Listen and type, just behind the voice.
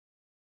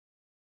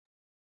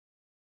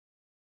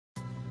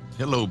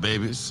Hello,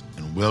 babies,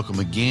 and welcome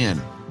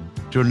again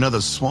to another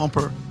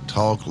Swamper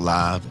Talk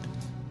Live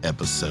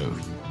episode.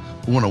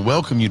 We want to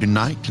welcome you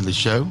tonight to the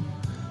show.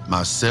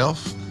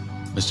 Myself,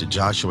 Mr.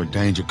 Joshua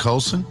Danger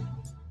Colson,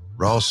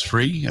 Ross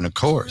Free, and of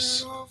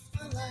course,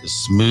 the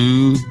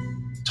smooth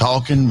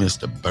talking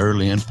Mr.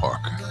 Berlin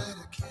Parker.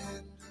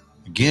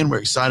 Again, we're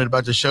excited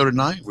about the show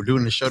tonight. We're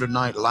doing the show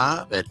tonight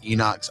live at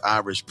Enoch's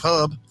Irish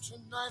Pub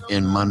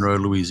in Monroe,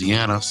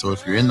 Louisiana. So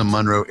if you're in the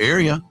Monroe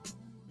area,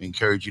 we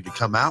encourage you to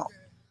come out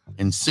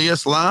and see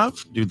us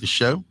live, do the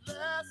show.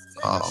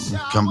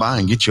 Come by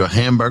and get you a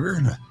hamburger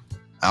and an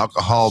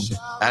alcohol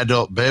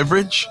adult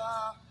beverage.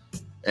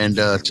 And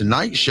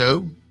tonight's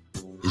show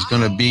is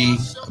going to be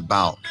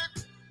about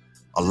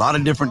a lot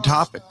of different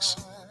topics,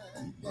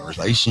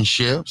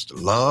 relationships, to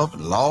love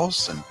and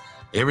loss, and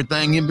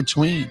everything in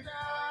between.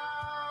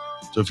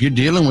 So if you're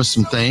dealing with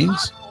some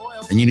things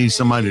and you need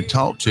somebody to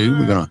talk to,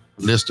 we're going to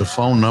list a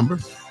phone number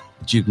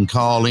that you can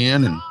call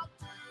in, and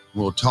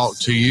we'll talk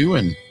to you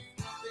and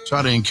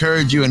try to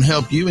encourage you and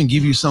help you and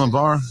give you some of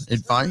our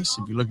advice.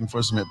 If you're looking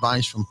for some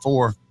advice from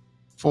four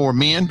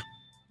men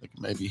that can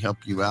maybe help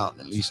you out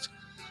and at least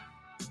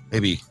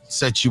maybe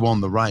set you on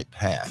the right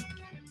path,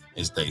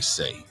 as they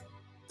say.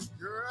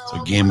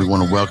 So again, we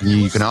want to welcome you.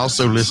 You can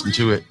also listen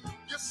to it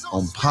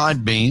on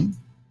Podbean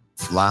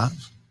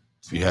live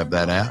if you have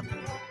that app.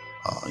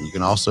 You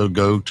can also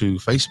go to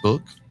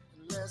Facebook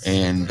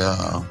and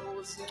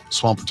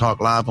Swamper Talk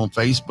Live on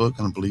Facebook,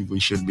 and I believe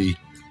we should be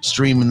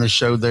streaming the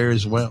show there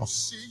as well.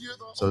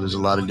 So there's a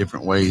lot of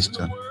different ways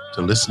to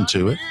listen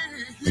to it.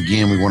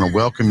 Again, we want to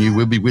welcome you.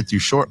 We'll be with you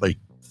shortly.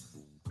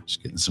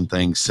 Just getting some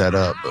things set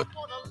up.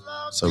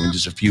 So in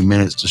just a few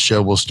minutes, the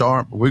show will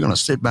start. But we're going to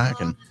sit back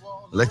and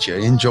let you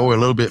enjoy a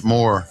little bit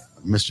more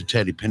of Mr.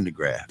 Teddy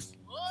Pendergraft.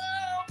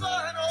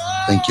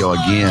 Thank y'all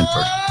again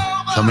for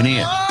coming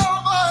in.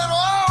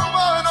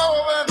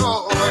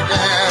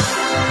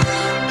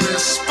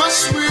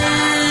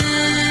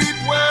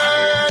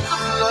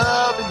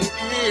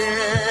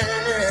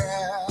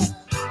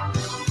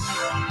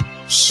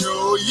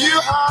 Show you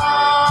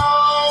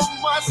how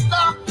much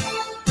stuff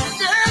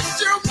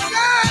is you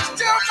can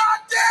do not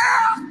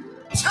dare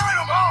turn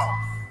them off.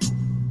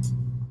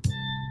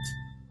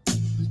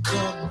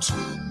 Come to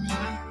me.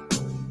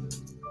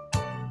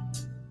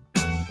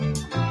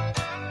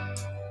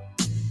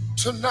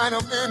 Tonight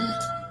I'm in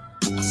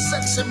a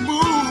sexy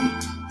mood.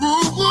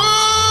 Ooh,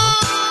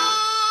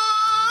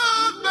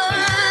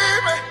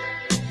 baby.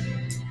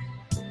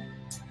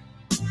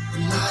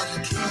 Light a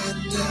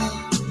candle.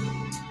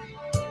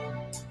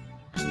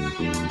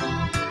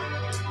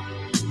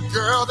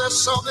 Girl, there's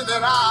something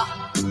that I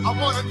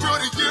want to do to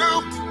you.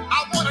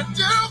 I want to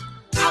do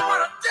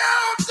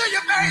to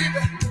you,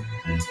 baby.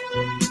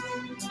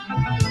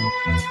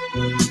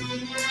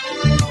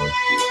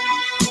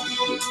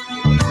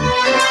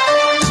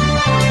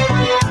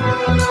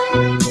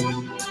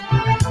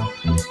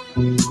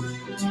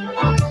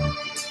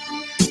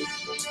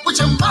 Would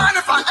you mind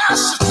if I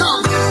ask you to?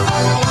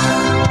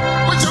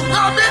 Would you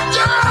rub me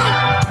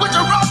down? Would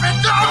you rub me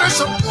down?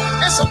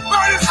 It's a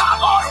burning hot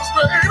oils,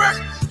 baby.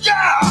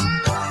 Yeah,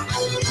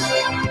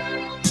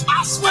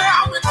 I swear I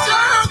would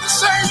do the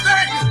same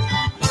thing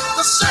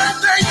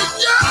you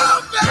do,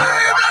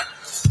 baby.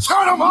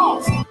 Turn them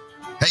off.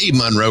 Hey,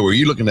 Monroe, are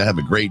you looking to have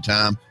a great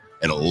time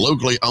at a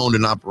locally owned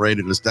and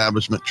operated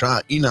establishment?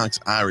 Try Enoch's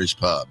Irish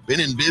Pub. Been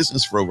in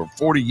business for over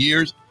 40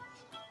 years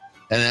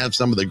and have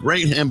some of the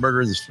great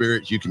hamburgers and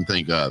spirits you can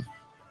think of.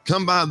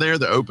 Come by there.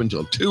 They're open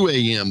till 2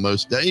 a.m.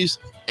 most days,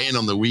 and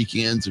on the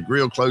weekends, the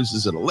grill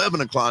closes at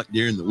 11 o'clock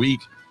during the week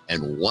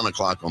and 1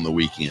 o'clock on the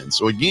weekend.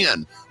 So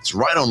again, it's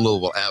right on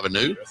Louisville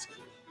Avenue.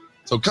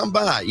 So come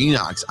by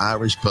Enoch's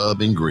Irish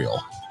Pub and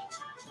Grill.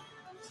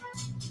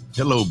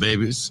 Hello,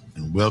 babies,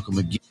 and welcome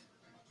again.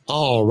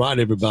 All right,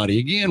 everybody.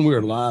 Again,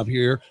 we're live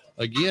here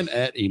again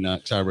at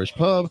Enoch's Irish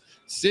Pub.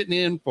 Sitting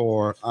in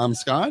for, I'm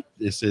Scott.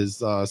 This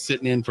is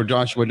sitting in for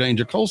Joshua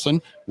Danger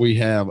Colson. We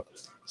have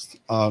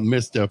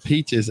Mr.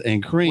 Peaches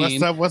and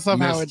Cream. What's up?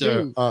 How it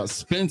do?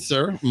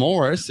 Spencer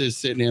Morris is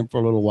sitting in for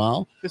a little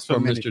while for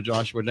Mr.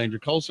 Joshua Danger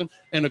Colson.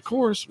 And of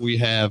course, we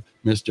have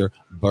Mr.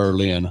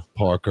 Berlin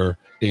Parker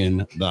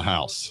in the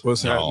house.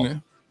 What's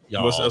happening?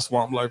 Y'all. What's that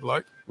swamp life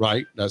like?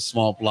 Right, that's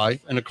Swamp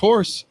Life. And of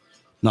course,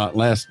 not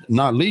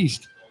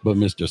least, but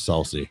Mr.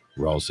 Saucy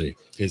Rossi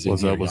is in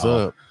here. What's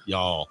up?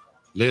 Y'all,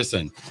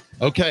 listen.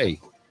 Okay,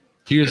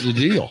 here's the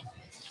deal.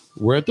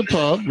 We're at the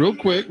pub real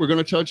quick. We're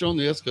going to touch on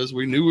this because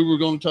we knew we were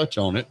going to touch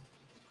on it.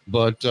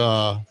 But,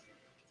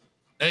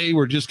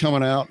 we're just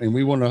coming out, and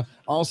we want to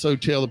also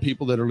tell the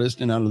people that are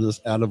listening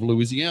out of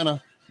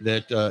Louisiana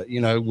that,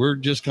 we're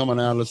just coming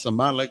out of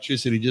my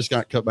electricity just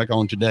got cut back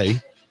on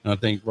today. And I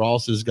think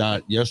Ross has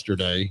got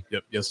yesterday.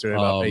 Yep, yesterday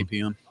about 8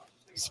 p.m.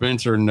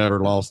 Spencer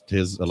never lost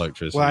his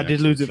electricity. Well, I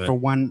did lose it for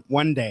one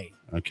day.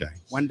 Okay.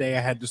 One day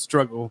I had to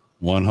struggle.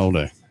 One whole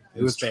day.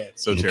 It was bad.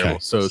 So Okay. terrible.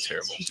 So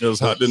terrible. It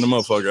was hot than the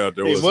motherfucker out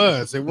there. It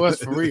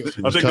was for real.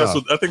 I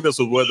think that's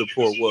what weather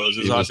report was.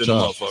 It's It hot was than the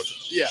tough.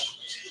 motherfucker. Yeah.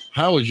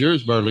 How was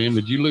yours, Berlin?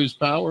 Did you lose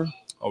power?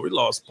 Oh, we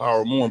lost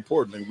power. More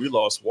importantly, we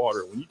lost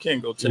water. When you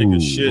can't go take Ooh, a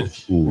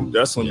shit, ooh,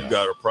 that's when yeah. you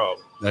got a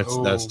problem. That's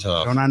Oh,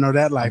 tough. Don't I know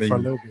that life I for a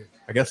mean, little bit?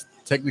 I guess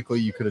technically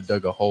you could have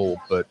dug a hole,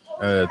 but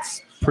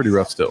it's pretty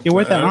rough still. Yeah,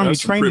 where's that army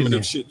That's some training? primitive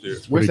at? shit there.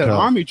 Where's pretty that tough.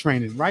 army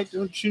training? Right?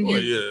 Shouldn't Well,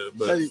 you? yeah,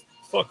 but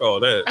fuck all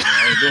that. Man.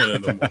 I ain't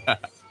doing that no more.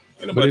 Ain't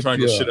But nobody if trying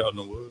to get you- shit out in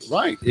the woods.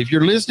 Right. If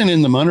you're listening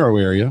in the Monroe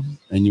area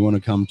and you want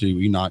to come to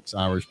Enoch's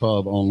Irish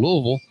Pub on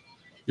Louisville,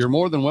 you're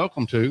more than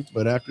welcome to.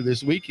 But after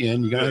this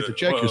weekend, you're going to have to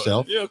check well,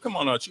 yourself. Yeah, come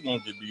on out. You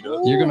won't get beat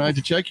up. You're going to have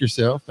to check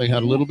yourself. They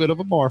had a little bit of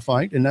a bar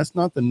fight, and that's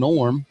not the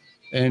norm.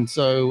 And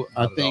so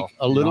I Not at think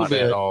all. a little Not at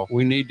bit all.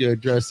 we need to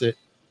address it,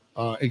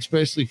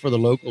 especially for the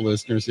local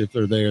listeners, if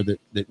they're there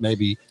that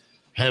maybe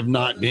have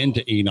not been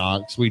to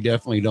Enoch's. We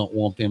definitely don't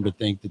want them to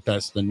think that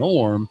that's the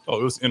norm.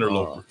 Oh, it was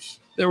interlopers.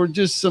 There were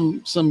just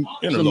some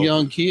Interlopers,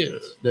 young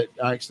kids that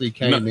actually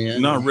came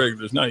in. Not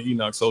regulars, not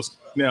Enoch. So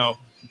now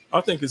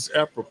I think it's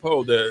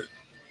apropos that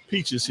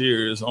Peaches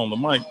here is on the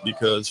mic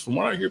because from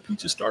what I hear,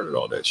 Peaches started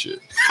all that shit.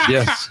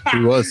 Yes.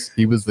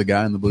 He was the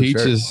guy in the blue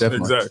Peaches. shirt.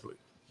 Definitely. Exactly.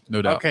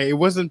 No doubt. Okay, it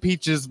wasn't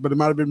peaches, but it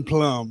might have been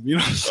plum. You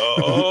know.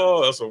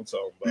 Oh, that's what I'm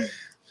talking about.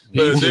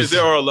 But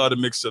there are a lot of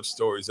mixed up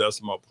stories.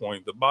 That's my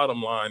point. The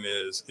bottom line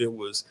is it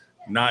was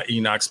not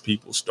Enoch's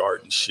people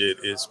starting shit.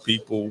 It's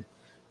people,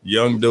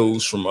 young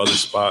dudes from other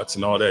spots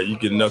and all that. You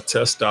get enough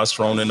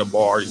testosterone in the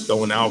bar, you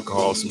throw in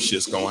alcohol, some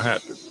shit's gonna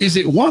happen. Is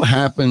it what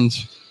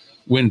happens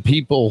when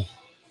people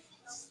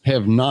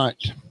have not,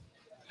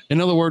 in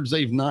other words,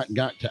 they've not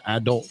got to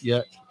adult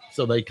yet?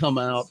 So they come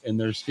out and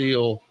they're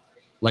still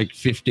like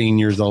 15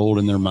 years old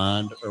in their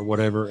mind or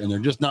whatever, and they're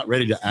just not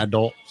ready to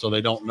adult. So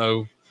they don't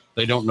know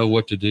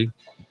what to do.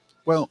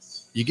 Well,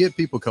 you get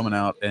people coming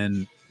out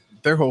and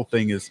their whole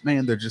thing is,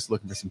 man, they're just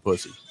looking for some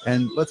pussy.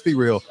 And let's be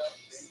real,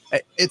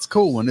 it's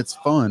cool and it's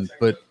fun,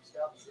 but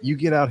you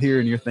get out here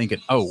and you're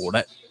thinking, oh, well,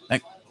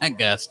 that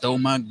guy stole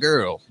my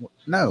girl.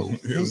 No,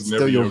 It he was stole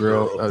never your your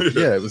girl. girl.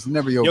 Yeah, it was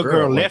never your Your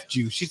girl Like, left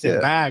you. She said,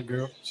 Yeah. "Bye,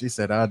 girl." She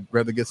said, I'd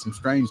rather get some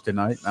strange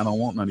tonight. I don't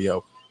want none of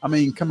yo. I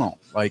mean, come on.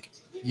 Like,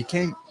 you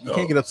can't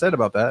get upset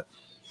about that.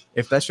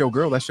 If that's your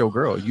girl, that's your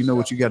girl. You know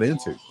what you got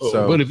into.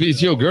 So But if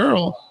it's your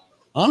girl,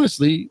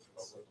 honestly,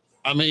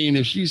 I mean,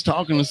 if she's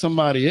talking to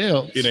somebody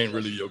else, It ain't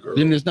really your girl.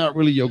 then it's not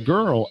really your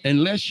girl,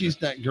 unless she's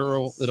that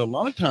girl that a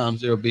lot of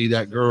times there'll be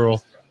that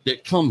girl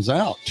that comes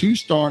out to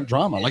start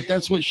drama. Like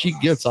that's what she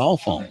gets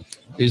off on,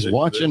 is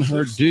watching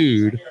her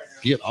dude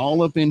get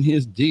all up in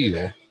his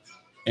deal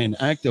and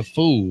act a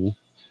fool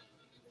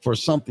for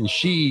something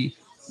she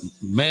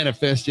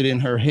manifested in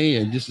her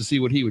head just to see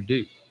what he would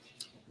do.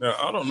 Now,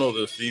 I don't know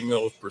the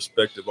female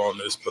perspective on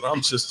this, but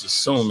I'm just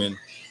assuming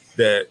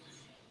that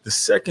the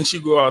second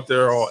you go out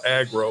there all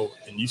aggro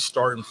and you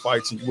starting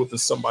fights and you whooping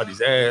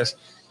somebody's ass,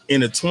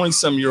 in a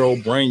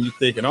 20-some-year-old brain, you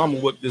thinking, I'm going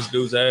to whoop this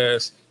dude's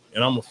ass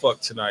and I'm going to fuck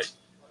tonight.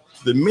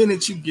 The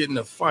minute you get in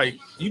a fight,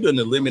 you done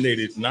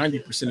eliminated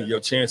 90% of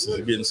your chances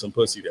of getting some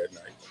pussy that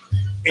night.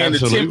 And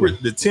Absolutely.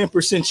 the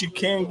 10% you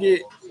can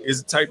get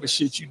is the type of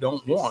shit you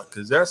don't want,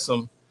 because that's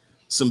some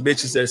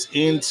bitches that's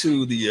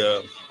into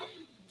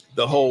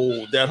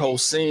that whole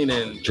scene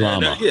and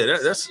Drama.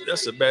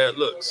 That's a bad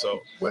look. So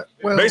well,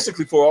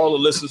 basically, for all the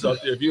listeners out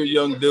there, if you're a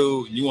young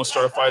dude and you want to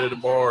start a fight at a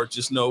bar,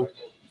 just know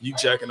you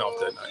jacking off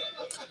that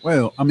night.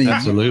 well, I mean,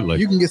 Absolutely.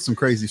 you can get some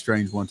crazy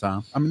strange one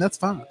time. I mean, that's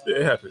fine.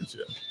 It happens,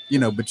 yeah. You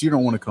know, but you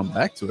don't want to come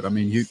back to it. I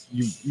mean,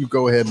 you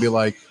go ahead and be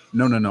like,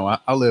 no,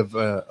 I live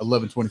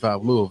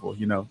 1125 Louisville.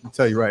 You know, I'll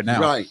tell you right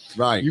now.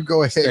 Right. You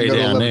go ahead Stay and go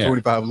to down there.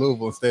 1125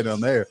 Louisville and stay down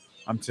there.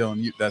 I'm telling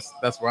you, that's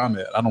where I'm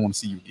at. I don't want to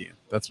see you again.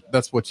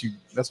 That's what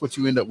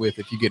you end up with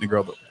if you get a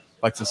girl that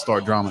likes to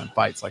start drama and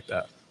fights like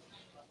that.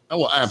 Oh,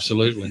 well,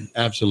 absolutely.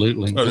 Oh,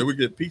 did we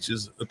get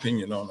Peach's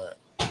opinion on that?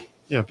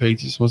 Yeah,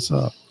 Peaches, what's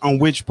up? On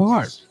which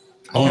part?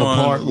 On the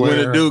part when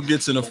where a dude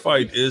gets in a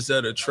fight, is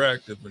that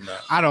attractive or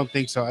not? I don't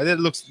think so. That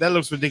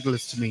looks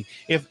ridiculous to me.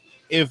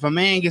 If a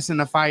man gets in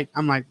a fight,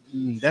 I'm like,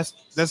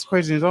 that's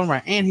crazy in his own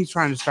right. And he's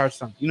trying to start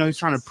something. You know, he's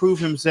trying to prove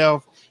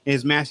himself,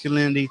 his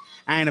masculinity.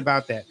 I ain't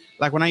about that.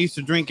 Like when I used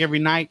to drink every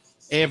night.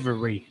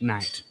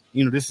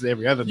 You know, this is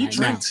every other You night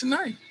drank now.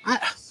 tonight. Okay.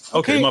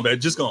 Okay, my bad.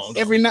 Just go on.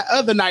 Every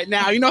other night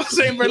now. You know what I'm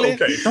saying, Berlin?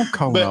 Okay. Don't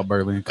call But- him out,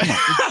 Berlin. Come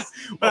on.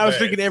 But I was bad.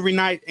 drinking every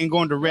night and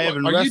going to Rev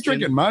and are you Rustin.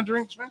 drinking my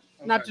drinks, man?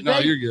 Not No,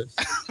 today. you're good.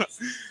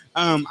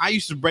 I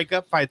used to break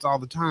up fights all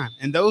the time,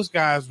 and those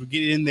guys would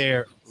get in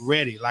there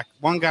ready. Like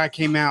one guy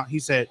came out, he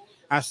said,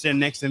 I stood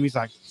next to him, he's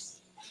like,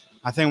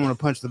 I think I'm gonna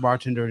punch the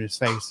bartender in his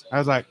face. I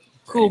was like,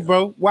 cool,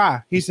 bro.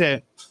 Why? He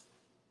said,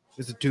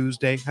 it's a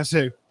Tuesday. I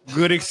said,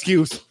 good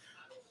excuse.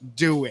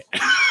 Do it.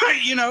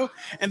 You know,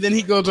 and then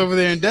he goes over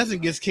there and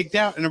doesn't, gets kicked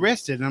out and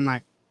arrested. And I'm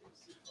like,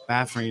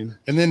 bye, friend.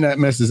 And then that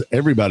messes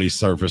everybody's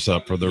surface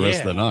up for the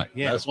rest of the night.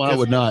 yeah. That's why I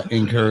would not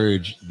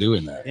encourage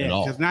doing that Yeah, at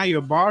all. because now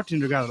your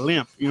bartender got a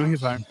limp. You know,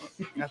 he's like,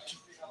 got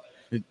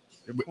you.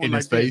 In like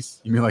his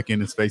face? You mean like in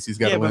his face? He's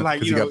got a limp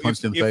because he got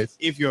punched in the face.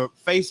 If your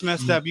face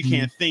messed up, you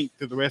can't think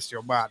through the rest of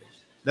your body.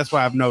 That's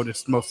what I've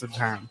noticed most of the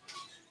time.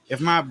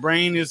 If my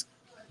brain is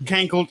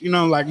cankled, you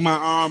know, like my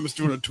arm is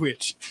doing a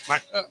twitch,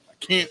 like I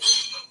can't.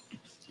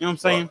 You know what I'm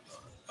saying?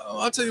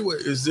 I'll tell you what.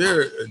 Is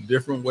there a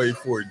different way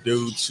for a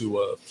dude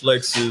to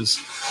flex his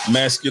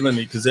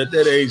masculinity? Because at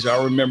that age,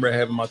 I remember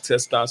having my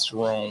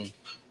testosterone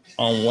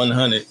on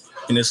 100,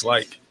 and it's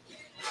like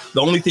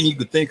the only thing you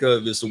could think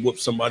of is to whoop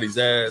somebody's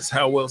ass.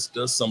 How else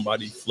does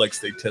somebody flex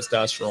their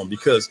testosterone?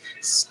 Because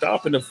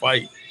stopping a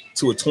fight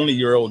to a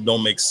 20-year-old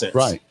don't make sense.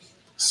 Right.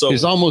 So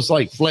It's almost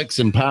like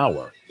flexing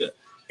power.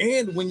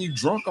 and when you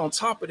drunk on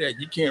top of that,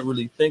 you can't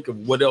really think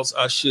of what else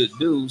I should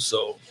do.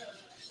 So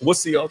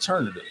what's the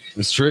alternative?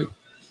 It's true.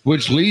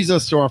 Which leads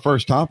us to our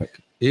first topic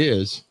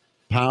is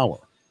power.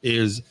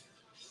 Is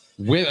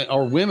women,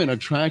 are women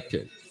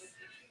attracted?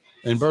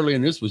 And Burley,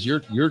 and this was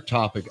your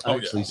topic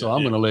actually. So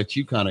I'm going to let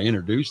you kind of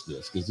introduce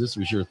this because this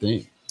was your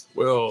thing.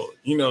 Well,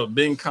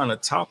 being kind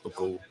of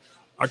topical,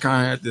 I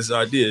kind of had this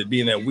idea,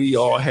 being that we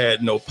all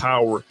had no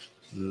power,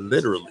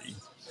 literally.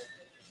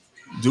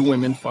 Do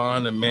women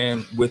find a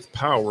man with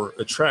power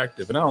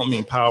attractive? And I don't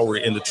mean power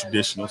in the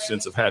traditional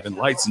sense of having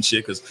lights and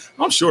shit, because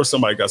I'm sure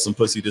somebody got some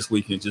pussy this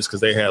weekend just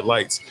because they had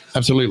lights.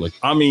 Absolutely.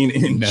 I mean,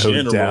 in No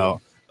general,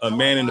 doubt. a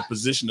man in a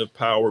position of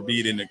power,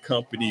 be it in a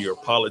company or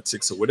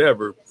politics or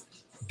whatever,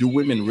 do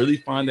women really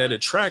find that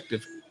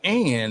attractive?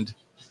 And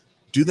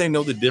do they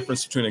know the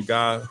difference between a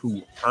guy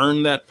who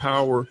earned that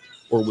power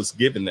or was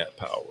given that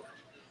power?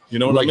 You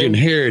know what Like I mean?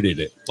 inherited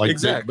it. Like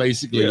Exactly.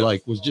 basically Yeah.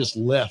 like was just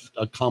left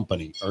a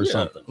company or Yeah.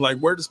 something. Like,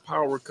 where does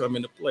power come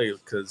into play?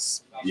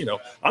 Because,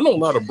 I know a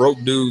lot of broke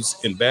dudes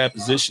in bad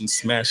positions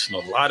smashing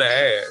a lot of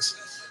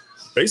ass,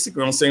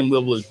 basically on the same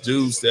level as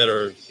dudes that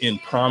are in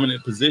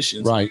prominent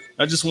positions. Right.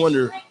 I just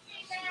wonder,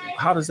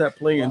 how does that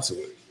play into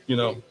it,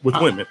 with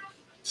women?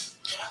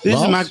 This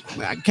is Ross?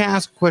 can I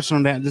ask a question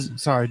on that?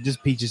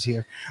 Just Peaches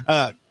here.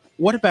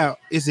 What about,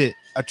 is it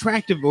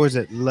attractive or is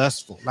it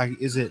lustful? Like,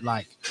 is it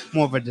like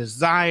more of a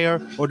desire,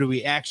 or do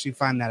we actually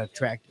find that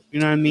attractive?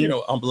 You know what I mean?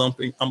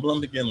 I'm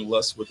lumping in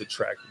lust with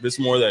attractive. It's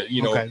more that,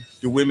 Okay.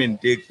 do women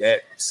dig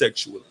that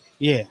sexually?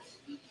 Yeah.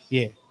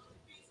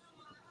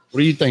 What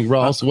do you think,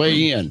 Ross?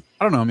 Weigh in.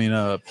 I don't know. I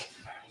mean,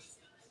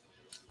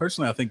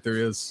 personally, I think there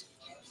is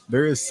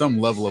some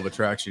level of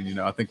attraction.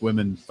 I think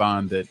women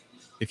find that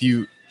if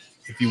you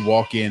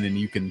walk in and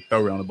you can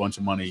throw around a bunch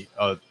of money,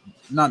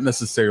 not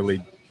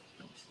necessarily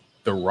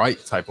the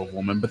right type of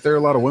woman, but there are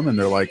a lot of women.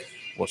 They're like,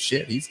 well,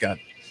 shit, he's got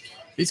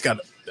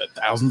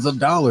thousands of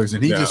dollars,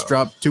 and he just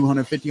dropped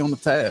 250 on the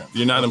tab.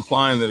 You're not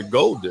implying that a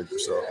gold digger,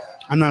 so.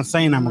 I'm not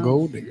saying I'm a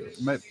gold digger.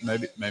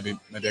 Maybe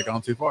I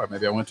gone too far.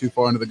 Maybe I went too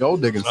far into the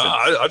gold digging. sense.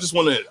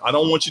 I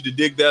don't want you to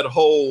dig that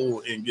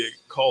hole and get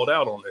called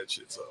out on that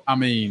shit. So I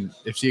mean,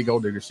 if she a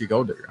gold digger, she a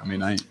gold digger. I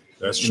mean, I ain't.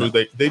 that's true.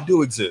 They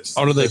do exist.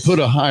 Or do they put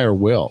a higher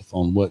wealth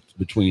on what's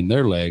between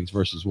their legs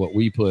versus what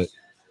we put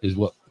is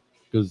what,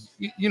 because,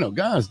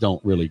 guys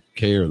don't really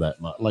care that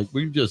much. Like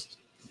we just,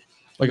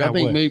 like, I About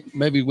think what?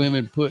 maybe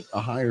women put a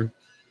higher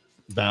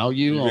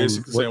value You're on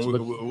basically saying what's,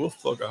 we'll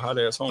fuck a hot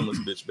ass homeless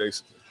bitch,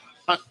 basically.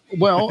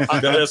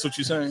 that's what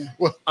you're saying.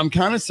 I'm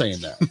kind of saying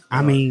that.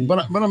 I mean,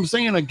 But I'm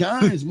saying a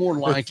guy is more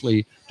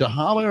likely to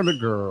holler at a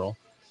girl,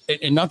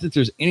 and not that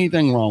there's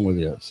anything wrong with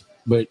this,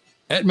 but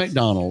at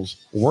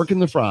McDonald's working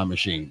the fry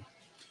machine,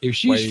 if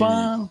she's Wait.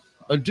 fine,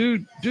 a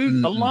dude, a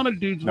Mm-mm. lot of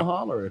dudes will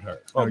holler at her.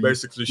 Oh, No,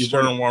 basically, you you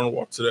turn and want to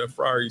walk to that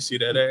fryer, you see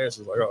that ass,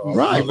 it's like, oh,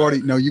 Right.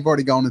 You've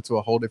already gone into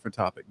a whole different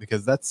topic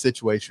because that's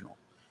situational.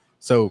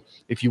 So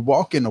if you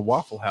walk in a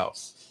Waffle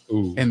House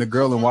Ooh. and the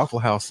girl in Waffle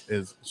House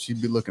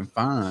she'd be looking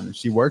fine and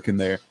she working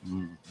there.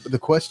 But the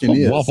question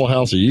is, Waffle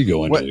House are you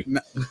going what? to?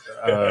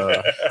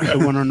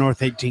 the one on North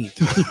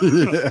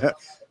 18th.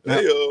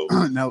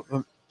 Hey-o. Now,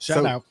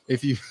 Shout out.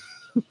 if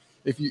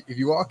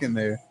you walk in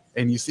there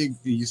and you see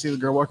the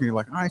girl walking, you're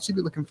like, all right, she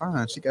be looking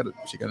fine. She got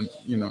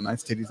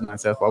nice titties and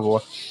nice ass, blah blah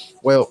blah.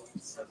 Well,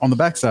 on the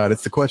backside,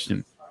 it's the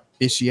question: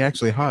 is she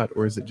actually hot,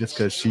 or is it just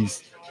because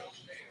she's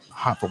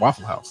hot for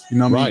Waffle House? You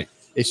know what I mean? Right.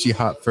 Is she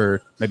hot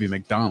for maybe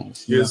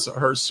McDonald's? You know? Is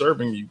her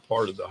serving you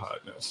part of the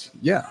hotness?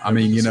 Yeah, I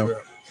mean,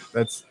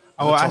 that's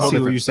Oh, that's a I whole see what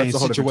different- you're saying. that's a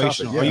whole different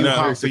topic. Situational. Yeah, Are you no,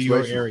 hot for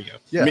your situational. area?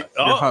 Yeah, Me- you're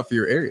oh. hot for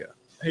your area.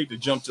 I hate to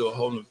jump to a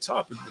whole new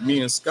topic, but me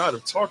and Scott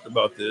have talked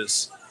about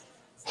this.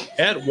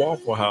 At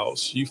Waffle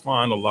House, you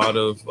find a lot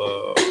of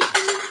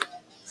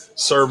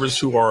servers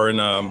who are in,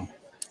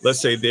 let's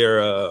say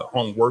they're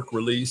on work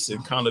release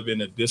and kind of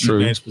in a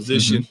disadvantaged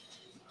position.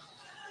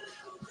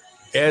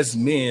 As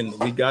men,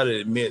 we got to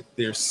admit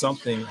there's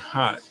something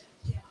hot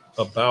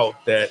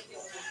about that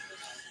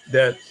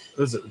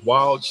is it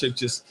wild chick,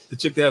 just the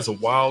chick that has a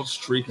wild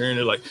streak in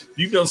her. Like,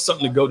 you've done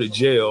something to go to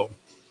jail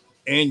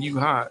and you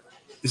hot.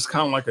 It's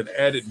kind of like an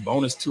added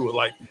bonus to it.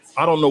 Like,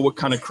 I don't know what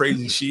kind of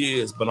crazy she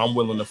is, but I'm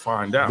willing to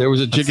find out. There was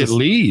a chick at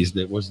Lee's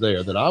that was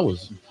there that I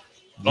was.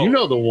 Oh, You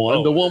know the one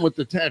oh. with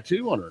the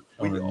tattoo on her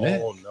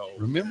neck. all know.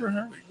 Remember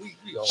her? We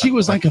all She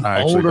was like an I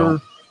actually older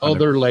don't. I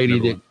other never- lady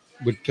never that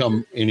would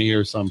come in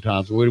here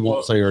sometimes. We won't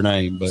Well, say her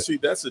name, but see,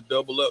 that's a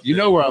double up. you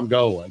know where I'm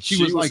going.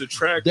 She was like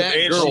attractive that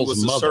and she girl's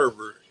was a mother.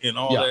 server and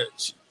all Yeah.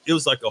 that. It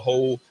was like a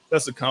whole,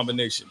 that's a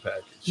combination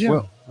package. Yeah.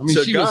 Well, I mean,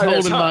 so she was guy that's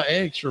holding my hot.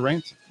 eggs for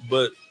ransom.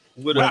 But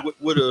would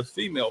a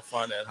female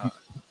find that hot?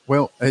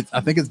 Well, I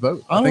think it's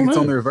both. I I think don't it's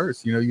on know. the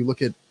reverse. You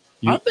look at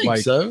I think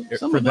so. for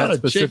Something that about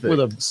a chick specific. with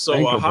a So a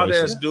ankle hot ass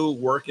bracelet. dude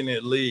working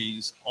at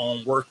Lee's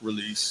on work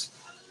release.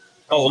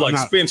 Oh, I'm like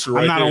not- Spencer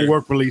right I'm not there. on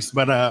work release,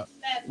 but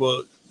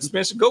Well,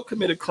 Spencer, go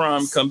commit a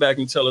crime, come back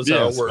and tell us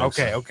how Yes. it works.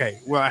 okay.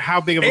 Well, how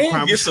big of a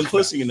crime? And get some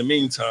pussy in the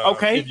meantime.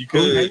 Okay. If you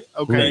could.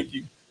 Okay. Thank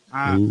you.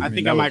 I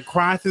think I might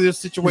cry through this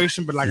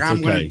situation, but like It's I'm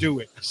okay. gonna do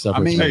it. Suffer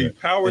I mean, through Hey, it.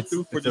 power It's-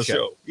 through for it's the okay.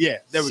 show. Yeah,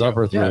 there we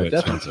Suffer through Yeah, it,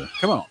 definitely. Spencer.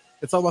 Come on.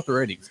 It's all about the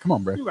ratings. Come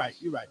on, go. bro. You're right.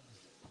 You're right.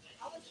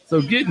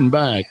 So getting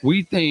back,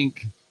 we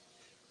think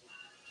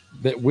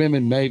that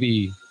women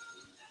maybe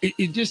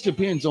it just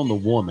depends on the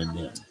woman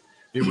then.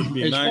 It would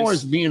be As nice. far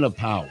as being of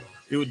power.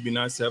 It would be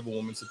nice to have a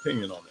woman's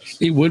opinion on this.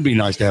 It would be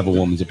nice to have a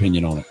woman's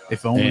opinion on it.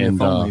 If only, And,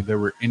 if only there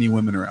were any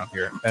women around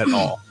here at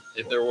all.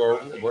 If there were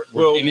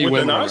Well, any with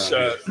women an eye around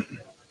shot,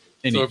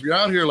 Any. So if you're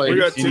out here, we ladies,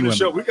 got to any the women.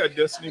 show. We got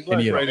Destiny Black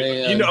Any of right them.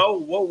 here. And- You know,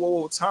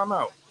 whoa, time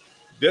out.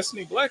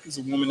 Destiny Black is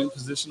a woman in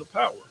position of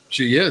power.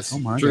 she is. Oh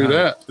my True God.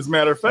 that. As a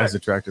matter of as fact,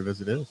 attractive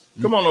as it is.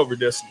 come on over,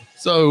 Destiny.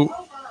 So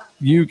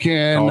you Called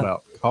can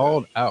out.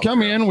 Called out.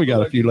 come in. We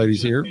got a few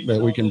ladies here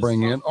that we can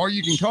bring in, or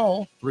you can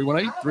call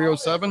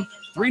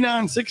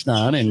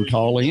 318-307-3969 and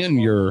call in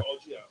your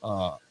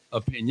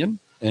opinion,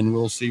 and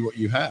we'll see what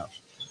you have.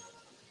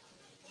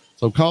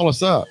 So call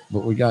us up.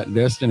 But we got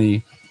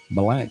Destiny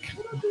Black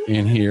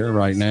in here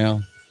right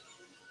now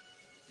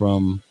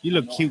from You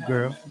look cute,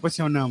 girl. What's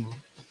your number?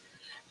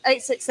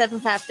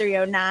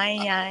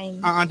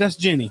 867-530-99. That's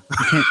Jenny.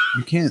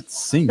 You can't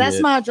sing. That's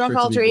it my for drunk it to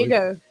be alter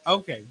believable. ego.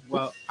 Okay.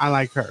 Well, I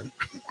like her.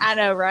 I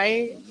know,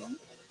 right?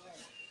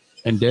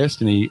 and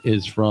Destiny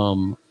is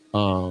from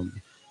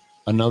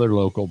another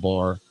local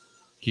bar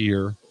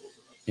here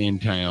in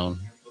town.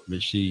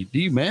 That do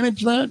you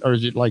manage that, or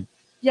is it like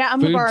Yeah, I'm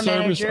the food bar service?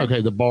 manager.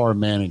 Okay, the bar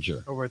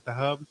manager Over at the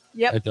hub.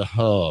 Yep. at the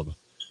hub.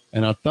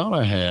 And I thought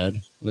I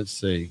had. Let's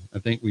see. I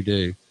think we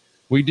do.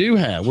 We do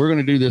have. We're going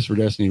to do this for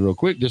Destiny real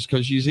quick, just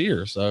because she's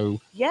here. So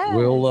Yeah.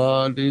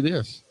 we'll do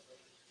this.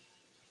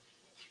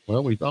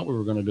 Well, we thought we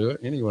were going to do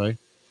it anyway,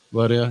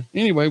 but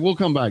anyway, we'll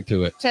come back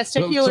to it.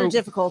 Testicular so-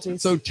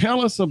 difficulties. So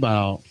tell us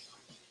about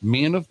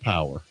men of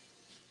power.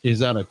 Is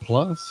that a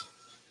plus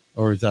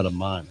or is that a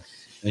minus?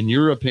 In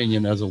your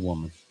opinion, as a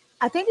woman.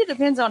 I think it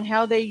depends on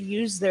how they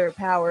use their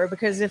power,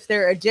 because if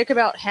they're a dick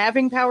about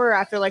having power,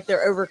 I feel like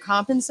they're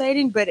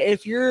overcompensating. But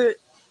if you're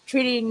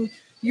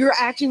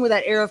acting with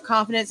that air of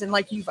confidence and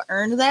like you've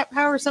earned that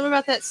power, something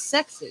about that's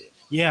sexy.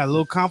 Yeah, a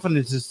little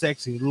confidence is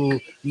sexy. A little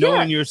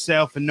knowing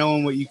yourself and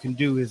knowing what you can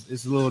do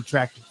is a little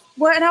attractive.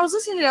 Well, and I was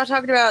listening to y'all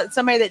talking about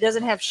somebody that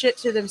doesn't have shit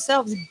to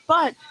themselves,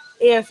 but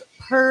if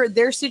per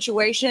their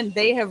situation,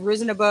 they have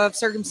risen above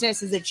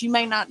circumstances that you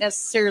may not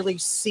necessarily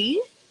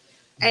see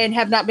and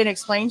have not been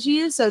explained to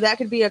you. So that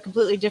could be a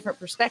completely different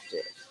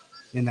perspective.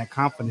 And that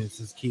confidence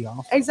is key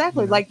also.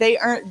 Exactly. you know? Like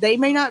they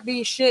may not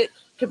be shit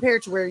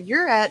compared to where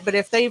you're at, but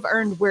if they've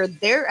earned where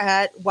they're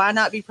at, why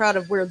not be proud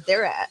of where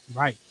they're at?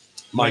 Right.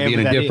 Might be in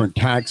Whatever a that different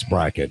tax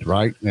bracket,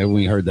 right? And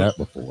we heard that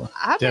before.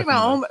 I make my Definitely,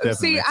 own. definitely.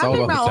 See, It's I all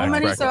make about my the own tax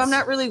money, so brackets. I'm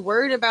not really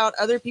worried about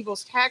other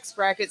people's tax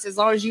brackets as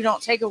long as you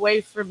don't take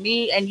away from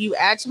me and you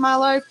add to my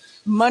life.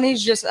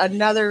 Money's just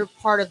another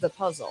part of the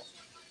puzzle.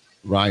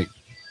 Right.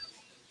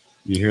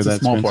 You hear It's a that?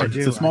 small Spencer? part.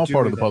 It's a small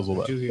part of the puzzle, I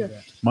though. do hear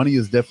that. Money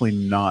is definitely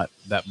not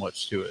that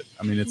much to it.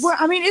 I mean, it's Well,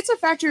 I mean, it's a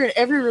factor in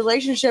every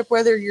relationship,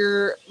 whether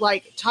you're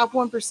like top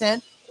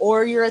 1%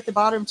 or you're at the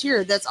bottom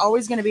tier. That's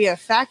always going to be a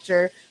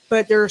factor,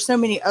 but there are so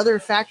many other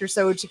factors.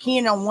 So to key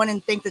in on one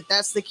and think that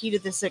that's the key to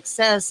the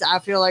success, I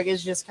feel like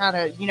is just kind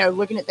of,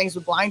 looking at things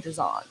with blinders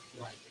on.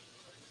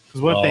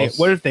 Because Well,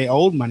 what if they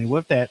owed money? What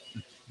if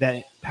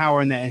that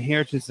power and that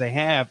inheritance they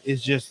have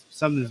is just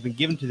something that's been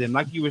given to them?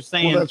 Like you were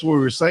saying. Well, that's what we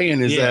were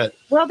saying is Yeah. that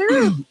Well,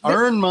 there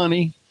earn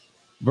money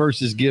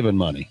versus giving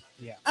money.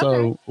 Yeah.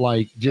 So,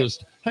 like,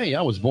 just, hey,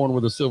 I was born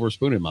with a silver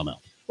spoon in my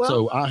mouth. Well-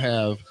 So I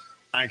have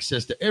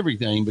access to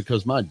everything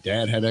because my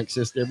dad had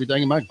access to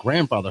everything and my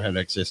grandfather had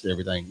access to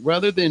everything.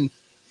 Rather than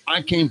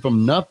I came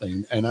from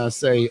nothing and I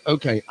say,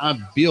 okay, I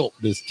built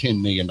this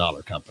 $10 million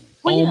company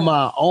Well, on yeah.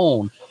 my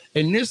own.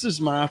 And this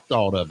is my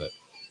thought of it.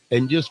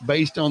 And just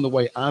based on the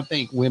way I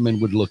think women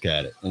would look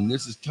at it. And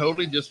this is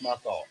totally just my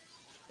thought.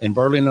 And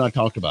Berlin and I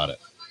talked about it.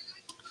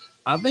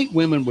 I think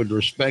women would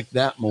respect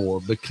that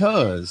more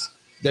because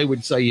they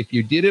would say, if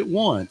you did it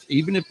once,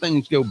 even if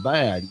things go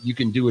bad, you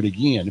can do it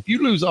again. If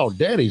you lose all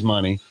daddy's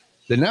money,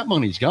 then that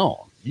money's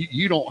gone.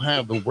 You don't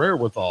have the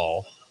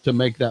wherewithal to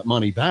make that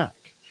money back,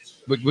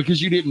 but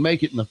because you didn't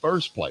make it in the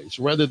first place,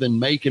 rather than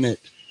making it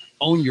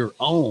on your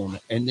own.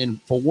 And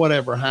then for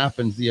whatever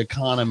happens, the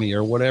economy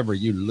or whatever,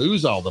 you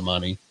lose all the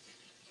money.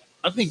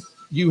 I think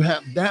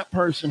that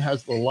person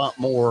has a lot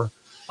more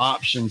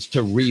options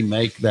to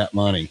remake that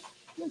money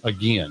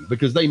again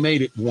because they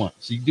made it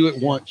once. You do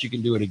it once, you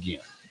can do it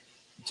again.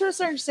 to a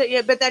certain extent,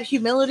 yeah, but that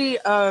humility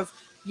of,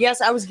 yes,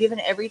 I was given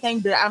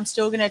everything, but I'm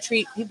still going to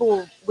treat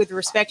people with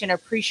respect and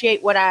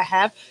appreciate what I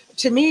have.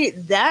 To me,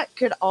 that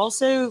could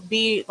also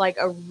be like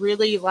a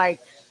really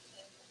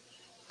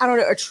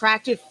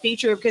attractive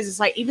feature because it's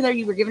like, even though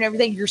you were given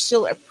everything, you're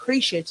still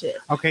appreciative.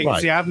 Okay.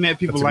 Right. See, I've met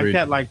people That's like agreed.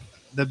 that. Like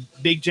the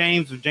Big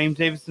James or James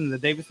Davison, the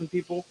Davison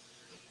people,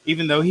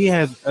 even though he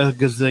has a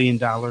gazillion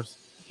dollars,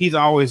 he's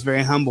always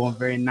very humble and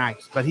very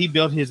nice. But he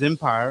built his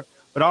empire,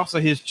 but also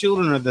his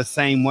children are the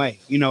same way,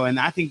 and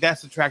I think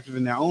that's attractive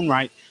in their own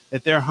right,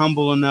 that they're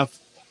humble enough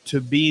to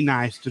be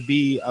nice, to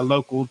be a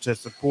local, to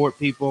support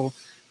people,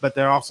 but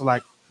they're also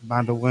like,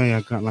 by the way,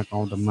 I got like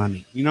all the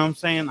money. You know what I'm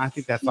saying? I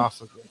think that's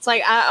also good. It's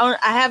like I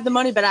have the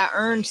money, but I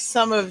earned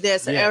some of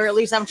this, Yes. or at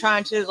least I'm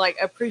trying to like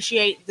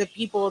appreciate the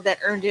people that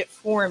earned it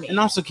for me. And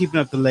also keeping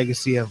up the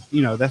legacy of,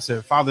 that's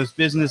their father's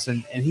business,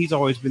 and he's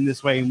always been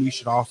this way, and we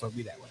should also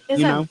be that way.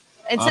 Exactly.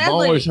 And I've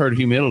sadly, always heard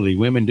humility.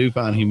 Women do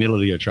find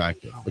humility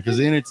attractive because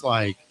then it's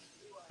like,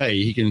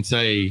 hey, he can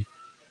say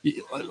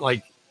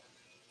like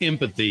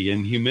empathy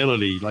and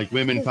humility. Like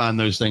women find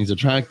those things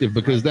attractive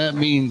because that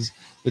means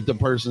that the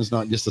person's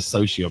not just a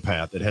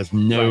sociopath that has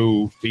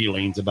no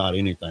feelings about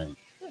anything.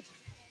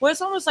 well,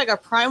 it's almost like a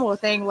primal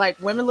thing. Like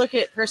women look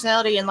at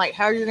personality and like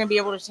how you're going to be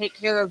able to take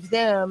care of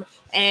them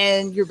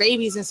and your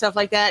babies and stuff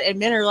like that. And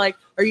men are like,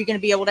 are you going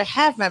to be able to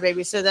have my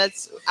baby? So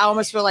I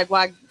almost feel like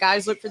why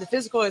guys look for the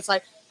physical. It's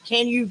like,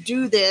 can you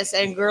do this?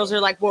 And girls are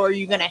like, well, are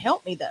you going to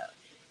help me though?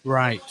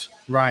 Right.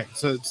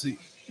 So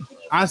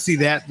I see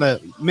that,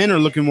 but men are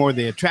looking more at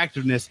the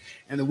attractiveness,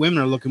 and the women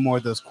are looking more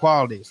at those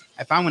qualities.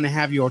 If I'm going to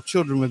have your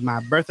children with my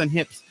birth and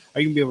hips, are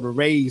you going to be able to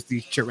raise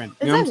these children?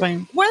 You know what I'm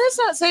saying? Well, that's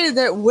not saying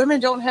that women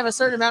don't have a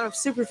certain amount of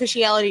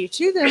superficiality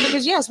to them,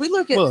 because yes, we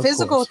look at Well, of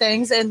physical course.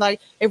 things, and like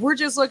if we're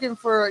just looking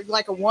for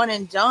like a one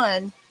and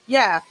done,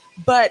 yeah.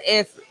 But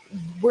if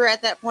we're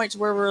at that point to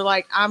where we're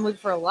like, I'm looking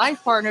for a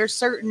life partner,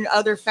 certain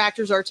other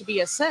factors are to be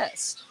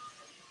assessed.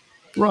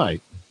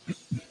 Right.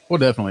 Well,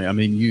 definitely. I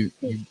mean, you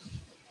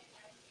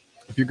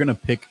if you're going to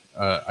pick,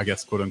 I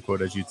guess, quote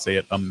unquote, as you'd say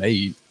it, a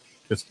mate,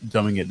 just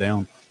dumbing it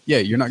down. Yeah,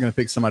 you're not going to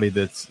pick somebody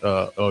that's,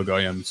 oh,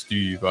 I am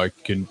Steve. I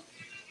can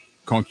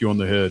conk you on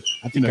the head.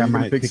 I think you're I gonna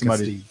might pick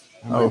somebody. Steve.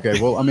 Oh,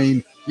 okay. Well, I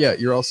mean, yeah,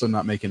 you're also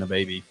not making a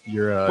baby.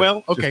 You're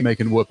Well, okay. just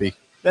making whoopee.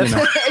 That's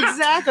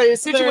Exactly.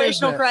 It's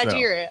situational that.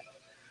 criteria.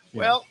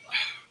 well.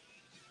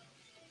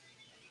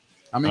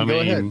 I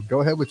mean, go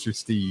ahead with your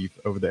Steve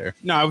over there.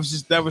 No, I was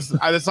just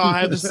that's all I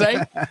had to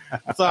say.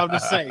 That's all I have to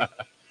say.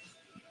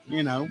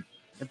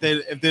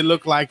 If they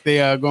look like they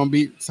are going to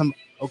be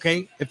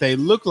if they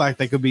look like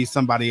they could beat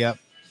somebody up,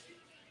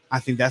 I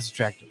think that's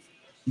attractive.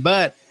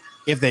 But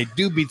if they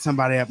do beat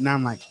somebody up, now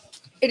I'm like,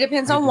 It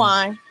depends on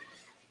why.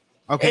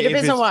 okay, It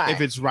depends on why.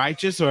 if it's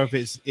righteous or if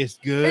it's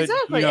good.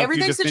 Exactly. if you're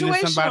Everything's defending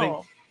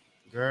situational.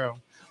 girl.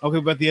 Okay,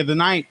 but the other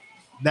night,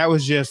 that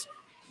was just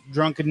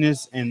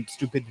drunkenness and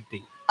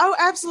stupidity. Oh,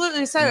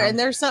 absolutely so. Yeah. And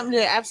there's something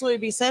to absolutely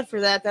be said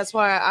for that. That's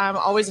why I'm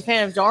always a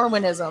fan of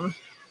Darwinism.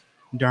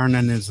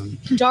 Darwinism.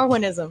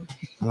 Darwinism.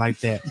 I like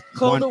that.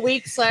 Call One- the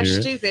weak / Hear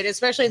it. stupid,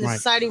 especially in the Right.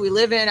 society we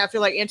live in. I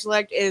feel like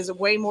intellect is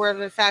way more of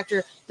a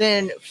factor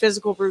than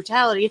physical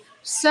brutality.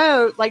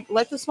 So, like,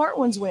 let the smart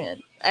ones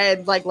win,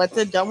 and like let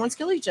the dumb ones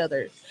kill each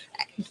other.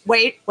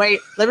 Wait, let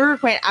me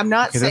repeat. I'm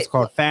not Okay, saying that's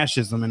called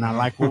fascism, and I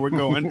like where we're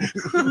going.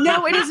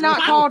 no. It is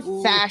not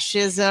called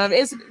fascism.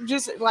 It's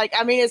just like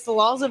it's the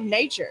laws of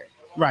nature.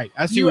 Right.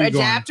 I see You where you're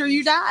adapt or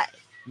you die. going.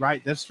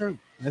 Right. That's true.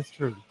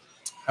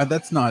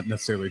 That's not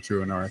necessarily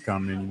true in our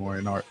economy anymore.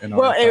 In our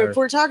Well, entire if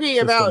we're talking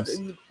about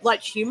systems.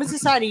 like human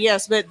society,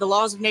 yes, but the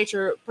laws of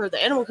nature for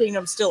the animal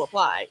kingdom still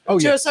apply Oh,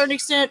 to a yes. certain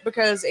extent,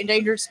 because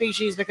endangered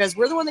species, because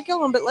we're the one that kill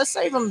them, but let's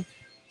save them.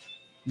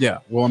 Yeah,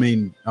 well, I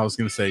mean, I was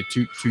gonna say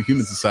to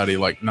human society,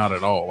 like not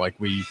at all. Like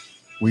we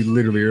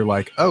literally are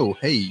like, oh,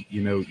 hey,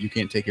 you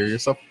can't take care of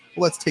yourself.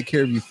 Well, let's take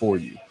care of you for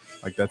you.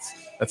 Like that's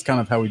kind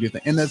of how we do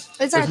things, and there's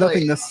Exactly.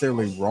 nothing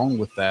necessarily wrong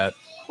with that.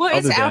 Well,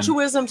 it's Other than-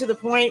 altruism to the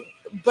point,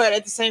 but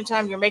at the same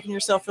time, you're making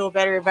yourself feel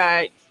better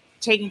by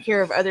taking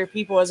care of other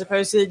people as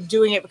opposed to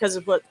doing it because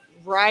of what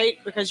right,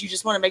 because you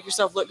just want to make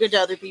yourself look good to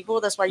other people.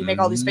 That's why you make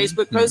all these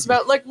Facebook posts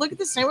about, like, look at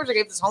the sandwich I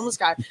gave this homeless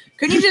guy.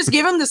 Couldn't you just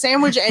give him the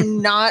sandwich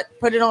and not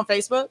put it on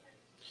Facebook?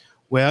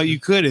 Well, you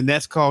could, and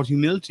that's called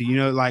humility.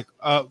 Well, I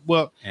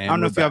And don't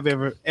know we're if y'all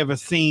have ever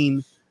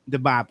seen the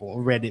Bible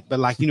or read it, but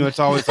it's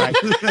always like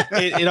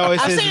it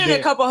always I've says seen it in that-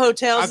 a couple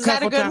hotels. Is that a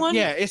couple good times- one?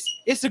 Yeah,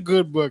 it's a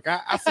good book.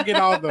 I forget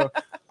all the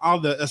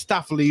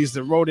Aristophanes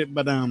that wrote it,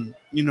 but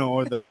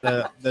or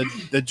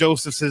the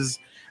Josephs,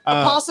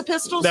 Apostle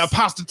Pistols? the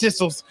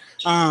apostatists,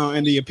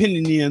 and the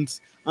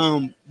opinions.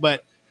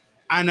 But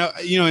I know,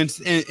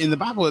 in the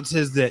Bible it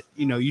says that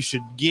you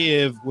should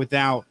give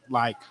without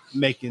like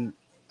making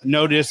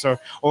notice,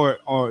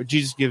 or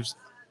Jesus gives,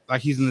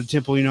 like he's in the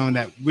temple, and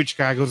that rich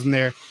guy goes in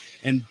there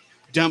and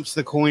dumps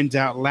the coins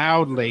out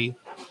loudly,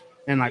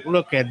 and like,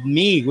 look at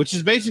me, which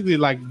is basically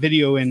like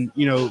video and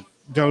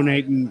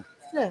donating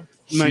Yeah.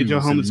 money to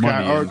a Shoes and homeless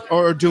guy, money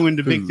or doing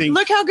the big food. thing.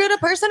 Look how good a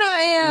person I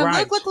am.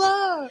 Right.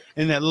 Look.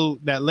 And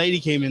that lady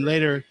came in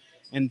later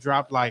and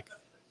dropped like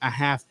a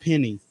half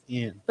penny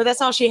in. But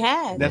that's all she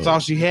had. That's all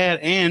she had,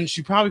 and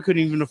she probably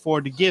couldn't even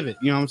afford to give it.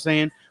 You know what I'm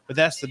saying? But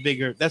that's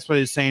what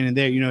it's saying in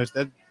there.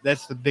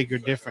 That's the bigger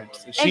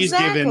difference. She's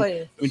giving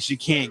exactly. when she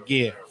can't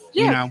give.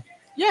 Yeah.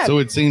 Yeah. So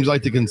it seems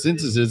like the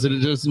consensus is that it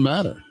doesn't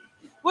matter.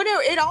 Well, no,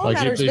 it all Like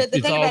if matters. they, But the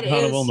it's thing all about it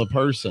kind is, of on the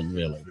person,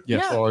 really. Yeah.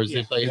 As far as Yeah.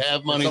 if they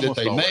have money It's that almost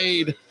they always.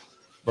 made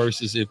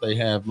versus if they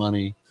have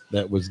money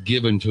that was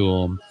given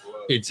to them.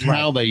 It's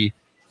how they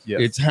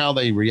Yes. it's how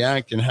they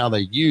react and how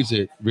they use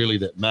it really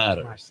that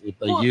matters. If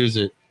they Well, use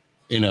it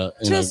in a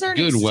to a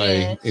certain good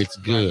way, extent. it's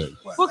good.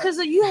 well, because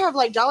you have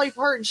like Dolly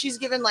Parton, she's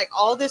given like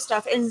all this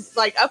stuff, and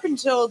like up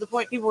until the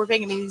point people were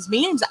making me these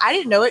memes, I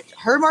didn't know it.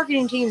 Her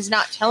marketing team is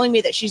not telling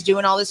me that she's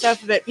doing all this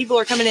stuff, but people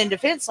are coming in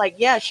defense, like,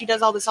 yeah, she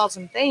does all this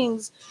awesome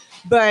things.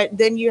 But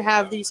then you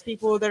have these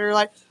people that are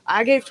like,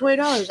 I gave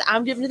 $20,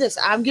 I'm giving to this,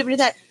 I'm giving to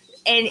that,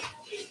 and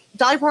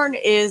Dolly Parton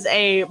is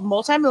a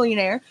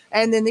multimillionaire,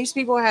 and then these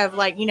people have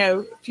like, you know,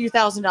 a few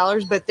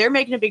 $1,000s, but they're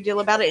making a big deal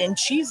about it, and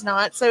she's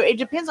not. So it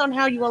depends on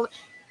how you want.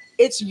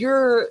 It's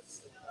your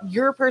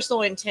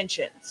personal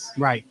intentions.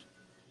 Right.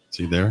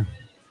 See there?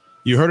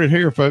 You heard it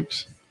here,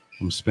 folks,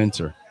 from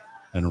Spencer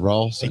and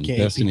Ross and AKA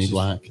Destiny Peaches.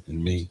 Black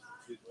and me.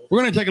 We're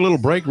going to take a little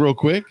break real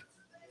quick.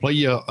 Play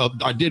you.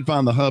 I did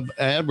find the hub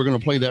ad. We're going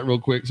to play that real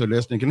quick so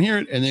Destiny can hear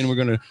it, and then we're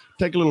going to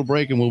take a little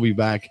break, and we'll be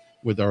back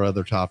with our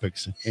other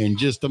topics in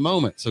just a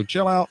moment. So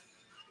chill out,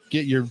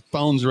 get your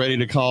phones ready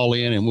to call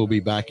in, and we'll be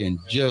back in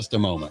just a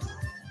moment.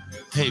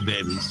 Hey,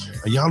 babies,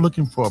 are y'all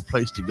looking for a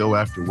place to go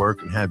after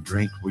work and have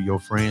drinks with your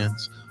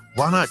friends?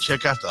 Why not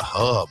check out the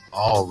Hub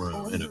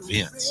Ballroom and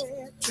Events?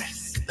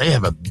 They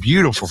have a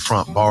beautiful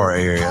front bar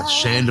area,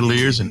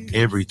 chandeliers and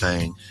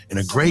everything, and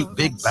a great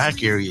big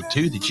back area,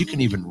 too, that you can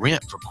even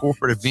rent for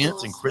corporate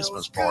events and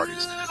Christmas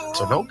parties.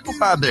 So don't go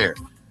by there.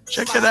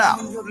 Check it out.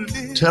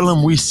 Tell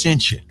them we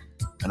sent you.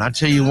 And I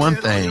tell you one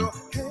thing,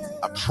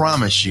 I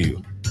promise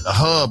you, the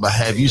Hub will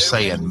have you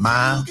saying,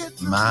 my.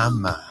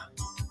 I'm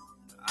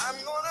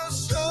gonna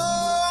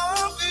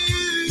show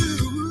you.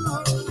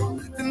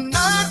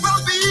 Tonight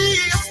will be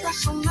a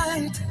special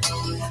night,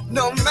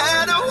 no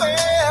matter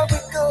where we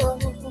go.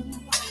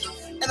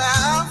 And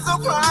I'm so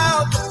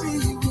proud to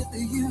be with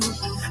you.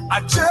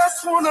 I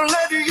just wanna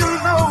let you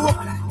know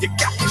you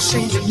got me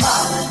changing my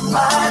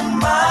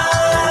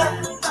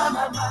mind.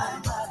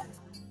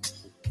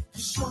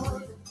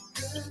 Sure.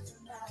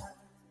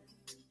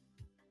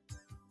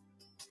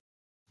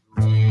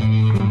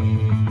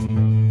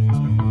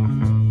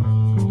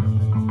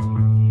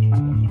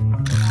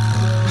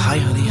 Hi,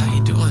 honey. How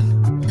you doing?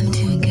 I'm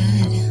doing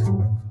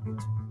good.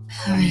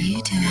 How are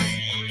you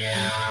doing?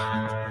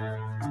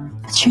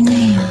 What's your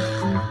name?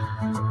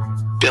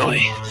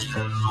 Billy.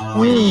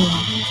 Wee.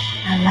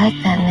 I like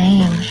that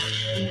name.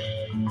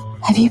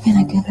 Have you been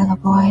a good little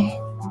boy?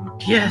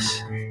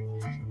 Yes.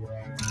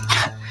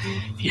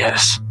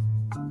 Yes.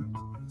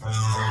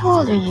 How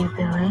old are you,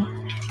 Billy?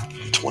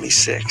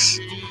 26.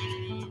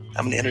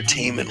 I'm an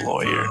entertainment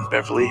lawyer in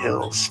Beverly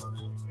Hills.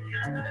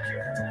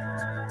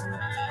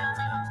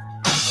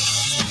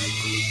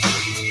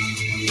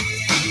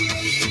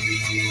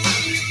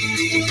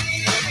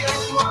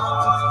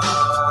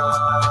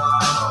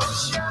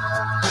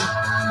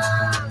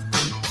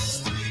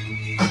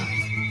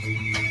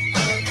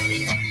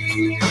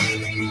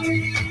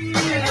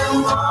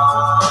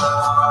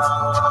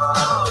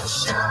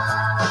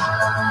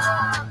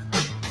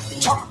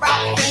 Talk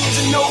about things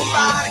that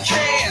nobody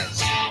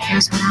cares.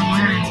 Here's what I'm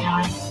wearing,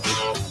 Billy.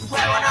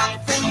 Wearing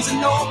out things that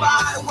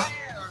nobody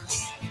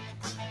wears.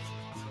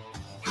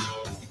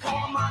 You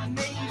call my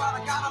name, but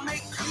I gotta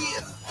make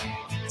clear.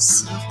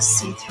 Silk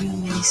see-through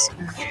mini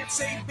skirt. Can't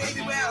say,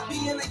 baby, where I'll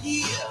be in a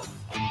year.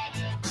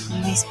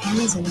 Nice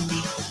panties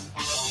underneath.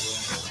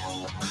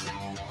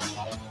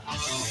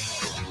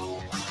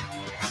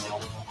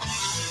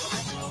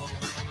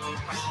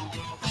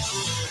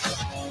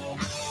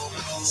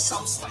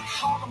 Some say,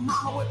 hard a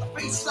mama with a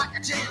face like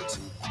a gent.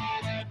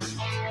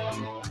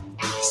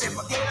 Said,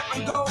 but get up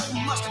and go,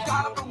 must have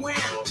got up and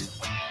went.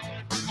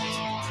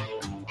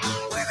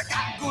 Well, I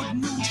got good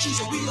news, she's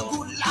a real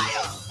good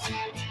liar.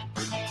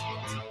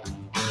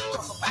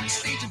 Cause the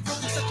backstage and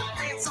building such a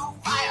pants on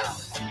fire.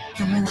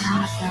 I'm really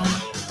hot,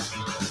 Billy.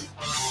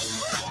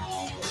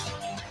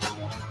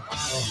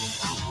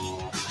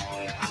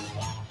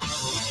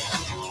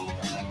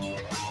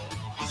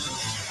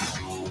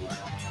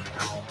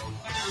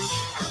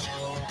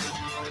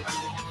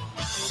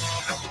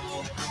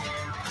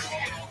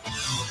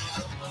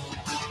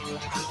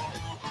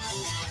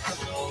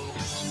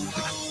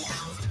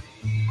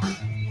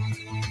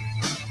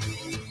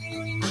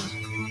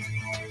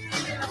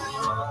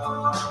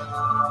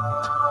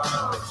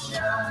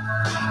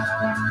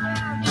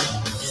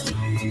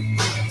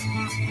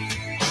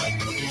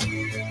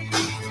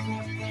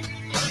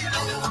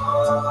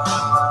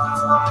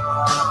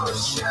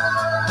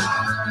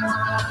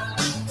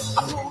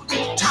 I pulled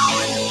in town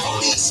in the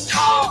police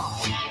car.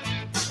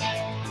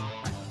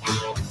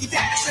 Your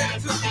daddy said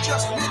it took you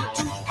just a little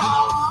too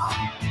far.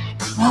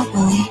 Well,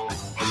 Billy,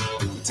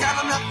 Tell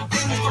him that the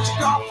things what your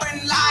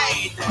girlfriend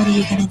lied. what are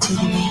you gonna do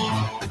to me?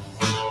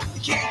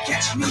 You can't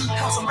catch me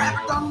cause a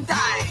rabbit done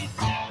died.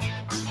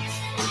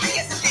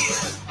 Yes, it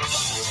is.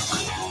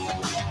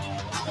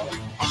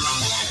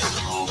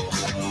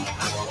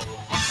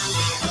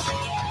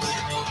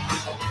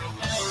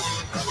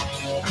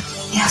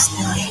 Yes,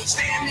 Billy.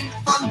 Standing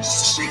fun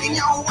just shaking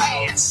your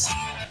ass.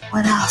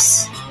 What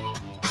else?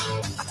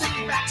 I take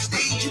you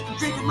backstage, you can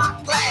drink in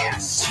my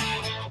glass.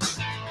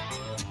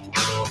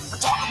 I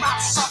talk about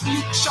something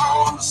you can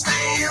sure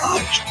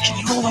understand. Can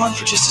you hold on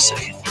for just a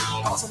second?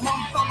 Cause a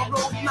month on the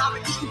road and I'll be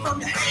eating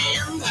from your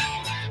hand.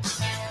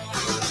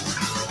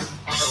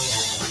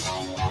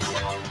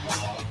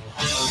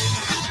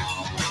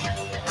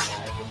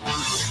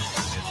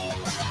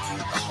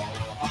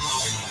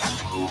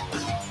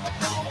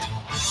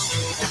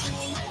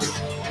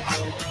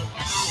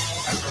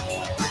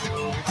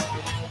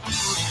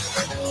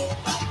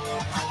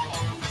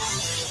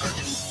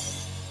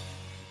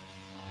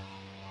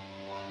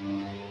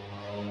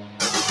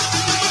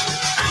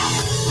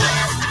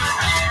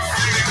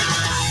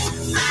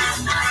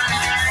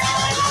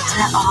 Is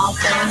that all,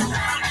 Billy?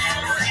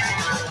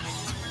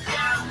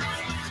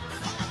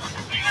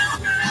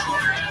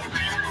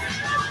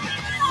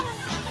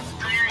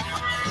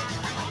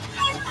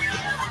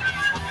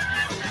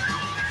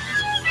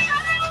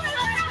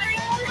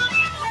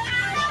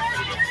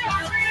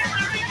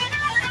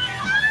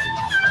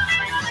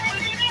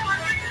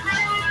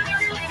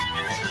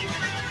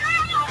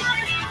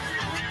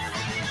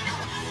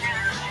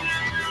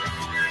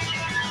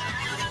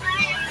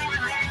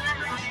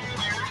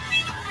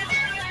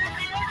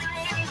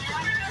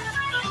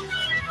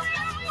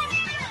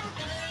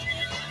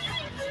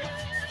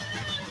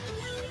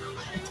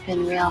 It's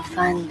been real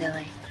fun,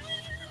 Billy.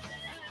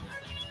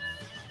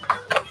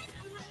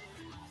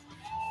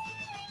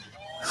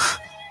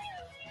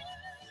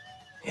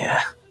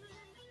 Yeah.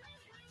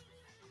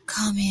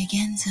 Call me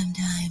again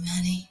sometime,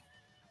 honey.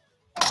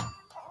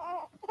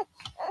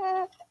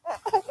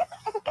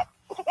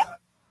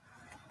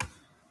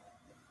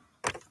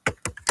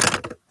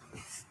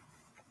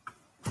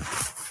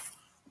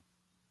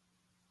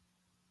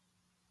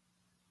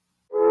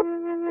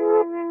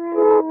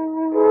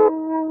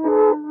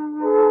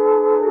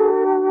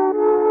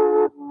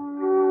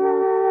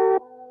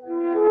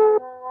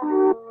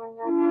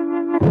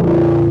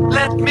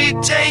 Let me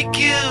take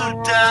you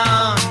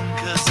down,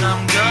 'cause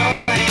I'm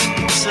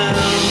going to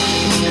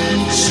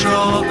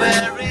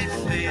strawberry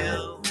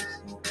fields.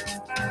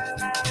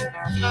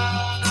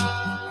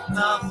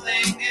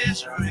 Nothing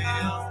is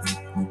real,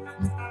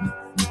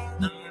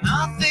 and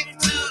nothing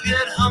to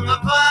get hung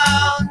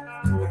about.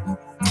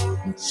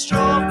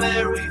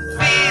 Strawberry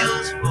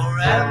fields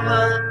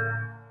forever.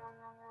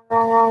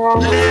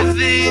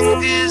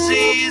 Living is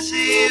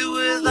easy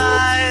with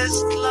eyes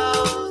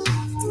closed.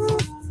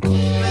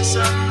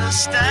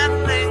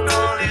 Misunderstanding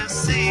all you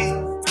see.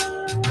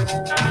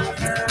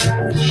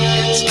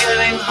 It's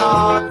getting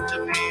hard to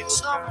be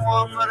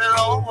someone, but it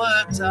all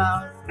works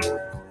out.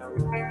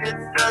 It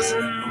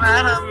doesn't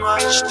matter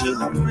much to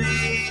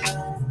me.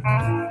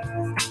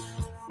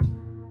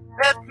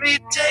 Let me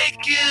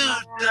take you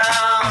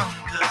down,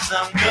 'cause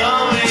I'm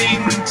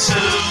going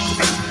to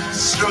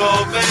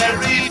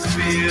strawberry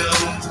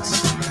fields.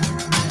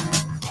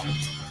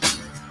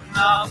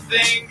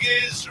 Nothing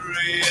is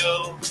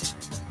real,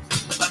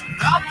 and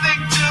nothing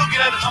to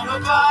get hung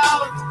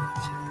about.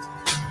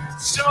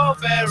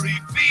 Strawberry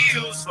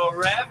fields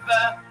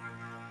forever.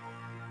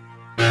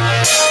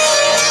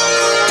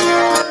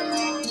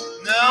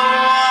 No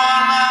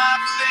one I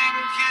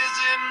think is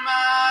in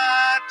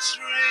my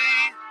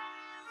tree.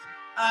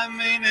 I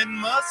mean, it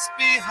must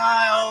be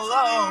high or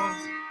low.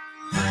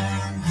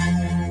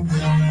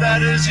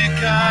 That is, you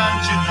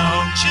can't,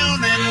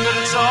 tune in, but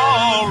it's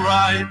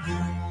alright.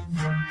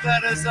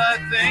 That is, I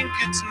think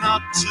it's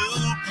not too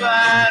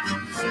bad.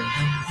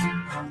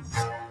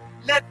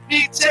 Let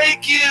me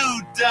take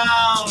you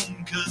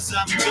down, 'cause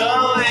I'm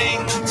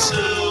going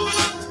to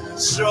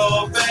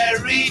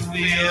strawberry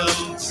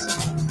fields.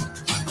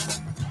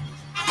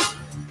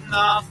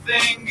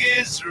 Nothing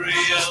is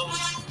real,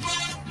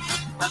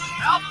 and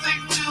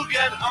nothing to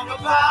get hung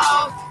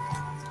about.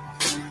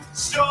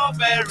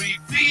 Strawberry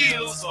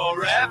fields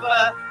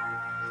forever.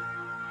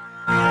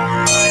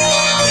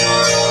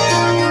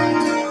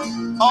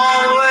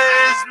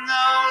 Always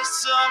know,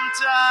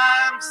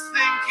 sometimes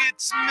think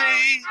it's me,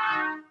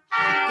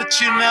 but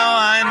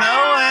I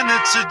know when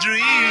it's a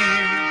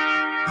dream.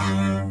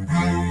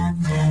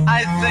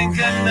 I think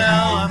I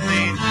know,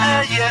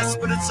 yes,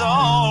 but it's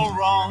all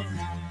wrong.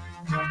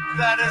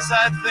 That is,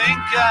 I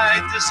think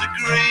I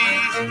disagree.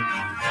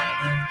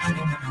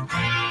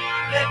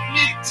 Let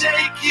me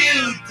take you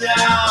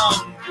down,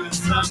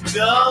 'cause I'm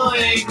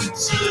going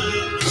to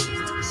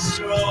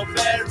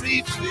strawberry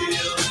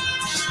fields.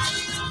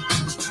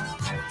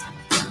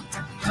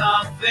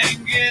 Nothing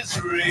is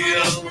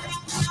real,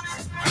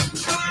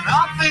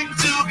 nothing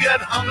to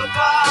get hung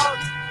about.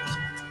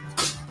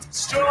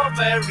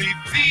 Strawberry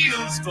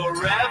fields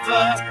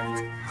forever.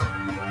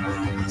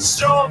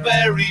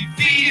 Strawberry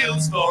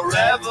fields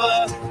forever.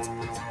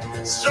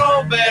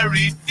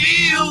 Strawberry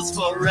fields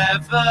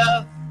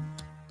forever.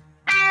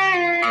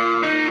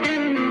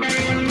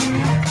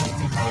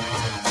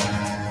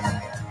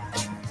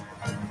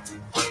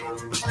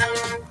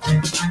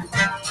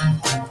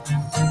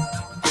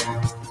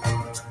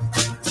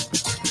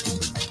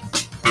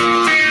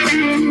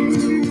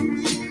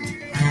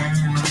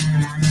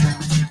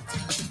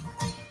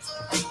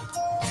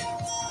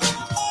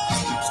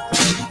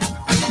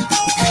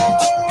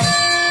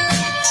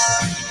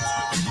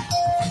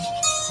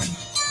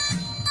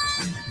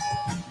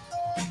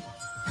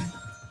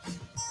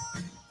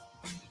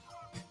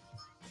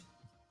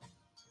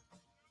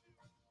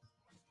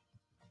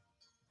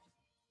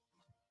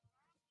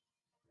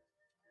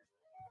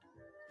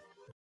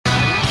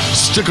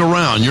 Stick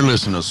around. You're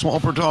listening to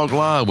Swamper Talk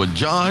Live with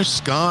Josh,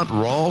 Scott,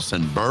 Ross,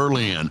 and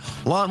Berlin.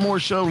 A lot more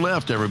show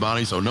left,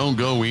 everybody, so don't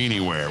go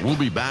anywhere. We'll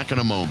be back in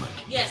a moment.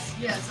 Yes.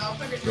 I'll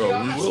put it.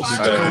 No, we will be Stick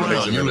back.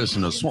 around. You're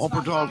listening to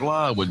Swamper Talk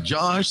Live with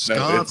Josh, No,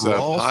 Scott, it's a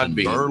Ross, and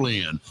Podbean.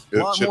 Berlin. A It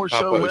lot should more pop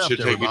show up. It left, should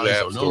take you to everybody, the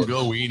so App don't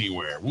Store. go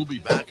anywhere. We'll be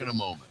back in a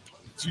moment.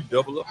 Did you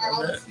double up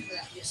on that?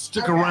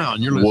 Stick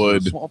around. You're listening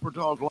Would. to Swamper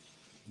Talk Live.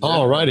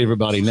 All right,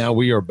 everybody. Now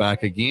we are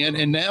back again,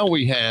 and now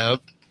we have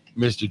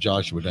Mr.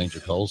 Joshua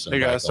Danger Colson. Hey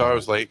back guys, sorry I on.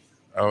 was late.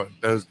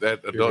 That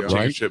adult go. chicken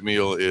Right. strip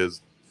meal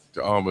is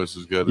almost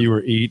as good. You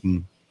were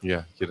eating.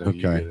 Yeah, you Okay.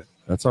 get it.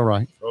 That's all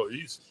right. Oh,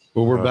 easy.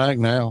 But we're Uh, back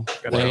now.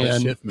 Got that whole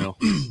And shift meal.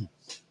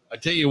 I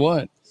tell you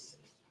what,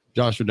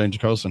 Joshua Danger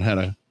Colson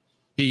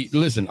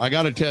listen, I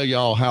got to tell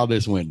y'all how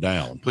this went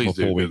down Please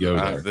before do. we go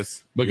because, there.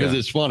 this, Because yeah.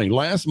 it's funny.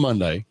 Last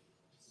Monday,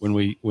 when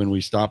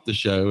we stopped the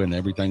show and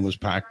everything was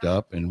packed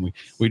up, and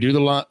we do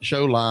the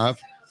show live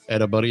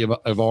at a buddy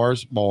of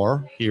ours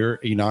bar here,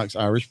 Enoch's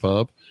Irish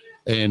Pub,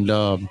 and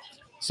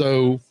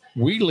so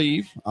we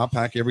leave. I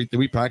pack everything.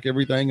 We pack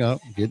everything up,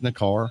 get in the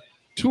car.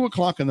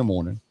 2:00 in the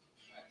morning,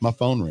 my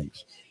phone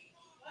rings,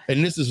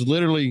 and this is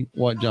literally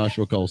what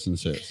Joshua Colson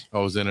says. I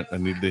was in it. I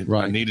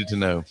Right. needed to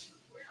know.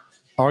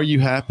 Are you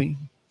happy,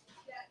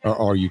 or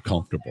are you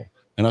comfortable?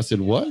 And I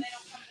said, what?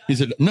 He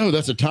said, no,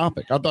 that's a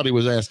topic. I thought he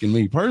was asking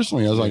me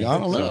personally. I was like, I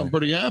don't know. I'm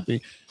pretty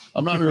happy.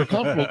 I'm not real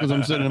comfortable because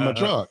I'm sitting in my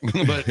truck.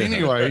 But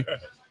anyway,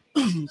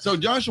 so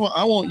Joshua,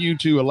 I want you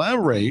to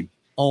elaborate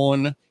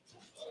on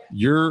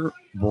your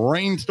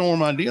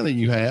brainstorm idea that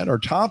you had, or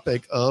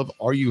topic of,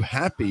 are you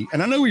happy?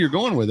 And I know where you're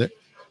going with it,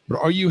 but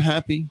are you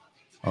happy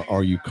or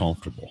are you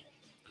comfortable?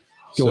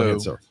 Go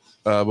ahead, sir.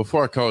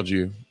 Before I called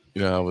you,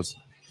 I was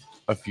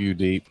a few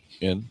deep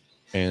in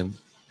and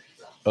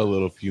a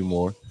little few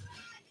more.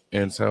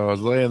 And so I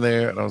was laying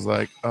there and I was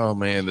like, oh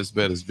man, this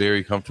bed is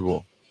very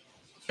comfortable.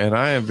 And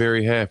I am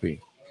very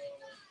happy.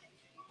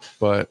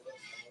 But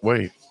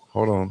wait,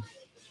 hold on.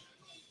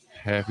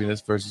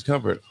 Happiness versus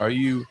comfort. Are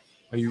you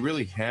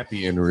really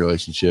happy in a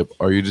relationship?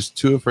 Are you just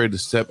too afraid to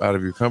step out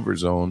of your comfort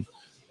zone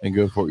and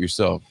go for it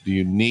yourself? Do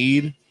you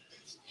need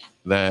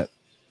that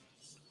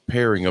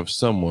pairing of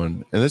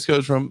someone? And this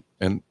goes from,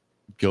 and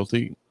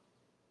guilty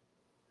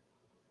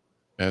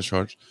as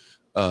charged,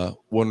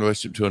 one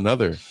relationship to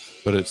another,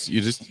 but it's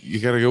you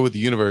got to go with the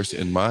universe,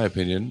 in my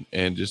opinion,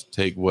 and just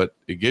take what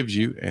it gives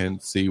you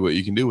and see what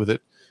you can do with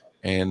it.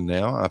 And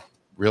now I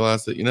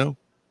realize that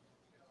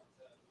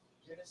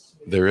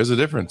there is a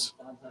difference,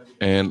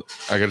 and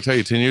I got to tell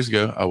you, 10 years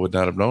ago I would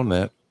not have known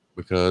that,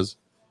 because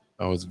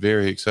I was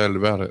very excited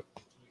about it,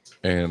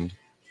 and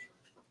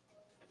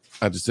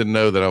I just didn't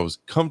know that I was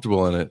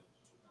comfortable in it.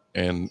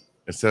 And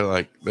instead of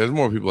like, there's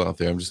more people out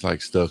there, I'm just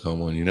like stuck on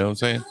one, you know what I'm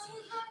saying?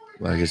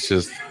 Like, it's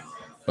just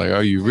like,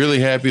 are you really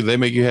happy? They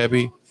make you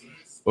happy?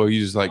 Or are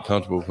you just like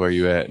comfortable with where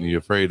you're at and you're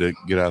afraid to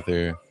get out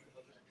there?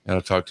 And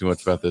I'll talk too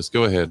much about this.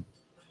 Go ahead.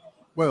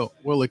 Well,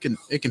 it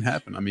can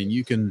happen. I mean,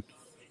 you can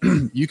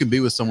you can be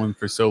with someone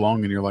for so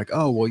long and you're like,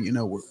 oh, well,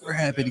 we're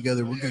happy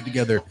together, we're good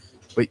together,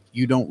 but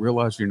you don't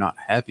realize you're not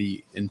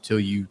happy until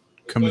you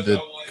come to the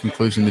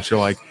conclusion that you're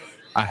like,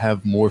 I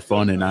have more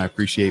fun and I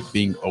appreciate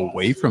being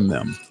away from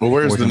them. Well,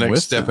 where's more the than next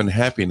with step them. in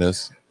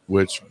happiness?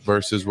 Where's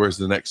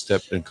the next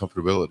step in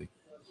comfortability?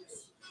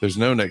 There's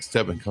no next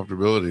step in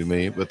comfortability to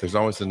me, but there's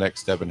always the next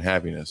step in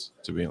happiness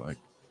to being like.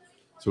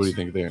 So what do you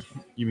think there?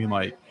 You mean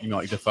like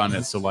define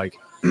it? So like,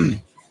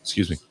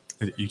 excuse me.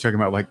 You talking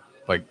about like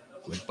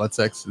butt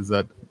sex? Is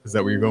that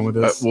where you're going with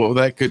this? Well,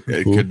 that could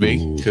be. Could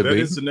That be.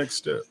 is the next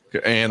step.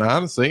 And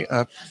honestly,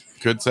 I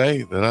could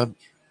say that I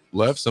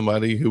left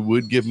somebody who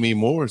would give me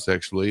more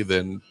sexually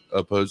than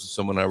opposed to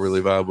someone I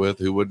really vibe with,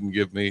 who wouldn't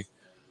give me,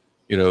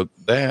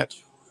 that,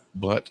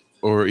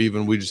 or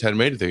even we just hadn't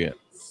made it there yet,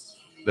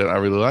 that I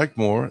really liked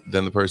more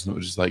than the person that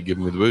was just like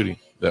giving me the booty,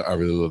 that I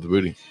really love the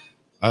booty.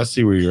 I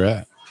see where you're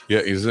at. Yeah,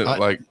 is it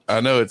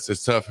I know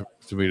it's tough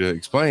to me to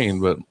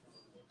explain, but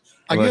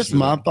I guess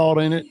my thought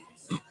in it,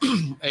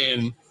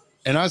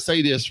 and I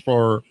say this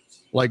for,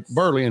 like,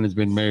 Berlin has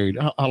been married.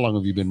 How long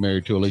have you been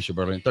married to Alicia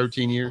Berlin?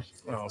 13 years?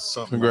 Oh,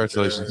 something.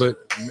 Congratulations. Like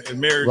that.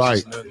 Marriage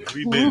is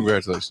nothing.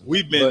 Congratulations.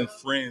 We've been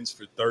friends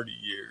for 30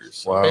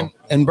 years. Wow.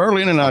 And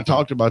Berlin and I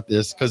talked about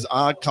this because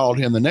I called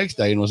him the next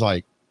day and was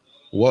like,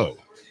 whoa.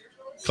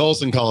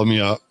 Colson called me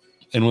up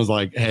and was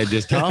like, had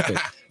this topic.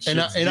 and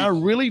I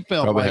really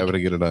felt Probably like, having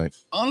a good night.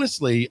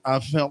 honestly, I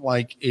felt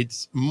like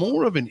it's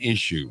more of an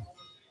issue.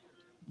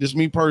 Just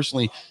me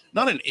personally,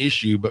 not an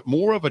issue, but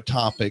more of a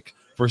topic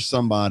for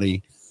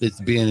somebody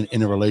that's been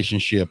in a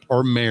relationship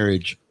or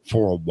marriage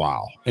for a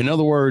while. In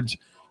other words,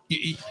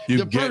 You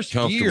the get first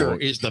comfortable. year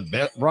is the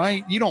best,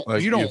 right? You don't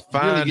Like, you really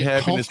find get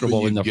happiness, but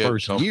comfortable you in the get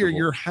first year. comfortable.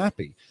 You're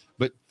happy.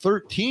 But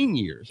 13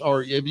 years,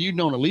 or if you've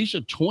known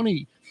Alicia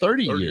 20,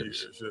 30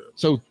 years. Yeah.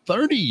 So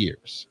 30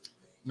 years,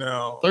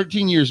 Now,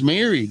 13 years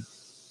married.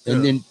 And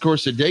Yeah. then, of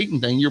course, the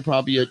dating thing, you're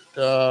probably at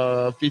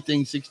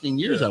 15, 16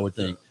 years, Yeah, I would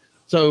think.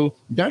 So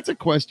that's a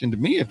question to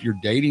me. If you're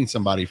dating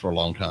somebody for a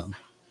long time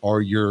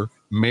or you're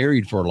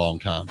married for a long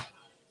time,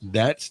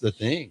 that's the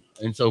thing.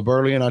 And so,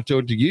 Burley, and I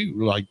told to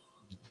you, like,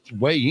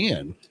 weigh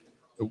in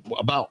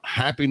about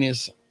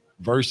happiness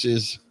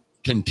versus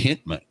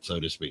contentment, so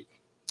to speak.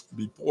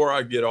 Before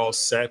I get all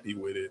sappy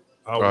with it,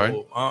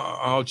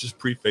 I'll just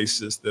preface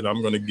this that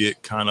I'm going to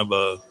get kind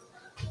of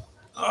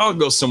I'll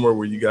go somewhere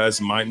where you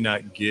guys might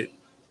not get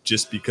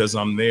just because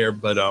I'm there.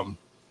 But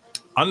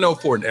I know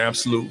for an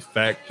absolute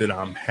fact that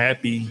I'm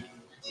happy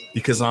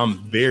because I'm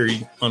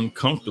very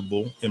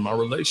uncomfortable in my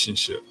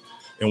relationship.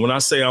 And when I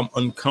say I'm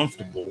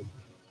uncomfortable,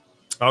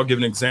 I'll give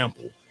an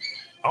example.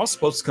 I was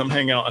supposed to come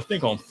hang out, I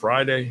think on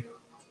Friday.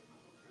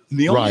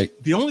 The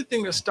only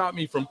thing that stopped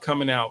me from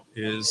coming out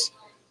is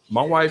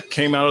my wife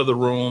came out of the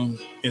room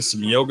in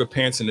some yoga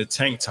pants and a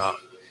tank top.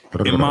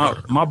 And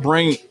my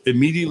brain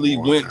immediately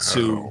went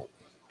to,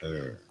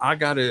 I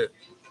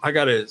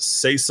gotta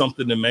say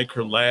something to make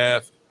her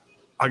laugh.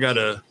 I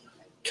gotta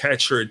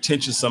catch her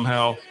attention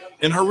somehow.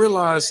 And I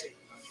realized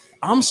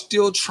I'm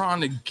still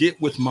trying to get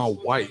with my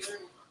wife.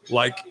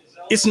 Like,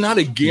 it's not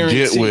a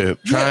guarantee.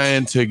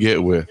 Trying to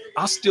get with.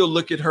 I still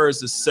look at her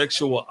as a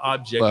sexual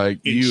object. Like,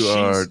 you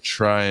are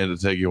trying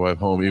to take your wife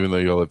home, even though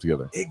y'all live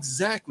together.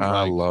 Exactly.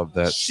 I love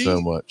that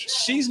so much.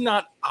 She's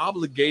not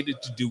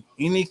obligated to do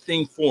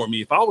anything for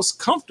me. If I was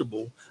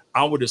comfortable,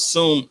 I would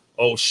assume,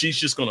 oh, she's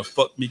just going to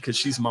fuck me because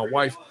she's my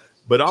wife.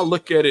 But I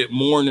look at it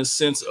more in the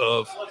sense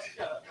of.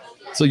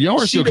 So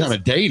y'all are still kind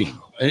of dating.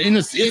 And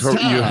it's you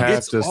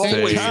have to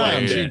stay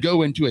times you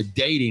go into a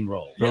dating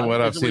role. From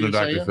what I've seen of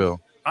Dr. Phil.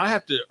 I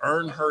have to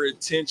earn her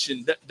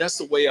attention. That's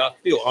the way I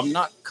feel. I'm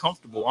not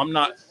comfortable. I'm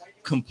not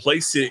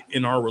complacent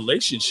in our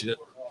relationship.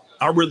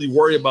 I really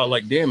worry about,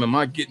 like, damn, am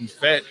I getting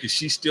fat? Is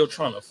she still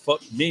trying to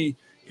fuck me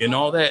and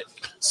all that?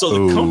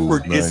 So the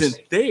comfort isn't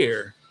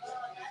there,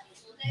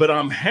 but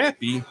I'm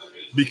happy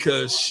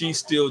because she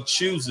still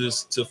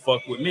chooses to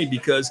fuck with me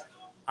because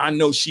I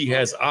know she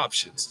has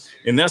options.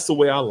 And that's the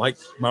way I like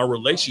my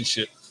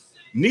relationship.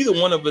 Neither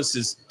one of us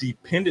is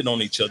dependent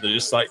on each other.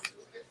 It's like,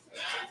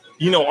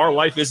 our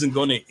life isn't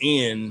going to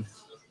end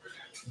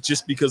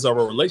just because of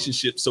our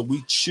relationship. So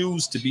we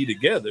choose to be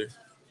together.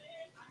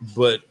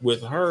 But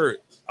with her,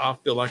 I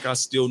feel like I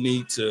still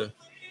need to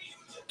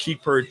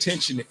keep her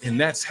attention. And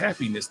that's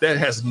happiness. That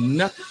has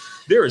nothing.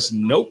 There is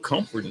no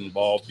comfort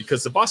involved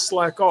because if I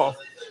slack off,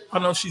 I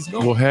know she's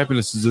gone. Well,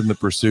 happiness is in the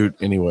pursuit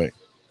anyway.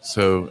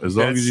 So as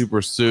long as you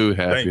pursue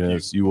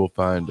happiness, you will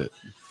find it.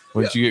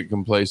 Once you get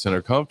complacent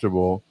or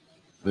comfortable,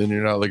 then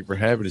you're not looking for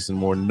happiness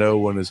anymore. No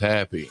one is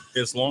happy.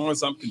 As long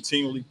as I'm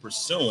continually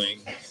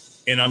pursuing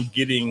and I'm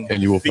getting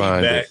and you will feedback,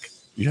 find it.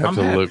 You have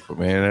to look for,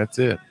 man, that's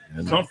it.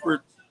 And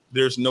comfort,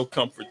 there's no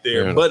comfort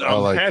there. But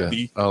I'm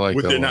happy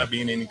with there not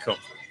being any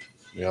comfort.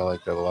 Yeah, I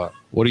like that a lot.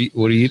 What do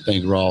you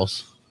think,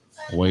 Ross?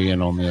 Weigh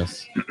in on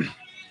this.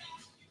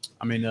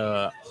 I mean,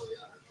 I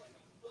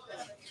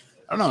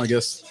don't know. I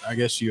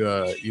guess you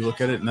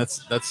look at it, and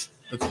that's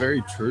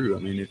very true. I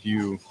mean, if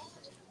you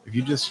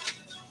just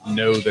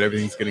know that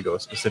everything's going to go a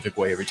specific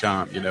way every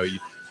time,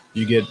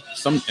 you get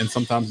some, and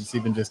sometimes it's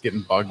even just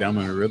getting bogged down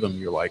in a rhythm.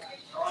 You're like,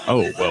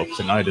 oh, well,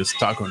 tonight is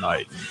taco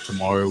night, and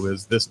tomorrow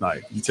is this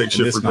night. You take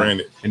shit for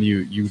granted, and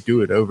you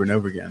do it over and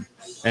over again,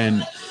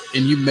 and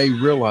you may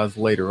realize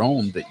later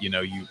on that you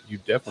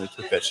definitely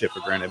took that shit for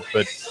granted.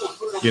 But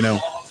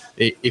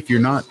if you're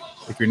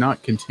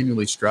not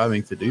continually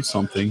striving to do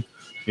something,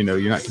 you're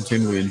not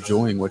continually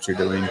enjoying what you're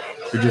doing.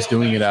 You're just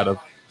doing it out of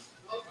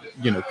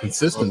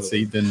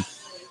consistency. Then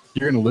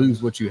you're going to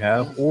lose what you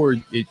have, or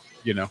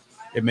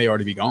it may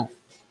already be gone.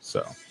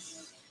 So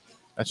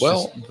that's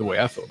just the way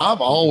I feel.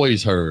 I've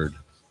always heard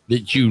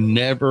that you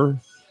never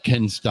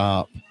can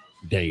stop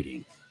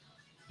dating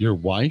your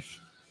wife,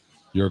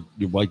 your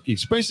wife,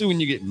 especially when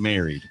you get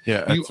married.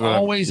 Yeah, you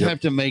always have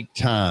to make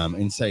time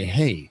and say,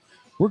 hey,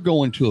 we're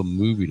going to a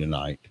movie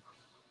tonight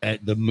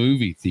at the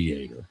movie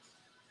theater,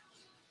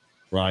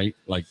 right?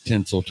 Like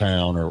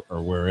Tinseltown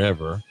or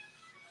wherever.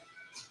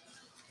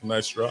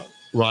 Nice drop.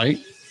 Right?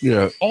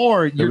 Yeah.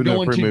 Or you're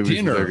going to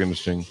dinner.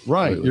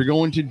 Right. Lately. You're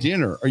going to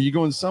dinner. Are you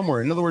going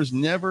somewhere? In other words,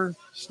 never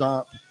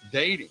stop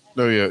dating.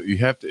 No, yeah. You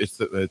have to. It's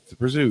the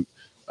pursuit.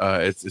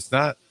 It's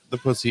not the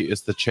pussy.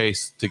 It's the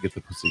chase to get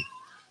the pussy.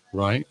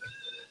 Right.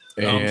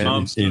 And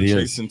I'm still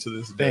chasing to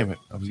this day. Damn it.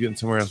 I was getting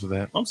somewhere else with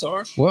that. I'm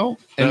sorry. Well,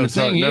 and the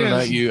thing is,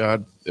 not you.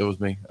 It was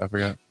me. I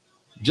forgot.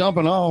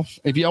 Jumping off.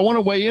 If y'all want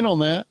to weigh in on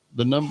that,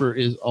 the number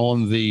is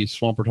on the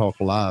Swamper Talk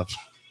Live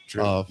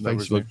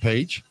Facebook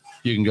page.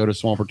 You can go to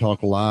Swamper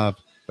Talk Live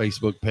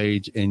Facebook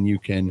page and you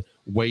can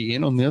weigh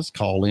in on this.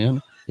 Call in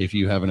if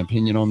you have an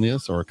opinion on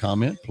this or a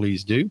comment.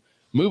 Please do.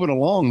 Moving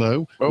along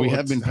though, we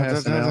have been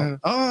passing out.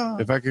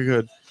 If I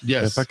could,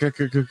 yes. If I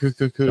could.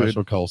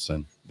 Joshua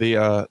Colson.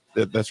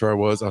 That's where I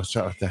was.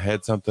 I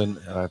had something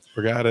and I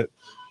forgot it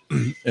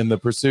in the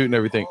pursuit and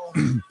everything.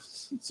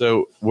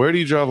 So where do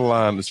you draw the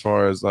line as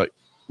far as like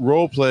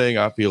role playing?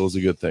 I feel is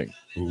a good thing.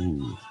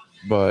 Ooh.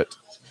 But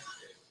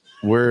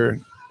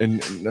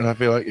and I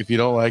feel like if you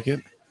don't like it,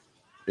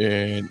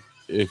 and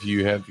if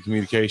you have the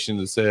communication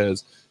that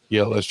says,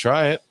 yeah, let's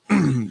try it,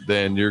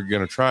 then you're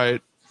going to try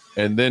it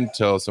and then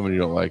tell someone you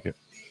don't like it.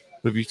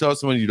 But if you tell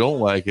someone you don't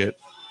like it,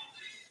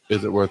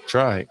 is it worth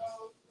trying?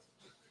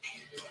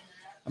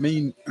 I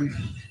mean,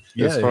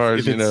 yeah. As far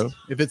as,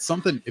 if it's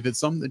something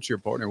that your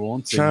partner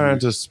wants, trying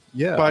to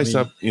yeah, spice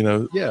up,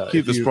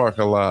 keep the spark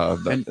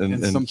alive and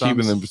sometimes-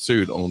 keeping them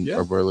pursued on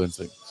our Berlin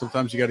thing.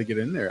 sometimes you got to get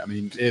in there. I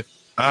mean,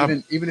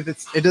 even if it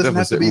doesn't That have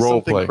was to it, be role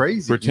something play.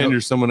 crazy. Pretend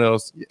you're someone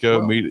else. Go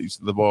well, meet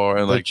the bar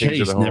and The like take you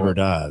to chase the home. never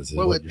dies. is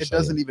Well, what it you're saying.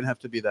 doesn't even have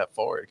to be that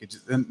far. It could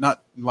just and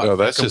not like No, a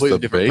that's just completely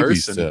the different baby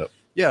person. step.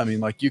 Yeah, I mean,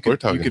 like We're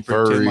talking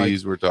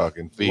furries. We're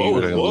talking feet. We're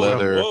talking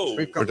leather.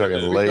 We're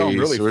talking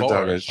lace. We're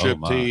talking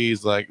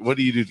striptease. Like, what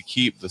do you do to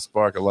keep the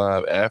spark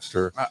alive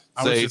after,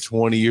 say,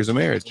 20 years of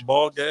marriage?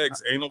 Ball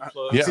gags, anal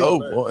plugs.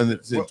 Yeah. And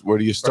where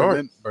do you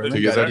start? Berlin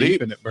to get got that deep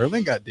deep? in it.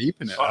 Berlin got deep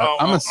in it. Oh,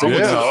 I'm assuming.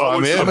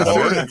 I'm in it.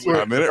 that's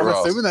where. I'm in it, I'm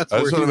Ross. assuming that's I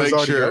where just he want to was make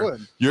already sure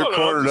going. you're Hold on,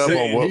 cornered up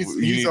saying, on what he's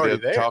you need already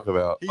to there. talk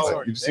about. He's Like,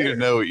 already you just need to there.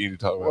 know what you need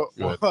to talk about.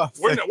 Go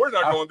ahead. We're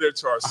not going there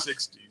to our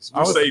 60s. We're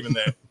I was- saving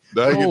that.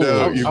 Now you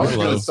know I you're was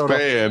going gonna to start off-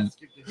 span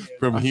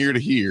from here to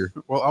here.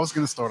 Well, I was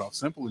going to start off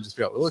simple and just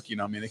be like, look,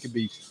 I mean, it could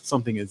be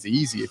something as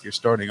easy if you're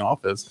starting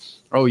off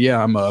as, oh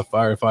yeah, I'm a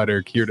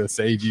firefighter here to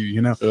save you.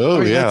 Oh, I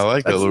mean, yeah, I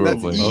like that little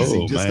that's role play. easy.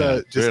 Oh, just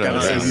man. just Very kind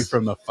of nice. save you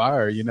from the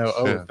fire.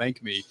 Oh, Yeah.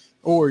 thank me.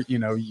 Or you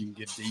can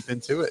get deep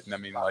into it, and I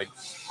mean,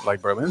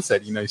 like Berlin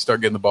said, you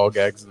start getting the ball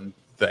gags and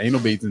the anal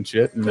beads and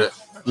shit, and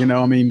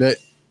I mean that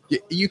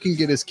you can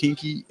get as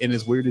kinky and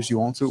as weird as you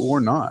want to,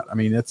 or not. I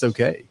mean, that's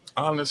okay.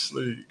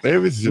 Honestly,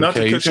 Everything's not okay.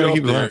 to You cut you gotta off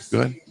keep it there, alive. Go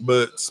ahead.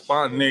 but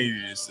spontaneity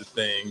is the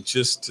thing.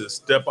 Just to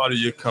step out of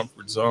your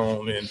comfort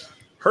zone and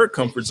her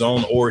comfort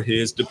zone or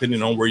his,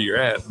 depending on where you're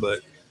at.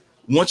 But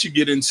once you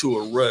get into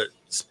a rut,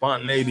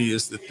 spontaneity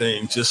is the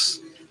thing.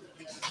 Just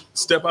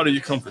step out of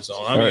your comfort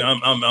zone. I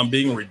mean, I'm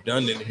being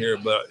redundant here,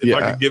 but if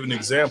I could give an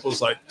example,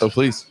 it's like, Oh,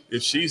 please.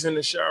 if she's in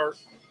the shower,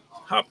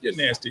 hop your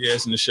nasty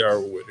ass in the shower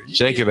with her.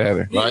 Shake it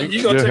at her.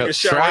 You gonna take a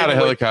shower Try to anyway.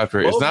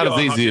 helicopter. It's Both not y'all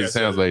as hop easy your as ass it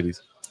sounds, at her.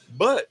 ladies.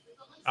 But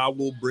I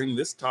will bring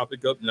this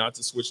topic up, not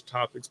to switch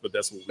topics, but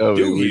that's what we Oh,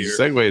 do we here.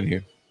 segue in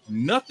here.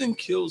 Nothing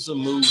kills a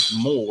move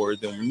more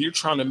than when you're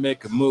trying to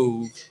make a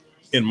move,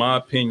 in my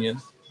opinion,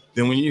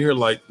 than when you hear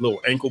like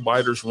little ankle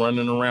biters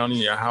running around in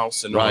your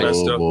house and all Right. that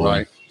Oh, stuff. boy.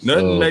 Right.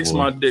 Nothing Oh, makes boy.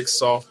 my dick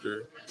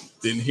softer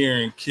than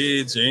hearing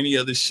kids or any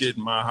other shit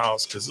in my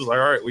house, because it's like,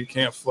 all right, we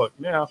can't fuck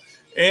now.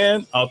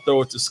 And I'll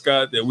throw it to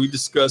Scott that we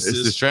discussed It's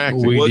this.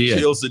 distracting. We What did.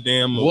 kills the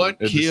damn move? What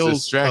It's kills a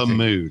distracting.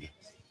 mood?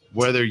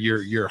 Whether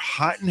you're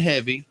hot and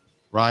heavy,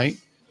 right?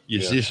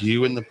 It's Yeah. just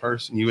you and the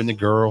person, you and the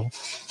girl,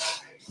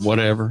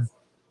 whatever,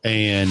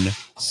 and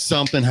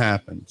something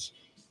happens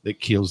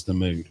that kills the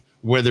mood.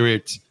 Whether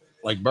it's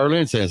like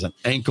Berlin says, an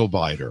ankle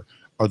biter,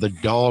 or the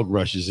dog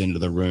rushes into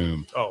the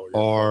room, Oh, yeah.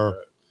 or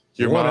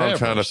Your mom whatever.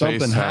 trying to Something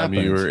FaceTime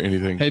you happens. or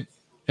anything. Hey,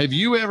 have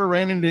you ever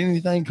ran into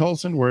anything,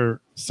 Colson, where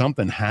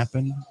something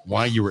happened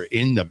while you were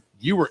in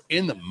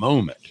the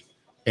moment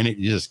and it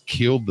just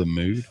killed the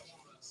mood?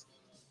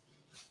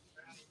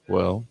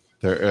 Well,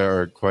 there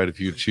are quite a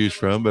few to choose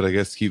from, but I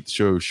guess to keep the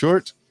show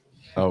short,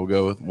 I will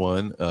go with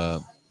one.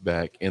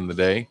 Back in the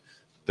day,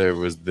 there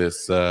was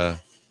this,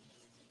 let's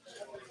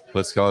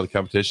call it a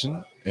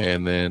competition,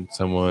 and then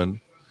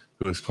someone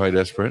who was quite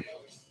desperate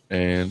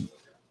and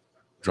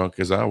drunk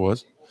as I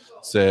was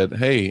said,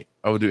 "Hey,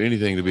 I would do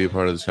anything to be a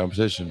part of this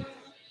competition."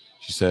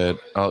 She said,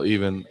 "I'll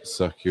even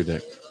suck your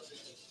dick."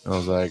 And I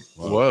was like,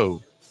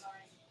 "Whoa,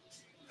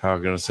 how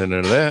can I say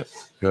no to that?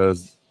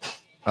 Because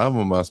I'm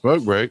on my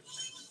smoke break."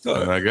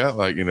 And I got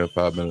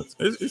 5 minutes.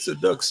 It's a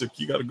duck sick.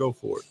 You got to go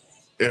for it.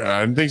 Yeah,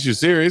 I didn't think she was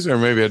serious, or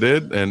maybe I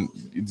did, and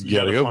you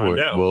got to gotta go for find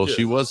it. out, Well, yeah.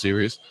 she was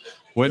serious,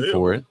 went Yeah.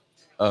 for it.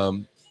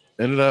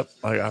 Ended up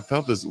I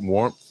felt this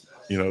warmth,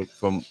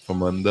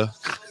 from under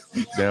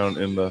down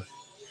in the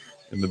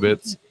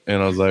bits,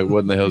 and I was like, "What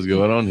in the hell's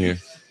going on here?"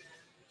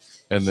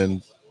 And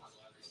then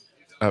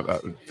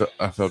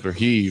I felt her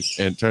heave,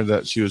 and it turns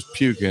out she was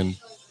puking.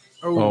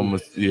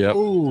 Almost, yep.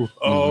 Ooh.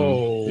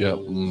 Oh, Yep.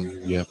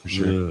 Yeah, for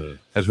sure.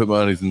 Had to put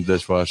my undies in the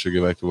dishwasher,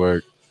 go back to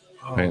work.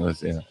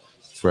 Painless, yeah.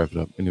 Let's wrap it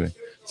up. Anyway,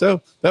 so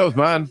that was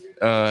mine.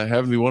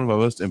 Having to be one of my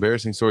most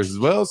embarrassing stories as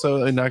well.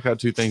 So I knocked out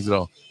two things at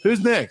all. Who's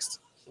next?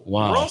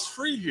 Wow. Ross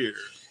Free here.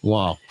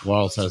 Wow.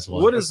 Wallace has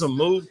one. What is a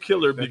mood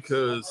killer?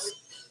 Because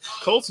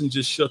Colton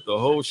just shut the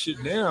whole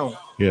shit down.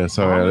 Yeah,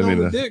 sorry, I didn't on mean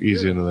the to dick,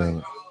 ease you yeah.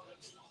 into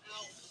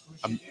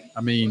that.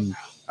 I mean,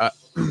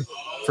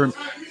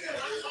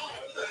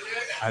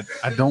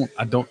 I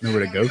don't know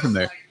where to go from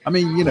there. I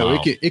mean,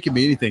 Wow. it can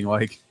be anything.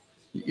 Like,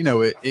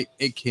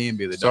 it can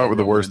be the Start dog with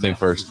the rolling worst in thing there.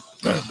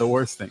 first. The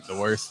worst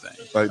thing.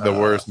 Like the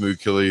worst mood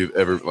killer you've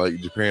ever,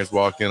 like your parents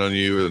walk in on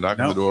you, or they knock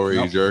on the door, or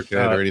you jerk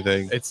at, or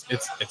anything.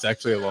 It's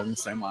actually along the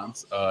same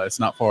lines. It's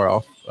not far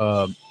off.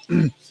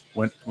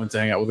 Went to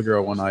hang out with a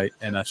girl one night,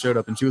 and I showed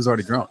up, and she was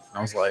already drunk. And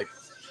I was like,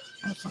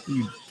 "How the fuck are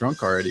you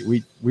drunk already?"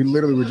 We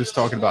literally were just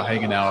talking about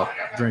hanging out,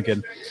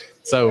 drinking.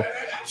 So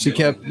she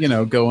kept,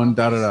 going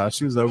da da da.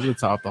 She was over the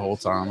top the whole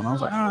time, and I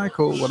was like, "All right,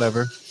 cool,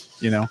 whatever."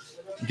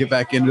 Get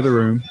back into the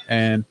room,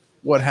 and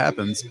what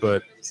happens?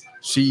 But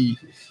she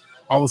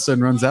all of a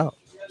sudden runs out.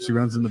 She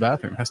runs in the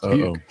bathroom, has to Uh-oh.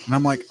 puke, and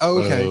I'm like, oh,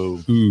 okay. Oh,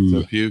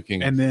 so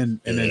puking. And then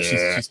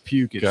she's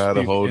puking. Gotta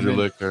she's hold puking, your and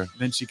liquor.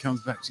 Then she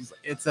comes back. She's like,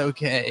 "It's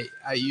okay.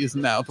 I use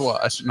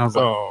mouthwash." And I was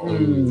like, Oh,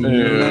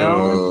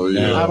 "No,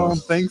 yeah. I don't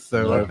think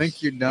so. I That's-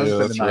 think you're done yeah, for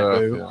the that's night, rough,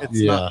 boo. yeah. It's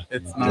Yeah. not.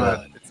 It's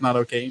not. It's not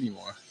okay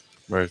anymore.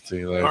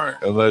 Mercy, like, All right.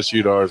 unless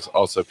you'd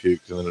also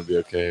puked, and then it'd be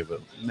okay. But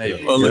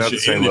Maybe. You're unless not the you're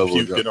same in the level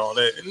of puke drunk. and all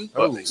that. And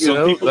But,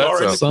 some people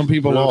that's are. a- Some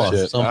people are.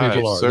 bullshit. Some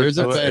people I are. There's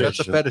a certainly- fetish.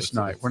 That's a fetish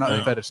night. We're not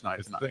Yeah. a fetish night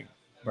It's the tonight. thing.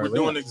 We're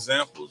doing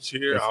examples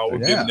here. I will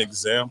Yeah. give an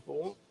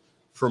example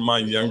from my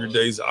younger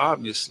days,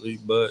 obviously,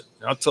 but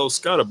I told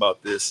Scott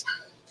about this.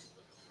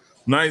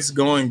 Night's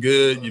going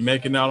good. You're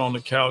making out on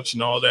the couch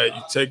and all that.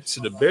 You take it to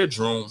the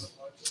bedroom.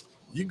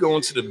 You go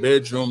into the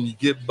bedroom, you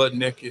get butt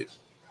naked,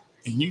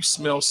 and you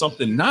smell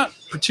something not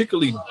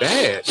particularly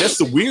bad. That's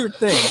the weird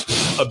thing.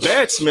 A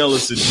bad smell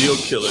is a deal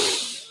killer.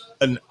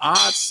 An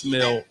odd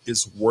smell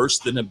is worse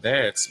than a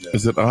bad smell.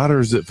 Is it odd or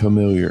is it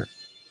familiar?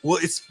 Well,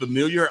 it's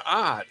familiar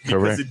odd because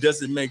Correct. it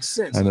doesn't make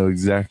sense. I know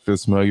exactly the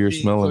smell you're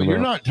So smelling. So you're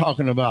about. not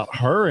talking about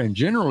her in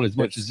general as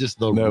much as just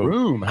the No.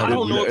 room. I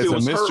don't know if it's it a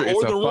was her mystery. or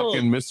It's a the room.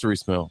 fucking mystery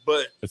smell.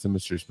 But It's a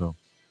mystery smell.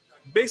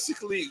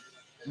 basically,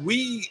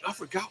 I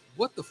forgot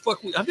what the fuck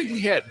I think we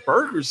had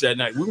burgers that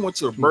night. We went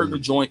to a burger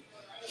joint,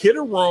 hit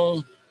a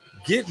room,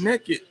 get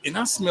naked, and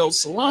I smelled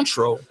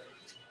cilantro.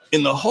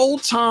 And the whole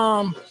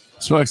time,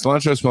 Smell like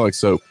cilantro. Smell like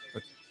soap.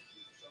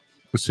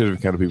 What's the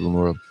different kind of people in the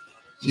world?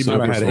 She Soap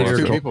might have or had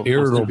cilantro?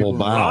 irritable I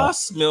bowel.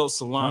 smelled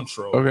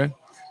cilantro. Okay.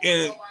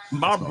 And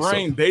my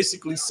brain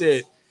basically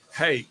said,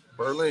 hey,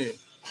 Berlin,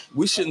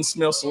 we shouldn't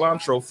smell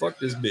cilantro. Fuck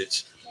this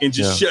bitch. And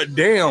just shut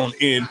down.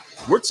 And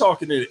we're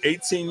talking at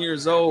 18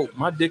 years old.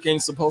 My dick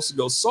ain't supposed to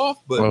go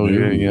soft, but Oh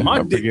yeah. my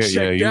I dick forget.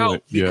 checked you out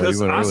went- because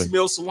you went I early.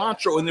 smelled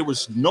cilantro, and there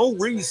was no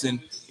reason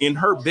in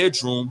her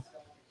bedroom.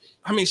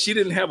 I mean, she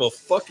didn't have a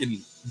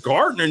fucking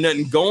garden or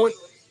nothing going.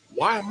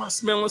 Why am I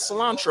smelling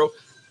cilantro?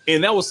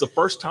 And that was the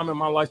first time in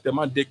my life that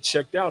my dick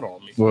checked out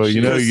on me. Well,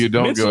 you know Because you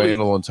don't go mentally-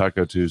 anal on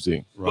Taco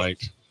Tuesday.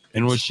 Right.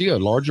 And was she a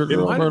larger It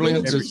girl, might have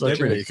Berlin? been Just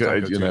every like-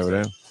 day. You never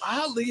know.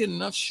 Oddly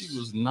enough, she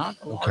was not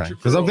a Okay. larger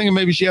Because I'm girl. thinking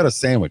maybe she had a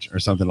sandwich or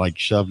something like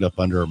shoved up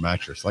under her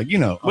mattress. Like, you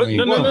know, I But mean,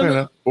 no, no, no,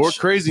 no. Or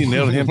crazy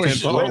nailed him 10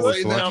 Wait, dollars.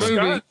 Wait, now, cilantro.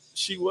 Scott,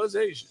 she was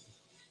Asian.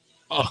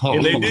 oh.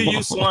 And they do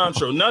use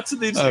cilantro, not to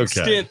the Okay.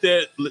 extent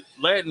that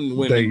Latin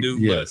women They, do,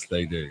 yes,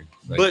 they do.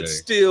 They but do.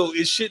 still,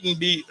 it shouldn't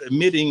be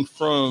emitting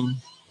from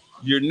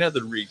your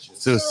nether region.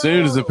 So as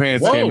soon as the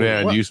pants Whoa, came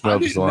down, what? you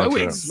smelled I the didn't know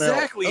cilantro.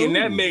 Exactly, and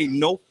that made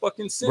no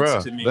fucking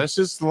sense to Bruh, me. that's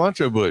just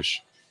cilantro bush.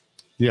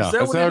 Yeah. Is that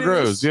That's what how it it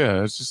grows. is?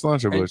 Yeah, it's just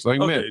cilantro bush. Like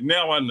Okay, mint.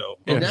 now I know.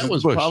 Yeah, And just that the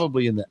was bush.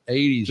 probably in the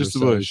 80s. Just or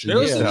the so. bush. That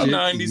was in the she-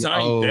 90s. I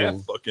ain't oh.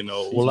 that fucking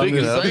old. Well, I'm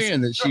Speaking just of-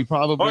 saying that she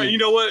probably. All right, you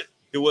know what?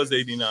 It was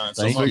 89.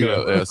 So Thank fuck you. it.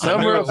 Speaking of,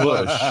 summer of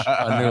bush.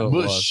 I knew it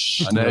was.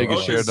 Bush. I knew Now you it can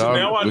was. share a Okay, so dog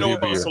now I with know your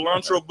about beer.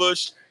 cilantro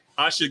bush.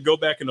 I should go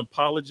back and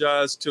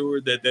apologize to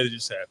her that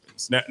just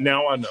happens.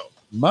 Now I know.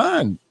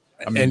 Mine,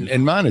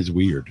 and mine is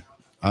weird. Go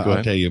I'll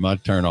ahead. tell you, my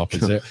turn off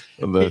is there.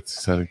 That's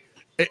exciting.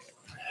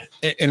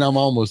 And I'm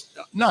almost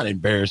not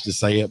embarrassed to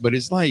say it, but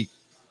it's like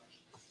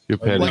You're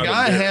petty. like not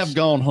I embarrassed. have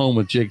gone home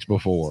with chicks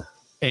before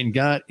and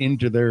got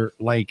into their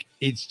like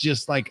it's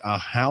just like a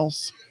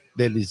house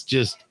that is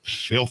just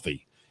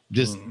filthy.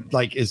 Just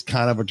like is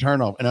kind of a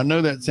turnoff. And I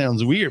know that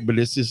sounds weird, but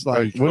it's just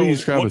like What do you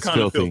describe What as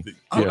kind of filthy?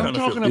 I'm Yeah.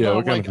 talking Yeah, about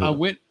what kind like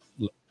of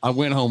I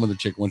went home with a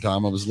chick one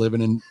time. I was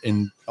living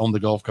in on the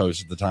Gulf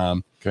Coast at the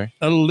time. Okay.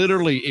 And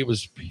literally it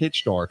was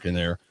pitch dark in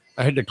there.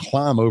 I had to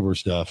climb over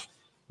stuff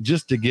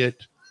just to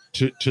get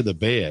to the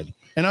bed.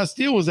 And I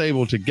still was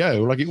able to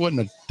go. Like it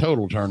wasn't a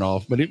total turn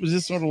off, but it was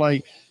just sort of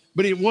like,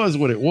 but it was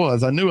what it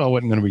was. I knew I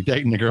wasn't going to be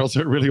dating the girl, so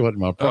it really wasn't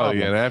my Oh problem.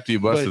 yeah, and after you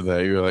busted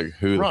that, you were like,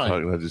 "Who the Right.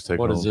 fuck did I just take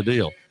What home?" is the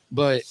deal?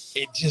 But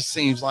it just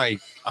seems like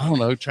I don't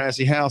know,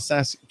 trashy house,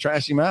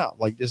 trashy mouth.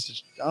 Like this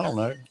is I don't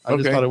know. I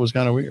just Okay. thought it was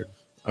kind of weird.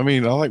 I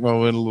mean, I like my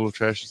win a little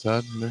trashy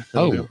side. in there,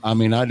 kind of Oh, deal. I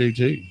mean, I do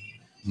too,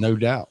 no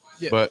doubt.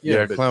 but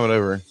yeah, climb it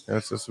over.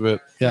 That's just a bit.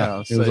 Yeah, Yeah,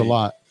 it was a say-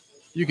 lot.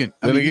 You can.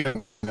 Then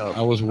again,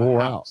 I was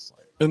wore out.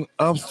 an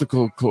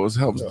obstacle course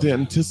helps to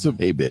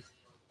anticipate it.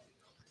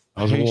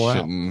 I was wore out.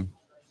 Patient.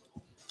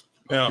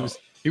 Now,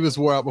 He was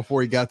wore out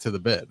before he got to the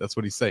bed. That's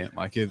what he's saying.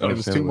 Like it was too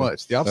Understandable.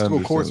 much. The obstacle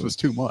course Understandable. was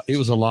too much. It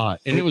was a lot,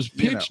 and it was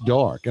You pitch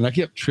dark, and I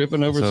kept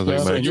tripping over Sounds like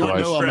stuff. my And you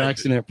choice. know I'm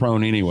accident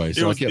prone anyway,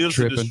 so I it kept was a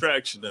tripping.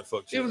 distraction that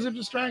fucked you. It was a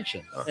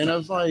distraction, and I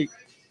was like,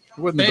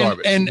 It wasn't the and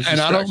garbage. It and, was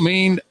and I don't distraction.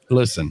 mean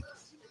listen,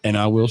 and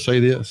I will say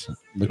this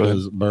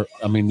because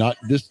I mean not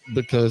this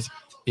because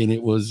and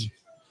it was.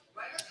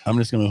 I'm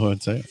just going to go ahead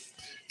and say it.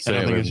 Say And I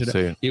it, think man, should-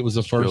 say it. It was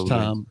the first Spill the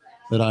time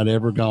that I'd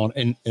ever gone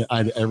and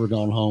I'd ever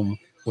gone home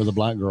with a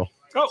black girl.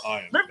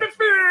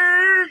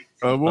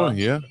 Oh boy,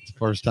 yeah,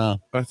 First time.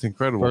 that's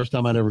incredible. First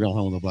time I'd ever gone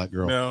home with a black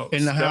girl. Now,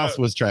 And the Scott, house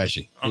was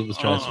trashy. It was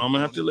trashy. I'm gonna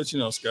have to let you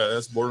know, Scott.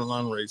 That's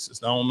borderline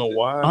racist. I don't know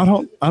why. I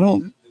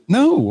don't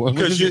know.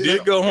 Because you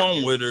did go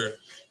home with her,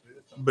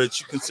 but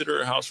you consider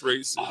her house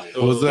racist.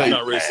 Was that-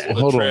 not racist? but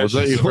hold on, was that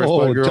trashy. your first Oh,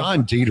 black girl?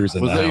 John Jeter's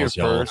in Was the that house,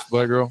 your y'all. first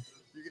black girl?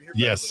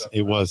 Yes,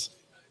 it was.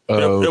 Oh,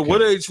 At okay.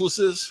 what age was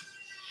this?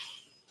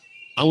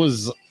 I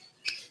was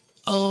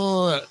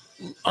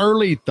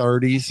early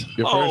 30s.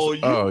 Oh, you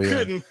yeah.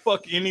 couldn't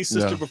fuck any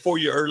sister No. before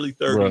your early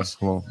Bruh, 30s.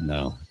 come on.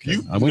 No.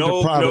 You- I went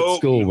no, to private no.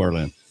 school,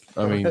 Berlin.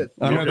 I mean,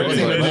 I'm not gonna Yeah,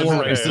 say yeah, more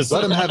yeah. racist.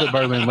 Let him have it,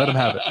 Berlin. Let him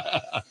have it.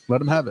 Let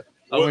him have it.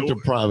 I went to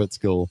private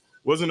school.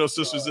 Wasn't no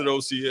sisters at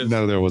OCS?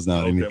 No, there was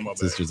not Okay, any my bad.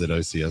 sisters at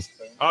OCS.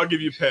 I'll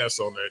give you a pass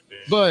on that then.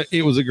 But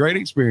it was a great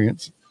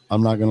experience.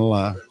 I'm not gonna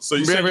lie. So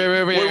you say,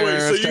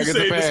 so you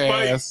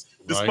say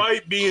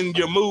despite being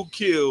your mood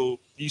killed,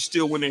 you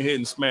still went ahead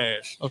and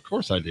smashed. Of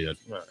course I did.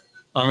 Right.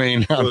 I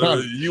mean, I'm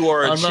not- You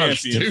are a I'm not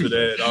champion for stupid.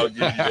 that. I'll give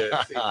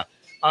you that.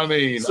 I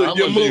mean, So I'm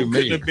your gonna do mood me.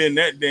 couldn't have been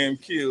that damn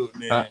killed,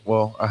 man.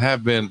 well, I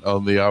have been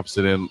on the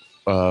opposite end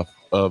of.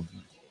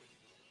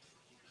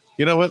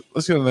 You know what?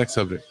 Let's go to the next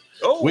subject.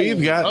 Oh,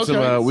 We've got okay.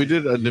 some. We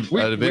did an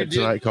We event did.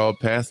 tonight called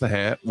Pass the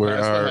Hat, where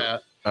Pass the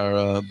hat.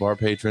 our bar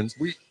patrons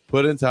We-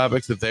 put in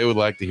topics that they would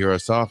like to hear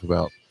us talk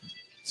about.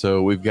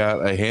 So we've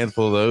got a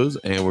handful of those,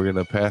 and we're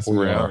gonna pass them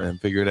We around are. and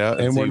figure it out.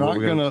 And see we're what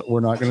not we're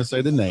not gonna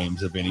say the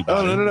names of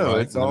anybody. Oh, no.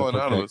 right? It's We're all gonna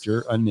anonymous. protect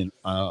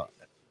your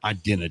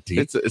identity.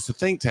 It's a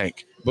think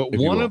tank. But if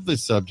you one will. of the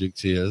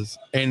subjects is,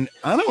 and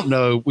I don't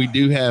know, we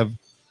do have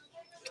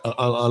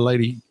a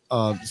lady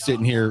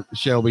sitting here,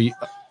 Shelby.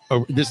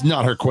 This is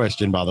not her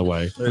question, by the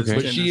way, Okay.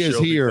 but she is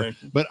Shelby, here.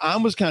 thank you. But I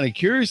was kind of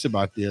curious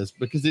about this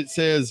because it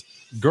says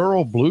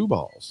 "girl blue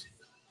balls,"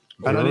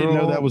 and I didn't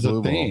know that was a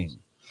Girl blue thing. balls.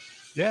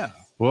 Yeah.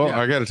 Well,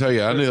 Yeah. I got to tell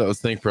you, I knew that was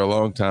a thing for a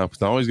long time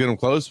because I always get them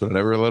close, but I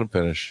never let them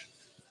finish.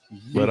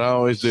 But I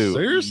always do.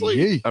 Seriously?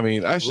 Yee. I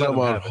mean, I Let shove them 'em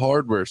on have it.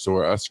 hardware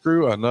store. I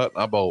screw, I nut,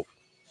 I bolt.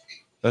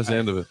 That's the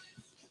end of it.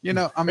 You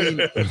know, I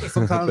mean,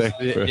 sometimes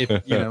Thank you.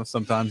 if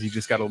sometimes you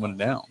just got to limit it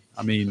down.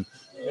 I mean,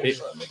 And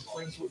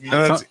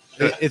that's-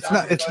 it's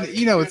not. It's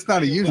it's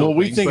not a usual. well,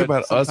 we thing, think but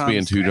about us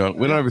being sometimes- too drunk.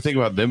 We don't ever think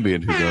about them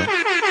being too drunk.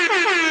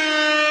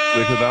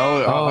 Because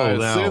I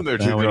assume they're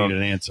too now we drunk. need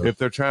an answer. If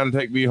they're trying to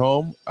take me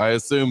home, I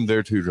assume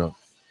they're too drunk.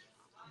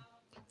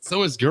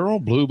 So is girl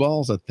blue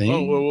balls a thing?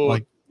 Oh, whoa.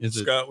 Like, is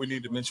it? Scott, we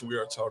need to mention we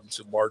are talking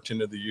to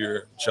Bartender of the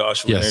Year,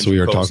 Joshua. Yes, Andrew we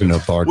are Colson.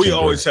 talking to bartender. We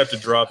always have to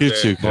drop You're that.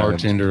 too kind.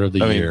 Bartender of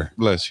the I mean, year.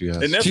 bless you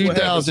guys. And that's what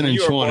happens when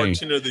you are 2020.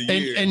 Bartender of the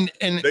Year.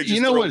 And They just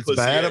you know throw what's pussy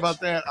bad at about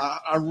you. that?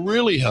 I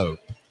really hope.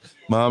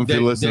 Mom, if you're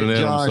that- listening that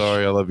in, I'm Josh-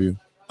 sorry. I love you.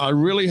 I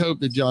really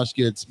hope that Josh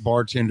gets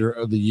Bartender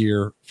of the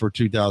Year for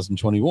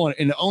 2021.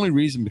 And the only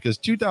reason because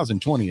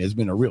 2020 has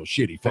been a real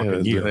shitty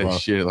fucking year. That bro.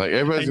 shit. Like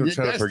everybody's And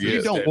trying to that's- forget.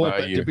 You don't my want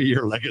that year. to be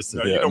your legacy.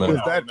 No, you Yeah, don't no. want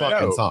Because that that.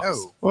 fucking No, sucks.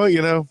 no. Well,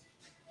 you know,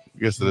 I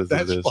guess it is.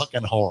 That's what it is.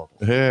 fucking horrible.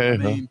 Yeah. I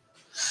mean,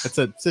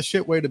 it's a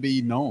shit way to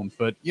be known,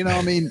 but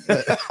I mean,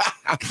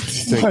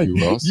 Thank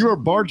you, Ross. You were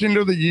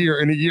Bartender of the Year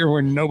in a year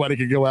when nobody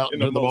could go out In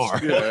to the the bar.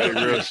 most-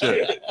 Yeah, real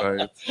shit.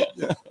 Like,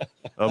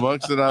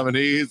 amongst the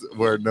nominees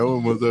where no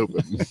one was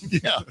open.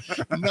 Yeah,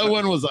 no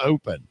one was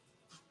open.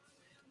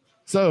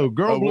 So,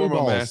 girl I blue wore my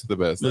balls. mask the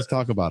best. Let's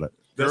talk about it.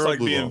 That's Girl like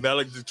blue being balls.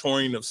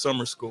 valedictorian of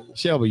summer school.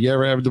 Shelby, you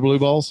ever have the blue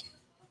balls?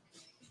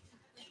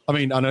 I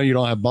mean, I know you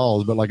don't have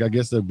balls, but like I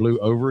guess they're blue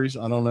ovaries.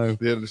 I don't know.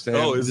 Do you understand?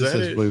 Oh, is This that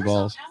says it? blue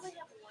balls.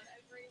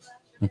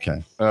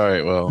 Okay. All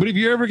right. Well, But have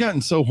you ever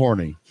gotten so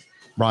horny,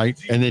 right?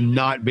 And then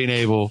not being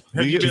able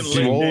Have you to been let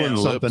swollen down?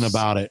 something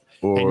about it.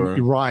 or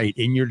And, right.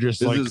 And you're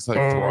just this like, is like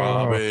 "Ugh,"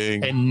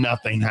 throbbing, and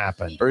nothing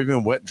happened. or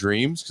even wet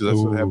dreams, because that's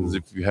what happens Ooh.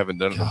 if you haven't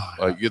done it. God.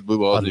 Like you get blue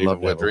balls I'd and you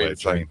love have to have wet a wet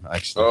dreams. Like, dream.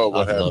 Actually, oh,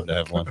 what I'd love happened? to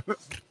have one.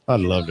 I'd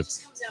love to.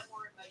 comes out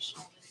more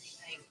emotional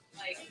than anything.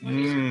 Like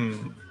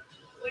Mm.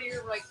 when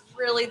you're like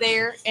really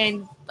there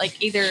and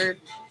like either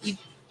you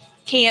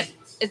can't,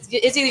 it's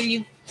either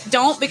you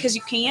don't because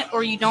you can't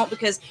or you don't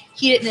because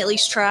he didn't at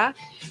least try.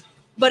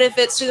 But if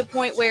it's to the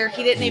point where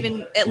he didn't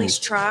even at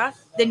least try,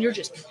 then you're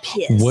just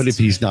pissed. What if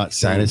he's not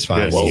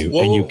satisfying Whoa, you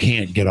whoa. and you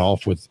can't get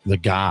off with the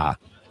guy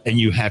and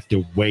you have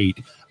to wait?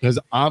 Because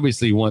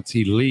obviously, once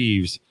he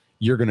leaves,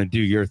 you're going to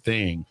do your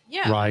thing.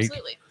 Yeah, right?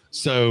 absolutely.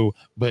 So,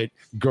 but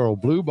girl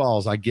blue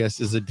balls, I guess,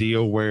 is a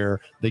deal where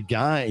the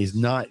guy is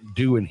not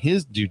doing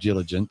his due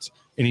diligence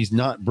and he's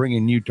not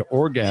bringing you to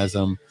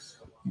orgasm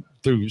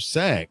through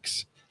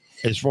sex,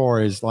 as far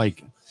as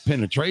like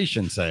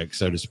penetration sex,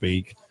 so to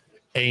speak.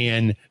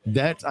 And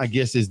that, I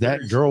guess, is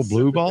that girl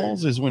blue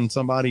balls is when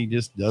somebody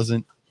just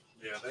doesn't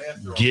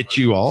get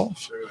you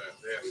off.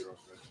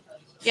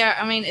 Yeah,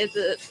 I mean, it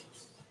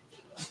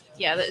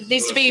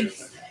needs to be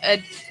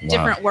a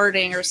different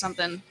wording or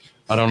something.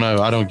 I don't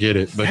know. I don't get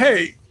it. But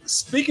Hey,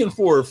 speaking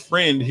for a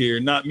friend here,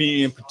 not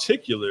me in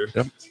particular,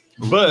 Yep.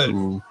 but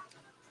Ooh.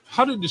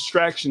 how do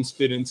distractions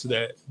fit into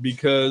that?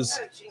 Because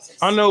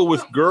I know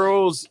with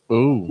girls,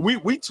 Ooh.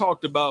 we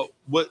talked about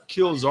what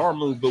kills our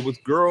mood, but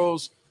with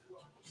girls,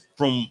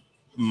 from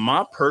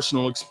my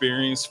personal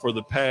experience for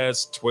the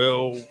past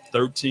 12,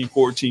 13,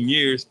 14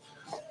 years,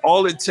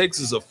 all it takes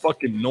is a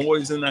fucking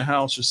noise in the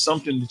house or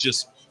something to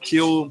just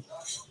kill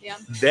Yeah.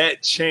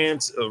 that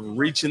chance of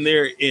reaching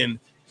there. And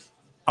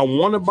I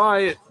want to buy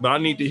it, but I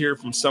need to hear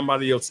from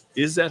somebody else.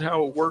 Is that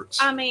how it works?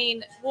 I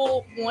mean,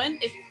 well, one,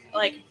 if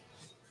like,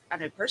 I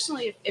know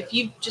personally, if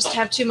you just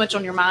have too much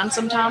on your mind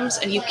sometimes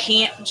and you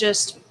can't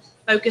just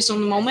focus on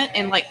the moment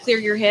and like clear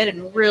your head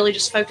and really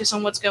just focus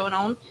on what's going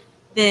on,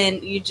 then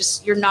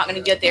you're not going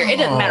to get there. It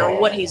doesn't matter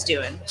what he's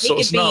doing. So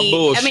He it's could not be.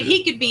 bullshit. I mean,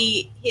 he could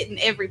be hitting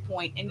every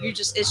point, and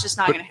it's just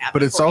not But, going to happen.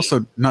 but it's for you.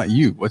 also not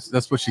you.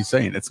 That's what she's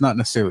saying. It's not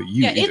necessarily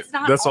you. Yeah, either. it's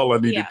not. That's all I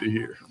needed yeah. to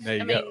hear. There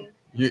you I go.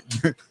 mean,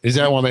 Is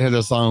that why they had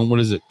that song? What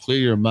is it? Clear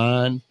your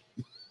mind.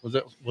 Was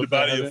that The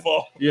body of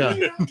fall. Yeah.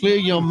 Clear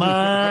your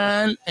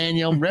mind and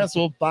your rest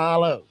will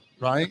follow.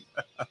 Right?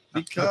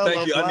 Because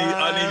Thank you.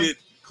 I needed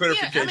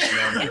clarification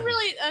on that. it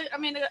really.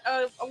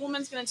 A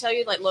woman's going to tell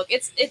you, like, look,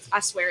 it's. I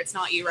swear, it's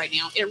not you right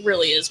now. It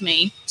really is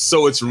me.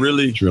 So it's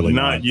really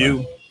not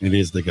you, It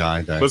is the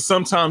guy that. but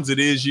sometimes it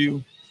is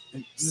you.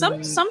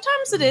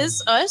 Sometimes it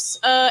is us,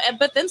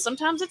 but then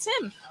sometimes it's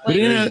him. But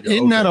Like,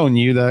 isn't that on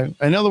you though?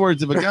 In other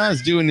words, if a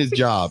guy's doing his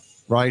job,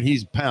 right,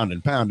 he's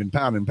pounding.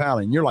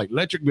 You're like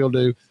electric bill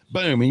due,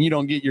 boom, and you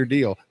don't get your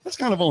deal. That's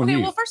kind of on okay,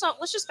 you. well, first off,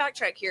 let's just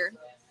backtrack here.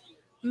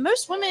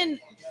 Most women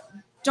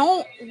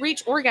don't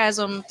reach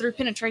orgasm through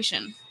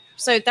penetration.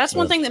 So that's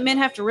one thing that men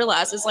have to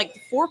realize is like the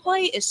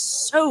foreplay is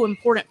so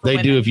important for They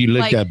women. do if you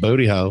lick Like, that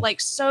booty hole.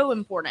 like so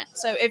important.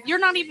 So if you're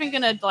not even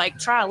gonna like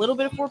try a little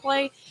bit of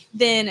foreplay,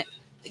 then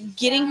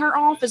getting her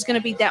off is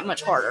gonna be that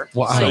much harder.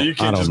 Well, So you I can't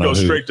don't just know go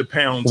who- straight to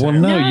pound. Well,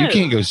 town. no, you No.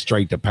 can't go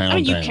straight to pound. I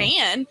mean, you town.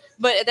 can,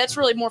 but that's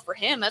really more for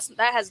him.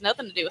 That has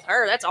nothing to do with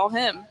her. That's all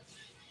him.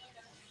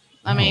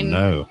 I mean,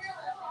 no,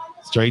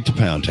 straight to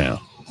pound town.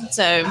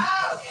 so,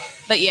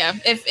 but yeah,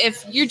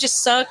 if you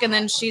just suck and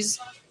then she's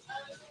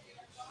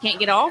can't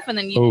get off and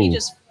then he Ooh.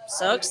 just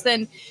sucks,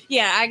 then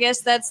yeah, I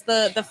guess that's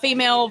the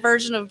female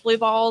version of blue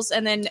balls.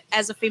 And then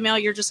as a female,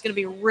 you're just going to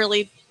be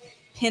really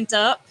pent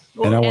up,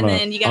 And I want to.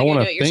 then you got I to want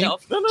do to it think,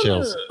 yourself.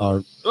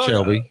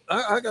 Shelby.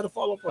 I got to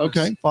follow up. On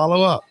Okay, this.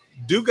 follow up.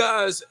 Do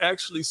guys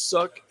actually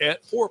suck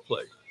at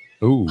foreplay?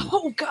 Ooh,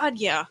 Oh God,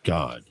 yeah,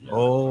 God.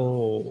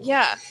 Oh,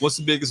 yeah. What's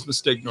the biggest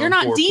mistake? You're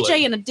not foreplay?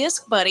 DJing a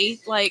disc, buddy.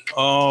 Like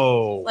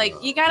Oh,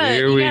 you gotta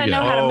Here you we gotta go.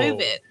 know how to Oh. move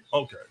it.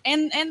 okay.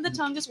 And the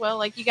tongue as well.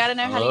 Like you got to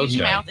know how to use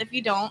your Okay. mouth. If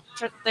you don't,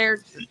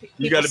 they're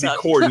You got to be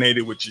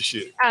coordinated with your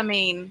shit. I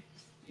mean,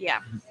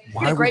 yeah.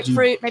 Why would you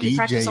grapefruit, maybe DJ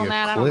practice on a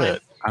that. I don't know. clit?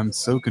 I'm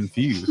so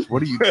confused.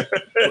 What are you?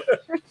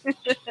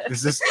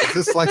 Is this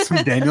like some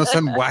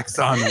Danielson wax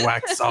on,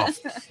 wax off?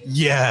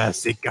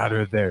 Yes, it got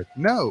her there.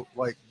 No,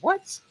 like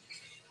what?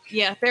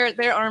 Yeah,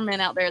 there are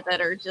men out there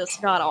that are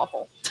just god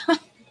awful. Are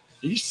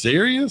you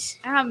serious?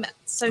 I'm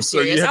so So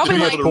you serious. have I'll to be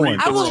be like, able to read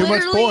I the will Too much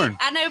literally. porn.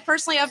 I know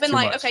personally, I've been Too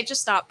like, much. okay,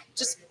 just stop,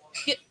 just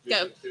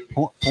go.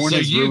 Porn So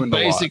has you ruined a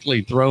lot.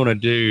 basically thrown a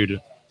dude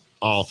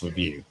off of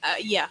you.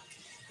 Yeah,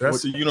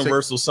 That's a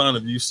universal sign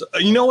of you.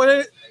 You know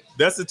what?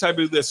 That's the type of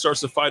dude that starts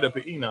to fight up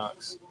at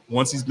Enoch's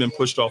once he's been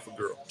pushed off a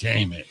girl.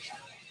 Damn it.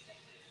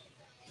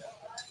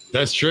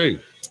 That's true.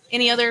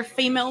 Any other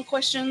female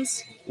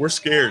questions? We're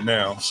scared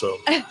now, so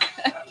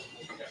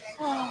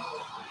I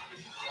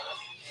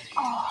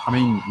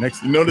mean,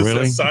 next. you notice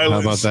Really? that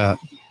silence. How about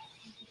that?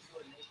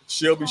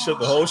 Shelby shut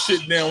the whole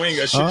shit down. We ain't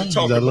got shit Huh? to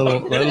talk that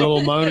about.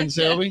 little moaning,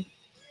 Shelby?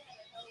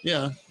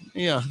 Yeah.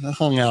 I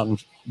hung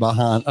out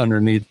behind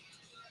underneath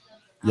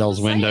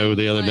y'all's window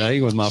the other day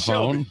with my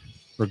Shelby. phone,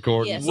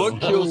 recording. Yes. What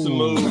kills the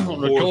mood for a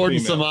Recording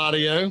female? some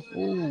audio.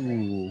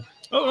 Ooh.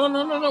 Oh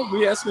no.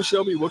 We asking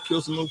Shelby what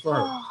kills the mood for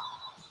her.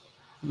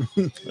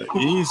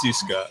 Easy,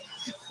 Scott.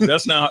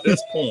 That's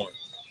porn.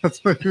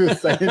 That's what you were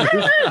saying.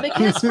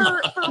 Because for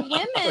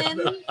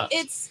women,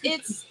 it's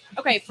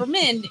okay. For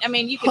men, I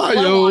mean, you can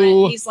Hi-yo. blow on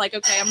it. He's like,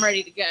 okay, I'm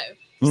ready to go.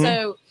 Mhm.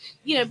 So,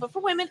 but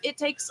for women, it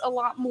takes a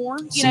lot more,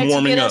 Some to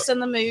warming get up. us in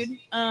the mood,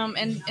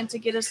 and to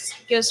get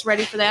us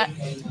ready for that.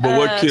 But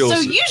what kills So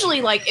it?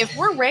 usually, like, if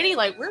we're ready,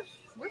 like we're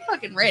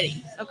fucking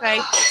ready. Okay.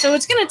 So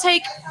it's gonna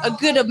take a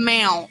good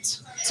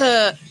amount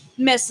to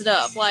mess it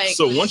up. Like,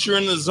 So once you're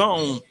in the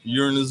zone,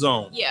 you're in the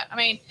zone. yeah, I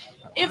mean,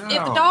 if the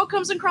Wow. dog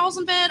comes and crawls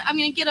in bed, I'm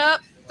gonna get up,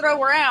 throw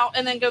her out,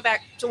 and then go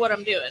back to what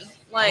I'm doing.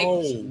 Like,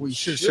 We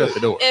should shut the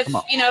door. if Come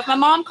on. if my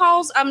mom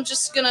calls, I'm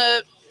just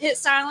gonna hit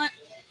silent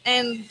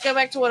and go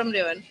back to what I'm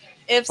doing.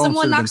 If Phone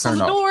someone should've been knocks on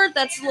the turned off. door,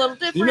 that's a little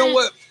different. You know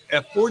what?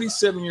 At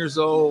 47 years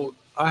old,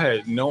 I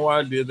had no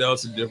idea that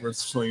was the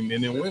difference between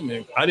men and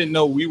women. I didn't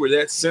know we were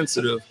that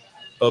sensitive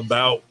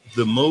about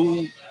the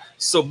mood.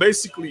 So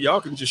basically, y'all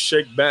can just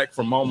shake back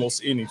from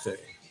almost anything.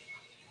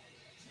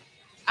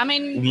 I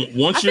mean,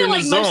 Once I you're feel in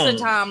like the most zone, of the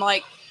time,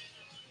 like,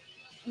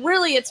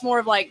 really, it's more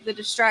of like the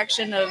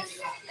distraction of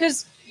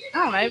because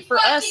I don't know. For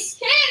us,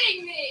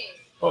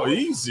 oh,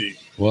 easy.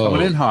 Whoa.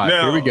 Coming in hot.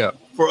 Now- Here we go.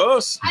 For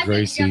us,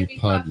 Gracie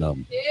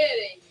Putnam.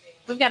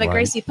 we've got a Right.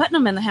 Gracie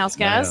Putnam in the house,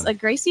 guys. Man. A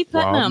Gracie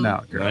Wild Putnam.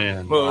 now, girl.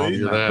 Man, well, I'll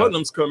do that.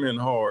 Putnam's come in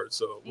hard,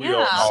 so we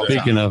Yeah. all set.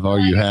 Speaking of, are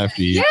you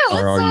happy Yeah,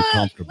 or are you let's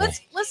comfortable?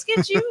 let's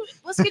get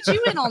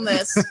you in on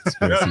this.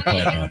 Gracie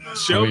Putnam.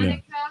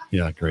 Shelby,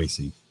 Yeah,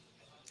 Gracie.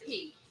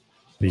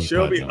 P.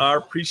 Shelby, Putnam. I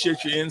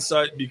appreciate your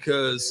insight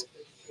because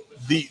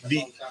the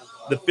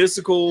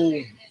physical,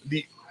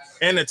 the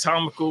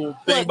anatomical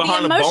thing Look, the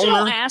behind a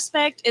emotional boner.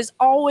 aspect is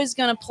always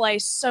going to play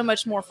so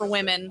much more for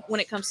women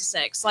when it comes to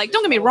sex. Like,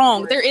 don't get me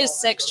wrong, there is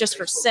sex just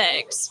for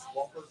sex,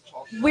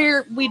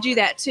 we do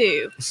that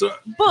too. So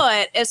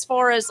But as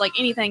far as like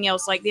anything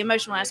else, like the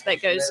emotional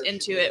aspect goes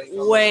into it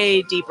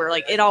way deeper.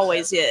 Like it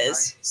always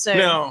is. So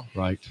now,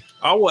 Right.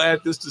 I will add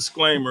this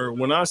disclaimer.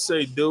 When I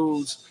say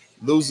dudes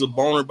lose a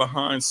boner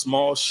behind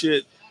small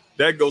shit,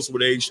 that goes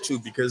with age too,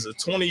 because a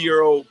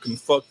 20-year-old can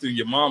fuck through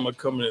your mama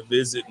coming to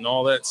visit and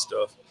all that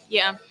stuff.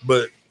 yeah.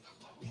 But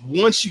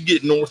once you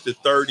get north of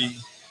 30,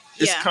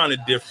 it's Yeah. kind of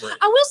different.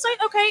 I will say,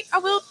 okay, I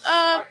will.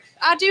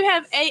 I do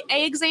have a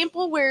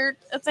example where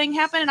a thing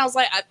happened, and I was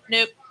like,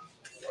 nope,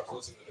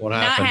 What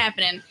not happened?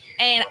 happening.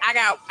 And I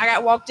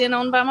got walked in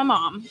on by my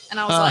mom, and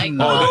I was like,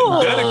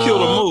 Oh, that'll kill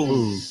the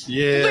move.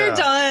 Yeah. we're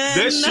done.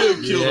 That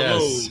should kill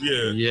Yes. the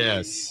move. Yeah.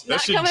 Yes. That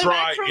Not should coming dry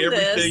back from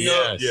everything this.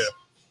 up. Yes. Yeah.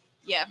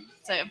 Yeah,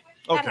 so that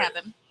Okay.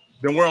 happened.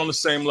 Then we're on the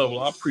same level.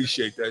 I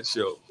appreciate that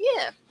show.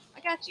 Yeah, I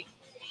got you.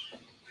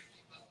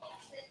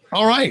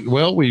 All right.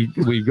 Well,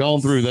 we've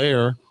gone through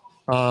there.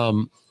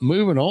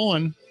 Moving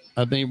on,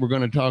 I think we're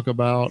going to talk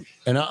about,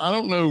 and I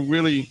don't know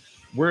really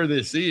where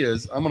this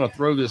is. I'm going to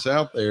throw this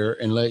out there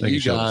and let Thank you you,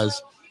 Shelby.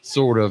 guys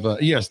sort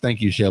of. Yes,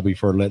 thank you, Shelby,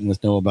 for letting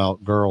us know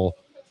about girl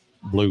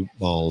blue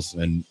balls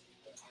and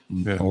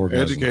Yeah.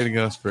 orgasms. Educating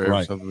us for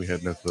Right. something we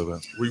had no clue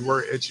about. We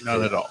were educated.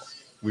 Not at all.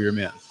 We are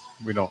men.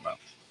 We don't know.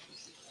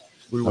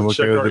 We I'm will okay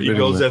check with our admitting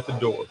egos that. at the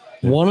door.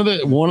 One of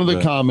the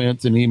Yeah.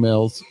 comments and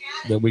emails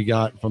that we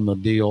got from the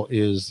deal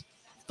is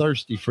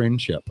thirsty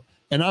friendship,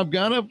 and I've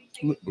got a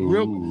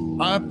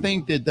real. I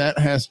think that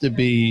has to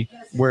be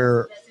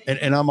where,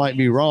 and I might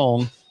be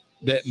wrong,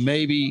 that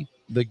maybe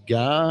the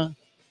guy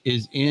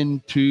is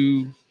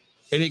into,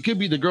 and it could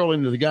be the girl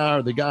into the guy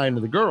or the guy into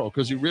the girl,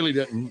 because it really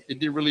didn't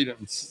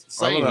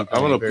say I'm anything.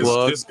 gonna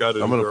plug. This got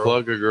it, I'm gonna girl.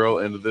 plug a girl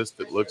into this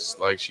that looks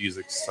like she's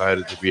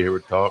excited to be able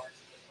to talk.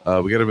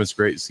 We got a Miss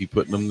Gracie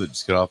Putnam that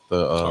just got off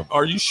the.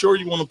 Are you sure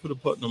you want to put a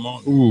Putnam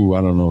on? Ooh,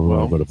 I don't know.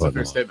 Well, What It's a fair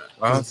about statement.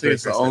 Honestly,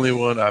 it's the only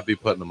one I'd be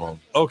putting them on.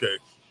 Okay.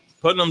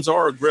 Putnams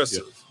are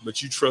aggressive,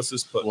 but you trust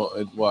this Putnam.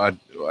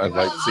 I'd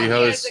like to see how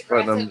this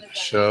Putnam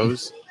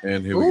shows,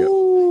 and here we go.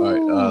 All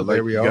right, I'd like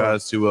there we you are.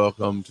 guys to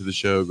welcome to the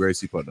show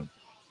Gracie Putnam.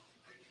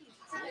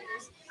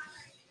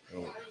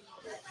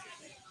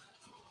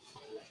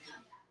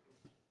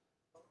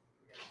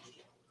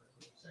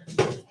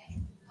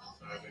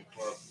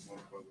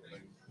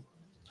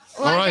 Like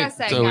All right, I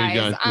said, so we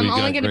guys, got- I'm we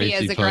only got going to be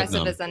Gracie as aggressive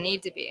Putnam. as I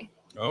need to be.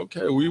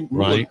 Okay, we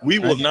Right.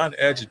 will not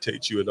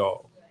agitate you at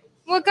all.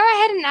 Well, go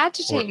ahead and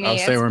agitate me. I'll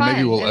say, It's or maybe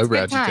fun. we'll It's a over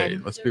good time.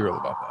 agitate. Let's be real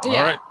about that. Yeah.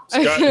 All right,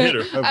 Scott, hit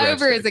her.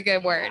 Over is a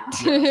good word.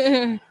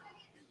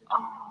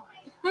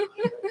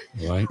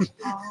 right?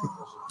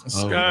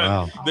 Scott,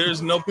 wow.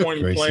 there's no point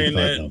in Gracie playing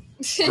Putnam.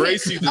 that.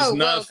 Gracie does Oh,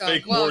 not welcome,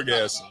 fake welcome.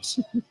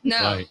 orgasms. No,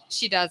 Right.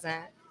 she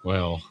doesn't.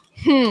 Well,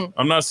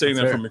 I'm not saying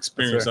That's that fair. from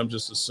experience. That's fair. I'm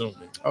just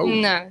assuming. Oh,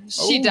 No,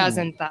 she Oh.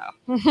 doesn't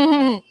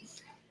though.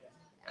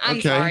 I'm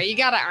Okay. sorry, you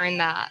gotta earn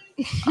that.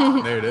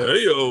 there it is.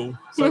 Hey yo.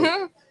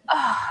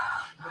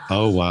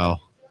 oh wow,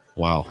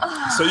 wow.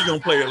 So you're gonna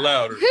play it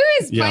louder. Who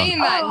is Yeah. playing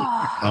that?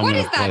 I'm What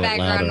gonna is play that it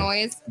background louder.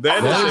 noise?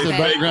 That That is is a the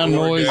fake background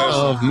noise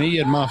orgasm. of me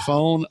and my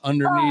phone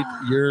underneath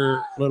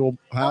your little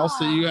house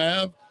that you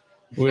have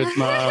with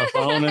my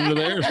phone under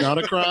there. It's not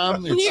a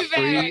crime. You It's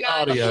better free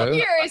not. audio.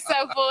 You're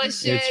so full of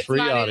shit. It's free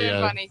not even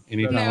audio. funny.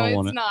 Anytime No, I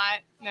want it's it. not.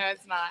 No,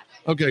 it's not.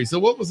 Okay, so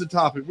what was the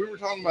topic? We were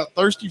talking about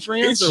thirsty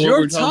friends. It's or what your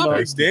were we talking about?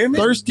 topic, damn it.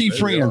 Thirsty There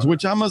you friends, are.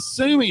 which I'm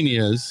assuming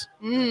is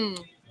Mm.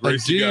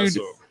 Gracie got dude-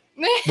 some.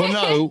 well,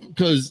 no,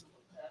 because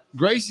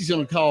Gracie's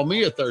gonna call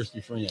me a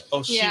thirsty friend.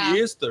 Oh, she Yeah.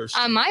 is thirsty.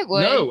 I might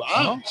would.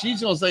 No,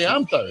 she's gonna say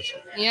I'm thirsty.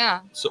 Yeah.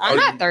 So I'm are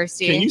not you-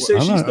 thirsty. Can you say I'm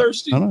she's not-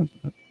 thirsty? I don't.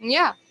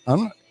 Yeah.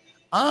 I'm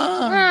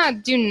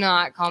not. Do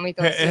not call me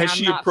thirsty. Has I'm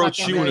she not approached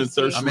fucking you in a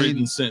thirsty. thirst I mean-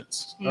 ridden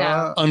sense?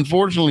 No.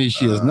 Unfortunately,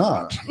 she is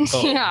not.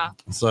 Oh, Yeah.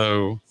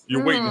 So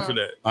you're waiting for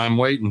that. I'm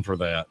waiting for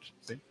that.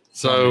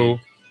 So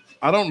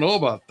I don't know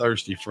about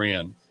thirsty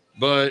friend,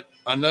 but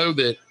I know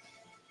that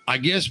I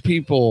guess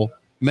people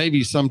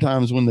maybe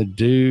sometimes when the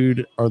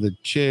dude or the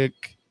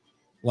chick,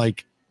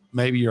 like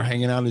maybe you're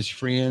hanging out as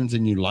friends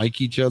and you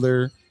like each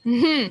other,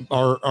 Mhm.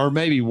 or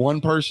maybe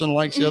one person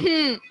likes the other.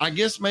 Mhm. I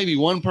guess maybe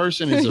one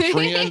person is a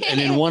friend and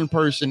then one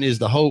person is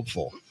the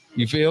hopeful.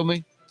 You feel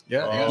me?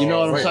 Yeah. You know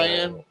what I'm Wait.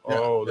 saying?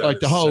 Oh, that Like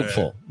the is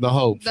hopeful, sad. the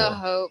hopeful. The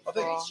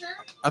hopeful.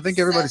 I think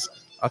everybody's.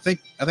 I think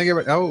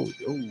everybody. Oh.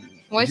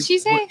 What'd she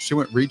say? She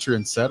went reacher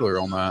and settler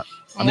on that.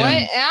 What?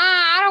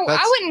 I don't. I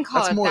That's- wouldn't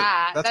call it more,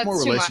 that. That's more too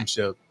much.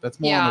 relationship. That's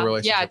more Yeah. on the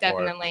relationship. Yeah.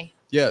 part. Definitely.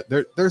 Yeah.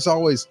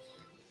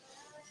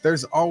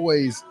 There's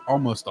always,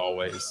 almost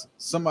always,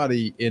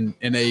 somebody in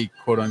a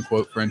quote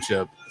unquote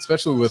friendship,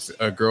 especially with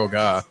a girl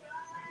guy,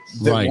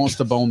 that Right. wants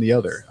to bone the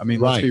other. I mean,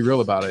 let's Right. be real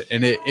about it.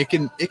 And it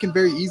can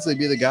very easily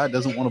be the guy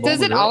doesn't want to bone Does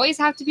the it girl. always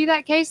have to be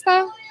that case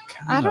though?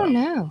 I don't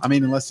know. I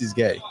mean, unless he's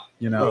gay.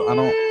 You know, I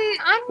don't.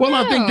 I don't Well,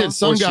 I think know. that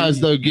some Or she- guys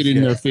though get in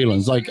yeah. their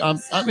feelings. Like I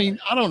mean,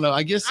 I don't know.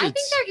 I guess I think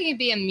it's there can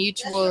be a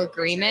mutual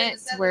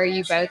agreement where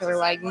you both are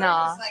like,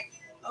 nah.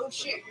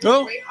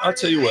 Well, I'll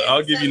tell you what.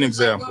 I'll give you an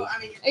example.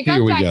 It Here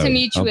goes we back go. to A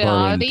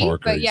mutuality, Berlin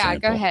Parker but yeah, go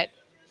example. ahead.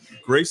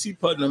 Gracie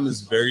Putnam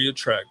is very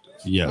attractive.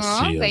 Yes,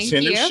 Aw, she is. thank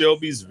Tender you.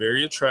 Shelby's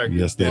very attractive.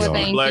 Yes, they Well, are.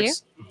 thank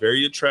Black's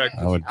very attractive.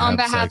 I would On have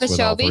behalf sex of with all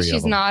Shelby, three of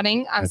she's them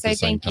nodding. I at the say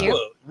same thank time. you.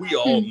 Well, we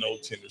all know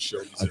Tender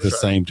Shelby's At the attractive.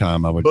 same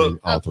time, I would But- do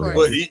all Of three of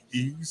course. them. But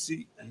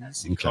easy,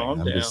 Okay, calm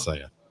I'm down. just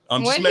saying.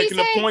 I'm just What'd he making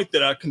a say? point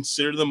that I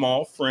consider them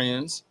all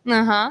friends,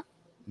 Uh huh.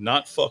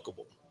 not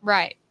fuckable.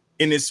 Right.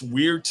 And it's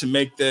weird to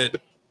make that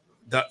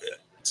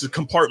to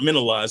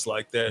compartmentalize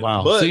like that.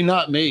 Wow. But See,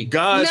 not me.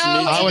 guys No.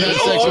 need I would to have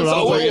be- sex with I'm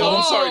all sorry, three of I'm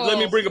them. sorry. Let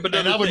me bring up And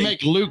another I would thing.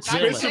 make Luke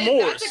film Spencer it.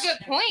 Morris. That's a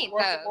good point,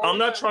 though. I'm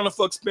not trying to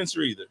fuck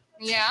Spencer either.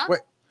 Yeah. But-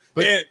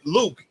 And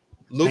Luke's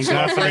Thank my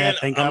God for friend. that.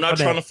 Thank I'm God not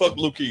for trying that. to fuck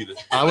Luke either.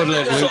 I would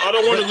let So Luke. I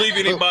don't want to leave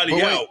anybody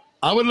wait. out.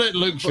 I would let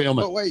Luke film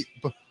But it. wait,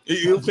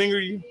 He'll finger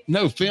you.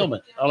 No, film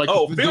it. I like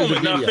Oh, to do film the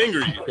it, not video. finger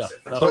you. Yeah,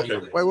 not Okay.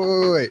 finger.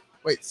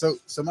 wait. So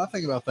my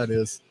thing about that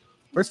is,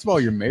 first of all,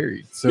 you're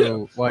married,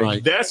 so like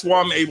Right. That's why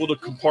I'm able to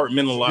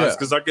compartmentalize Yeah.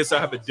 because I guess I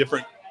have a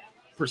different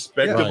yeah,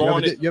 perspective you, have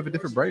on it. you have a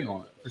different brain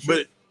on it. For sure.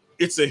 But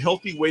it's a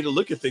healthy way to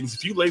look at things.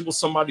 If you label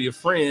somebody a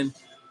friend,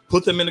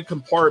 put them in a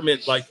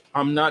compartment like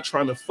I'm not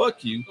trying to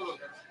fuck you.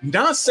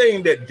 Not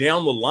saying that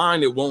down the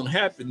line it won't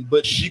happen,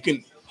 but you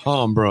can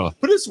Bro.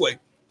 put it this way.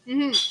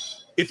 Mm-hmm.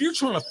 If you're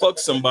trying to fuck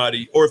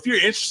somebody or if you're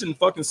interested in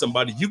fucking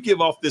somebody, you give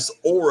off this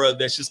aura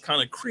that's just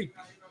kind of creepy.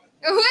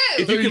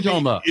 If Who are you talking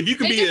about? If you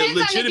can It be a depends on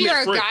if legitimate you're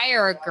a friend. guy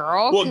or a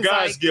girl. Well, 'cause,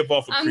 guys like, give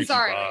off a I'm creepy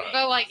sorry, vibe.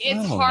 but like it's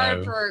I don't hard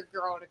know. for a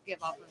girl to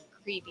give off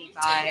a creepy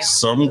vibe.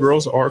 Some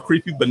girls are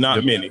creepy, but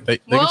not many. They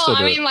Well, can still I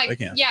do mean, it. like, They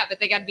can. yeah, but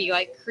they got to be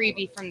like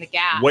creepy from the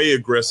gap. Way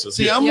aggressive.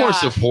 See, I'm more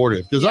Yeah.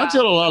 supportive because I Yeah.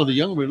 tell a lot of the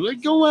young people,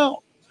 like, go out,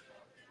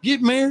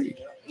 get married,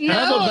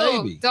 have a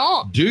No, baby,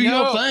 Don't do your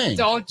No, thing,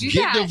 Don't do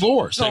get that.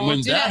 divorced, and Don't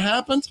when do that that.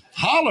 happens,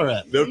 holler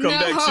at me. They'll come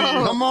back to you.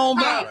 No. Come on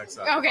back.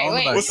 Okay,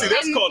 wait. Well, see,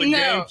 that's called a No.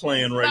 game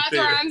plan right That's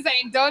there. what I'm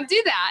saying. Don't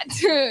do that.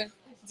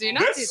 Do not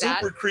That's do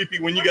that. super creepy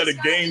when you got a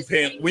game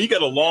plan. When you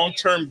got a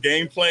long-term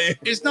game plan.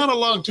 It's not a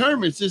long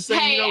term. It's just saying,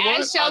 Hey, you know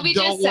what? as Shelby I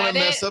don't just want said to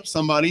mess it. up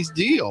somebody's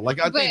deal.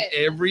 Like I think But-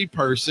 every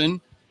person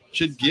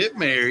should get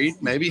married,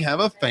 maybe have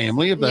a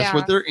family if that's Yeah.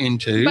 what they're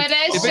into. But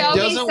as if it Shelby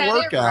doesn't said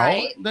work it out,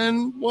 right.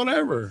 then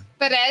whatever.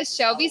 But as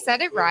Shelby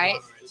said it right,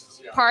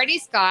 Party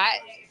Scott,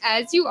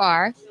 as you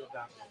are,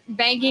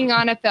 banking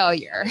on a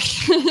failure.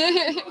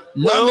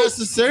 Not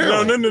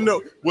necessarily.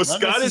 No. What Not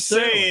Scott is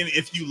necessarily. saying,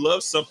 if you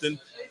love something,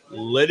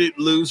 let it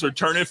loose or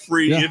turn it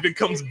free. Yeah. If it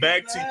comes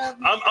back to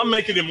you, I'm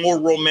making it more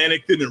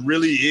romantic than it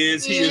really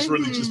is. He is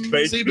really just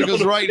based. See,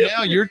 because right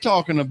now you're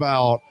talking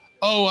about,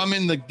 oh, I'm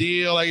in the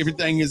deal. Like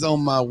everything is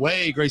on my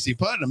way. Gracie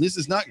Putnam. This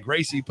is not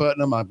Gracie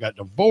Putnam. I've got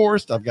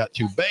divorced. I've got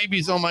 2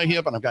 babies on my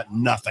hip, and I've got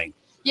nothing.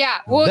 Yeah,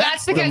 well,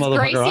 that's the because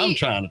motherfucker Gracie. I'm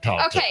trying to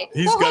talk Okay, to.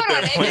 He's well, got hold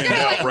on. that If you're planned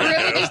gonna out like right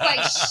really now. just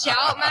like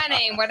shout my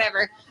name,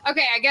 whatever.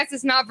 Okay, I guess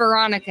it's not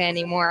Veronica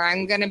anymore.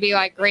 I'm gonna be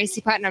like Gracie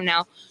Putnam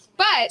now.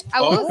 But I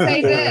will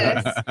say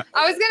this: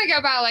 I was gonna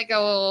go by like a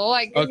little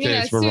like Okay, you know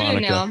it's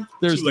Veronica. pseudonym.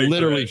 There's Too late for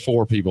literally that.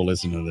 4 people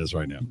listening to this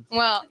right now.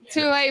 Well,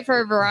 too late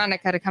for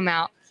Veronica to come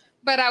out.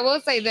 But I will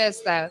say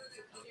this though.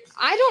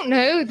 I don't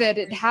know that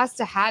it has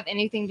to have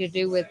anything to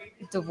do with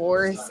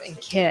divorce and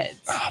kids.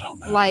 I don't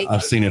know. Like,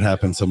 I've seen it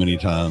happen so many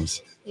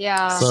times.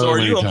 yeah. So So are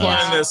you many implying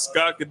times. that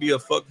Scott could be a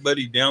fuck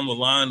buddy down the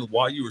line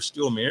while you were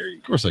still married?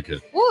 Of course I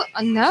could. Well,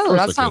 no, course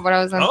that's I not could. what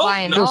I was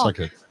implying Of at course all. I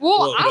could. Well,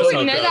 Well, I that's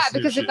wouldn't how know guys that do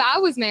because if shit. I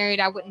was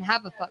married, I wouldn't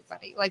have a fuck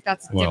buddy. Like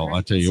that's a Well, different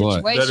I tell you what.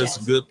 situation. That is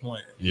a good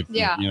plan. If,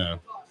 Yeah. You know,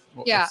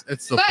 Well, Yeah.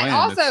 it's the But plan.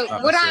 also, It's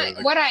not what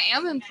necessarily- I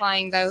am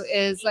implying though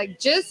is like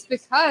just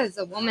because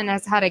a woman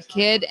has had a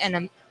kid and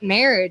a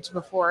marriage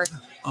before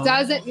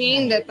doesn't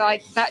mean that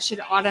like that should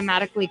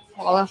automatically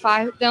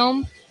qualify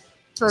them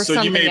for So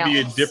something you may be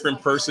a else.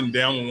 different person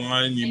down the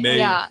line. You may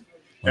Yeah, have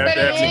but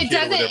to have some it kid or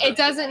doesn't. whatever. It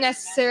doesn't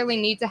necessarily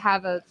need to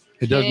have a.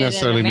 it doesn't kid and a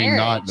necessarily mean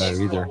not marriage.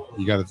 though either.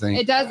 You got to think.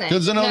 It doesn't.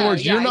 Because in other No,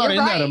 words, yeah, you're not in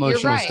right, that you're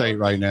emotional right. state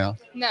right now.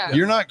 No.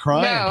 You're not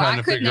crying No, trying I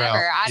to could figure never.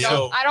 out. I So-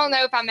 don't. I don't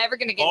know if I'm ever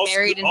going to get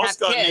married and all have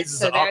Scott kids. needs is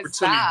So an there's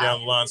opportunity that. down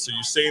the line. So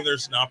you're saying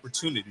there's an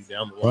opportunity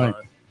down the line.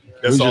 Right.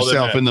 That's Lose all that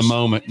yourself in the matters.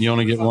 moment. You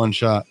only get one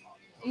shot.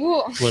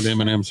 Well, That's what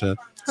Eminem said.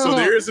 So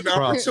there is an Right.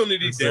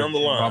 opportunity It's down the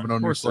line. Robin on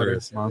Of your course there sweater.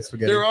 is. Mom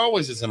spaghetti. There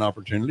always is an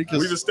opportunity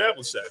We've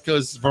established that.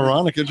 because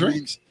Veronica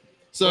drinks.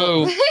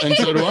 So and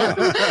so do I.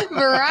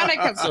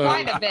 Veronica's So-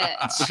 quite a bit.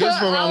 Because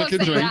I will Veronica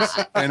say drinks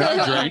that. and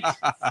I drink.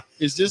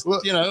 It's just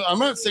I'm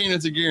not saying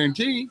it's a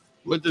guarantee,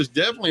 but there's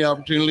definitely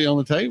opportunity on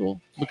the table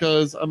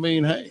because I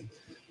mean,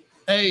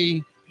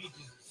 hey,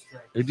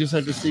 they just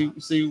have to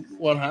see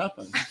what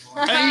happens.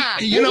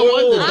 Hey, you know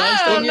what? The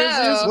nice I thing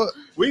don't is know. I'm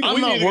we not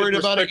need to get worried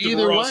about it perspective of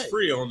either Ross way.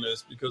 Free on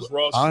this because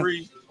Ross I-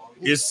 Free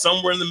is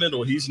somewhere in the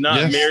middle. He's not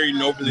Yes. married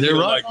and over the They're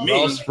hill right. like me,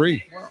 Ross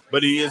Free.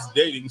 but he is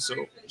dating. So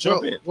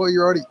jump in. Well,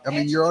 you're already. I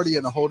mean, you're already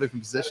in a whole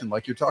different position.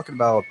 Like you're talking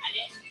about.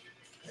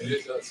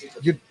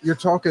 You're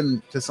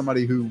talking to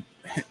somebody who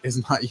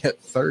is not yet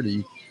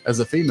 30 as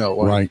a female.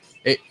 Like,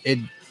 Right. It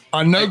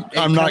I know It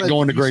I'm not kinda-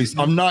 going to Grace.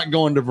 I'm not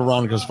going to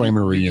Veronica's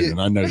family reunion.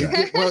 I know you that.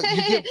 get, well,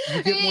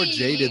 you get more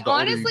jaded. The older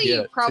Honestly, you you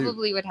get, too.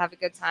 probably would have a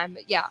good time,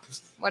 but yeah,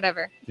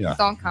 whatever. Yeah.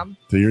 Don't come.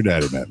 So your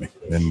daddy met me,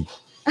 and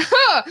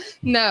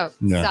No,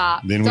 No.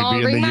 stop. Then we'd Don't be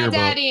in bring the my yearbook.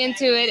 daddy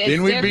into it. It's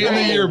Then we'd be in the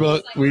different.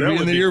 yearbook. We'd That be in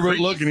would the be yearbook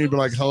freaky. looking. He'd be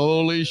like,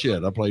 "Holy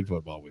shit! I played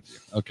football with you."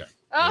 Okay,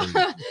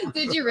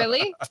 Did you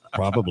really?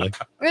 probably.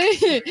 No,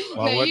 you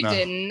wouldn't I?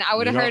 didn't. I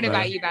would have You heard don't know.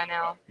 about you by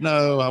now.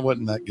 No, I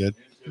wasn't that good.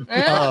 He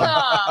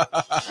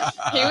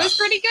was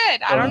pretty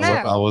good. I don't know.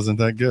 I wasn't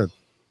that good.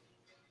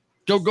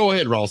 Go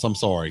ahead, Ross. I'm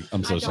sorry.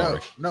 I'm so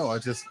sorry. No, I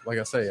just like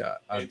I say,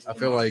 I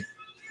feel like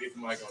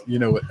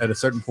at a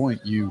certain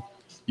point you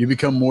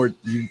become more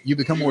you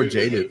become more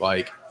jaded.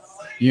 Like,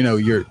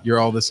 you're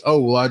all this. Oh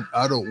well,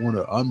 I don't want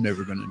to. I'm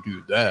never gonna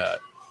do that.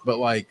 But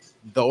like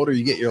the older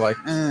you get, you're like,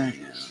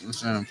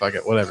 fuck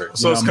it, whatever.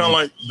 So it's kind of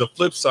like the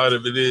flip side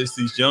of it is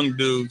these young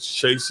dudes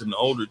chasing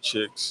older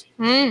chicks.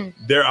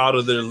 They're out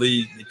of their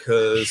league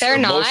because They're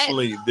not.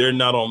 emotionally they're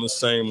not on the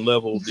same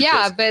level.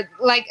 Yeah, but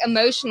like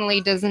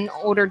emotionally, does an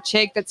older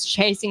chick that's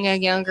chasing a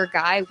younger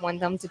guy want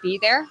them to be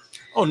there?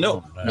 Oh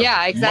no.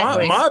 Yeah,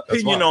 exactly. My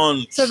opinion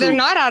on So they're true-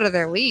 not out of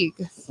their league.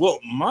 Well,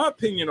 my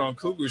opinion on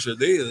cougars are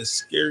they the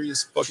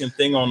scariest fucking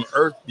thing on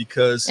earth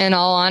because In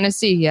all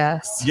honesty,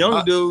 yes.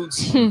 young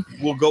dudes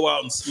will go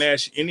out and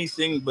smash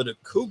anything, but a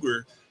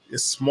cougar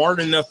is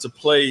smart enough to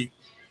play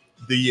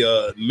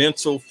the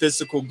mental,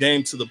 physical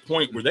game to the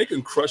point where they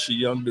can crush a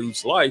young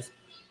dude's life.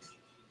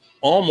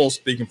 Almost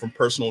speaking from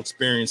personal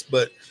experience,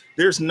 but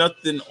there's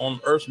nothing on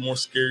earth more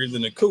scary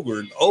than a cougar.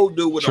 An old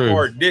dude with True. a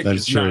hard dick That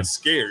is is true. not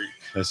scary.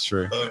 That's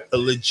true. A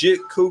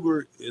legit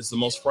cougar is the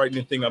most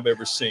frightening thing I've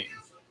ever seen.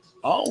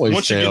 Always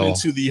Once you get tell.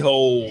 into the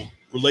whole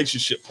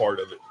relationship part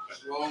of it.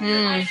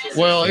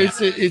 Well, it's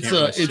a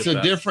ship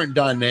out. different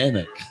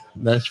dynamic.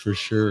 That's for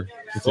sure.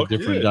 It's Fuck a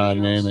different yeah.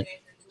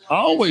 dynamic. I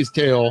always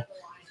tell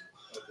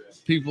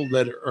people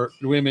that are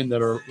women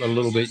that are a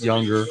little bit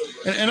younger,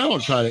 and I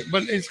don't try to,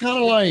 but it's kind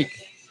of like,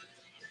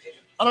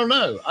 I don't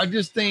know. I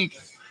just think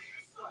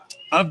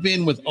I've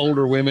been with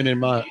older women in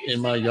my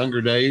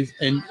younger days,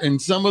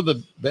 and some of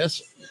the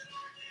best,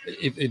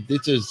 if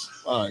this is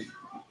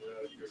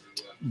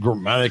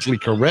grammatically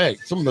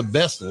correct, some of the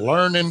best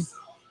learning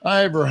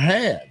I ever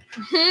had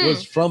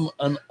was from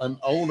an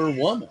older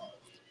woman.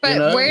 But You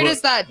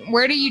know,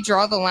 where do you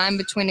draw the line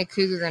between a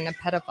cougar and a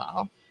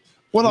pedophile?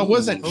 Well, I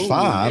wasn't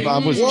 5. I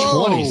was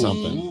 20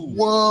 something.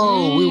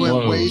 Whoa, we went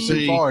Whoa. way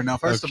See? too far. Now,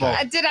 first of all,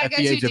 Did I at go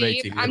the too age of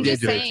deep? 18, I'm at the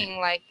just age of 18. saying,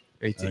 like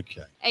 18.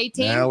 Okay.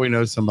 18. Now we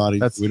know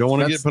somebody. We don't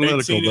want to get political,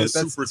 18 but is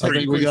super I think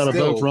we creepy. got a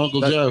vote for Still,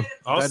 Uncle that- Joe.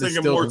 I was That is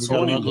thinking more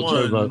still- we got Uncle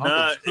Joe 21, vote.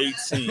 not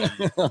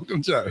 18. Uncle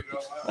Joe.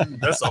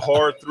 That's a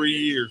hard 3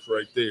 years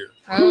right there.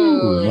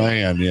 Ooh, Oh,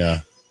 man,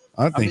 yeah.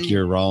 I think mean-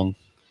 you're wrong.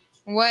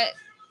 what?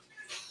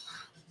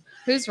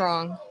 Who's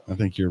wrong? I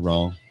think you're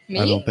wrong. Me?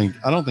 I don't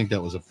think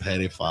that was a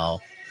pedophile.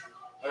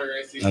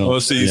 I don't-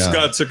 Well, see, yeah.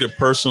 Scott took it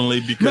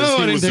personally because No, I he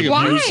didn't was take it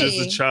abused personally.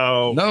 as a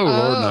child. No,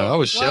 Lord, no. I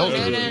was Well,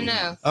 sheltered.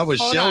 no. I was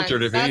Hold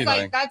sheltered, on. if that's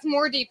anything. that's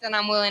more deep than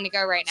I'm willing to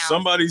go right now.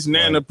 Somebody's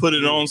nana put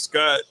it on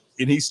Scott,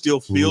 and he still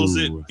feels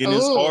it Ooh. in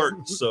his Ooh.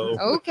 heart. So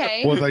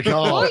Okay. What they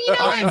call Well, you know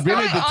I what,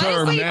 invented the Scott,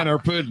 term honestly-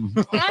 nanner pudding.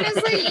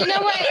 Honestly, you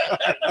know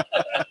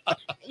what?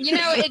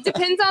 It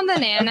depends on the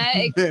nana.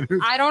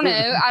 I don't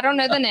know. I don't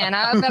know the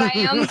nana, but I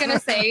am gonna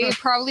say it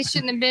probably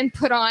shouldn't have been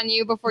put on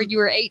you before you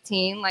were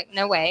 18. Like,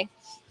 no way.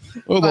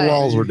 Well, the But-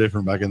 laws were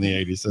different back in the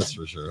 80s, that's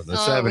for sure. The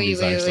Oh,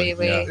 70s, wait, actually.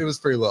 wait. Yeah. It was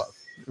free love.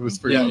 It was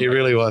free Yeah, love. it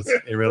really was.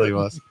 It really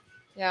was.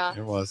 Yeah.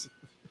 It was.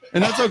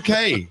 And that's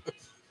okay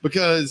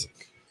because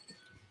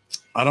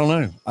I don't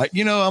know.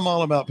 I'm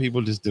all about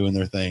people just doing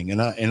their thing.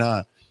 And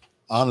I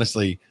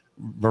honestly,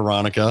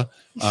 Veronica,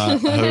 I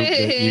hope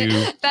that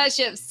you that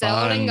ship's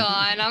sailed and find-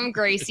 gone. I'm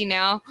Gracie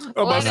now. I'm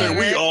about to say, we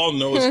Whatever. all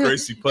know it's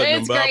Gracie Putnam,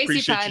 It's but I Gracie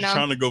appreciate Putnam. you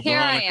trying to go Here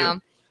Veronica. I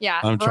am. Yeah,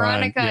 I'm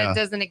trying, Veronica yeah.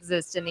 doesn't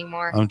exist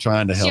anymore. I'm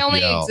trying to help She only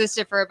you out.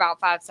 existed for about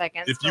 5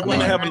 seconds. If you but want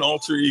to have whatever. an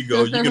alter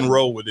ego, you can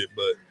roll with it,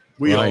 but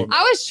we all Right. know.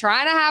 I was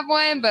trying to have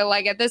one, but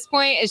like at this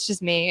point, it's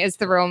just me. It's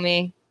the real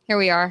me. Here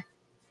we are.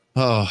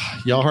 Oh,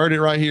 y'all heard it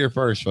right here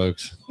first,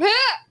 folks.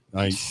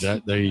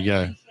 There you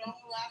go.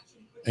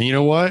 And you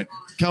know what?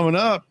 Coming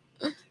up,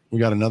 we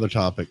got another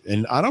topic.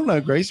 And I don't know,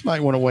 Grace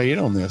might want to weigh in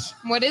on this.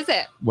 What is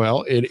it?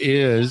 Well, it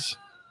is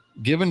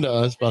given to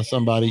us by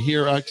somebody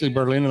here. Actually,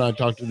 Berlin and I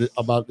talked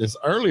about this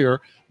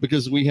earlier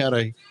because we had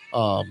a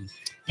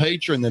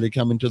patron that had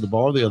come into the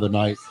bar the other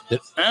night that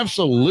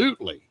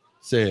absolutely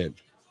said,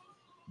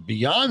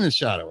 beyond the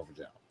shadow of a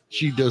doubt,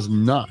 she does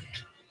not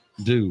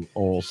do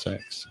oral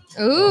sex.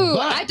 Ooh,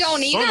 But I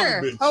don't son of a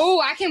either. bitch.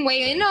 Oh, I can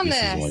weigh in on This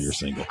this. is why you're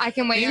single. I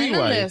can weigh in on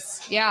Anyway.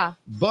 this. Yeah.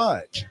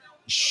 But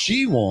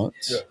she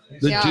wants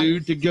the Yeah.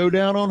 dude to go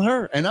down on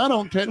her. And I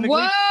don't technically.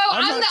 Whoa,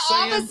 I'm I'm not the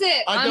saying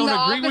opposite. I I'm don't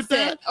the agree with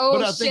that, opposite. Oh,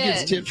 but I think it's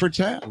shit. tit for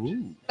tat.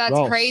 Ooh, That's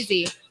Ross,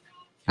 crazy.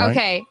 Right?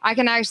 Okay, I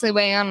can actually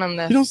weigh in on You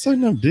this. don't say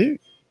no dick.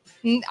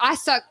 I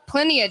suck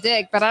plenty of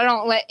dick, but I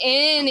don't let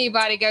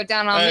anybody go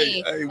down on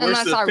me Hey, where's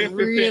unless the I fin, fin, fin?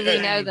 really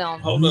Hey, know them.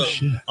 Hold Oh, up.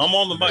 shit. I'm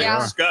on the mic.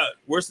 Yeah. Scott,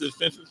 where's the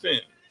fin?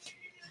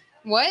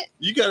 What?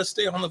 You got to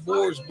stay on the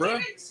boards, bro.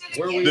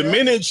 The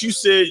minute you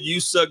said you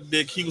suck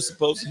dick, he was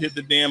supposed to hit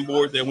the damn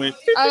board that went.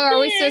 Oh, are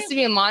we supposed to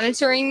be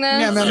monitoring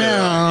this? No.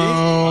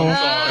 I'm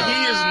sorry.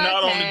 He is Oh,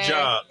 not on okay. the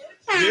job.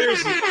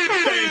 There's thank you. You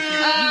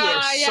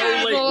are yeah, so it's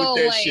a late little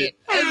with that late. shit.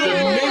 It's a The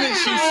little minute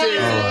she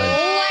said,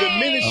 All the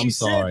minute I'm she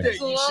sorry. said that,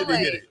 you should have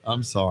hit it.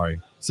 I'm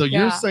sorry. So Yeah.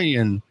 you're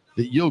saying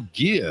that you'll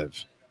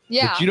give,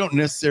 Yeah. but you don't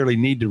necessarily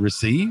need to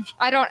receive?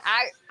 I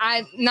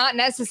not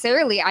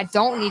necessarily. I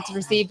don't need to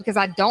receive because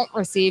I don't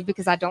receive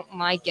because I don't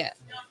like it.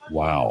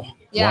 Wow.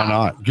 Yeah. Why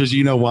not? Because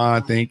you know why I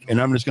think,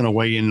 and I'm just going to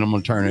weigh in and I'm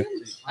going to turn it.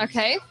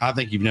 Okay. I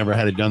think you've never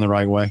had it done the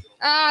right way.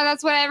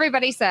 That's what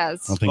everybody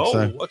says. I think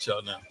so. Watch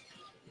out now.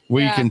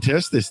 We Yeah. can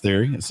test this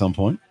theory at some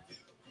point.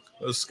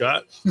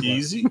 Scott,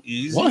 easy.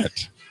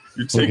 What?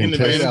 You're taking We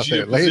can test advantage it of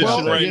your Lay it position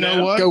out there. right You know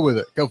now. what? Go with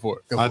it. Go for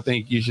it. Go for I it.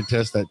 think you should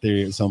test that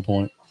theory at some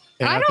point.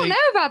 And I don't think- know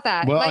about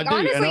that. Well, like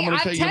I do, and I'm honestly, gonna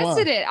I've tell you why.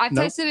 tested it. I've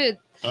Nope. tested it.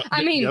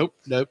 I nope, mean,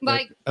 nope.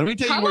 like, Let me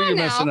tell you Come where on you're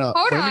now. messing up.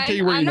 Hold Let me on. tell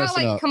you where I'm you're not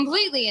messing like up.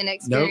 completely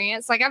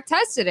inexperienced. Like I've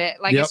tested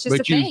it. Like Yep, it's just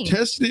but a you've thing.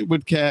 tested it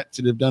with cats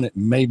that have done it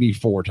maybe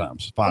 4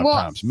 times, 5 Well,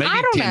 times, maybe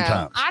I don't 10 know.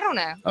 times. I don't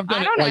know. I've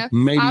done I don't it know. like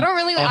maybe I don't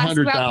really ask about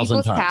 100,000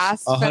 people's times.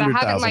 past, but I haven't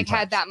 100,000 like had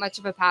times. that much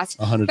of a past.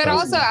 100,000 But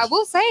also, I times.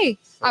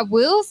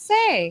 will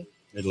say,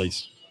 At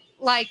least.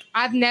 like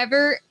I've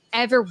never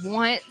ever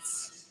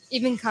once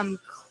even come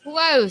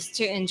close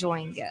to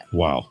enjoying it.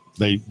 Wow.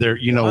 They're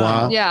you know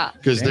why? Yeah.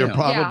 Because they're Damn.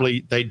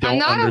 probably they don't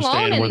not alone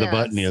understand in where the this.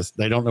 button is.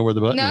 They don't know where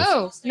the button is.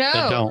 No, no.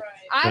 They don't.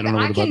 They don't know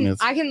where the button is.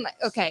 I can.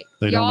 Okay,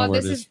 They don't know y'all.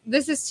 where This it is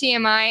this is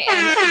TMI,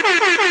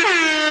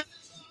 and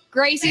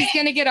Gracie's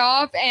gonna get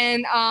off,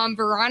 and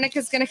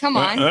Veronica's gonna come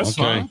on. That's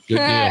Okay, fine. good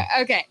deal.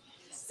 Okay,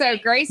 so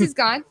Gracie's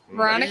gone.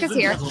 Veronica's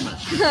here. Let's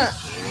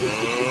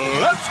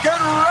get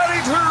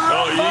ready to Oh,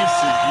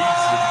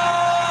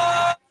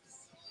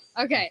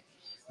 Okay,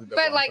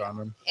 but like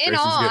in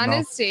all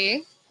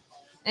honesty,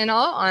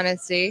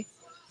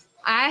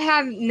 I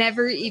have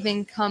never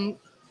even come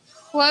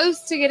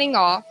close to getting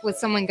off with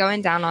someone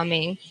going down on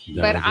me,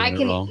 No, but they're I doing it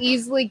can wrong.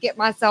 easily get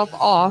myself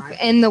off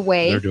in the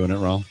way They're doing it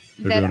wrong.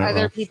 They're that doing it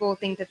other wrong. people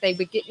think that they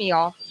would get me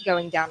off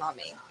going down on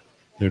me.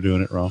 They're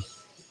doing it wrong.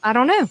 I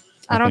don't know.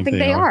 I don't think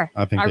they are.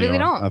 I think I they really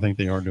are. don't. I think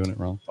they are doing it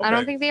wrong. I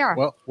don't think they are.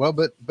 Well,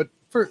 but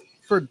for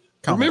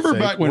Remember comments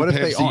back sake, when what if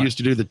they Pepsi aren't? used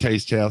to do the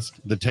taste test,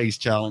 the taste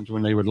challenge,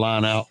 when they would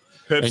line out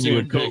Pepsi and you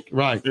would and Coke. pick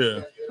right.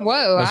 Yeah.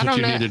 Whoa, That's I what don't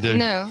you know. need to do.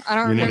 No, I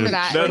don't You need remember to-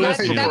 that. That That, is that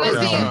must be Did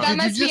that you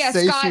must be just a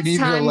say she Scott's needed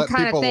to time let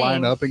kind of people thing.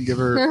 line up and give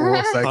her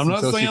oral sex I'm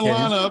not until she saying came?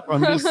 line up.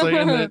 I'm just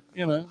saying that,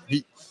 you know.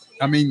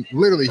 I mean,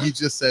 literally, he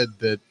just said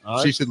that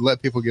I- she should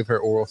let people give her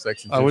oral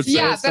sex. I would say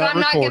Yeah, it's but not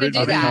I'm not going to recorded. do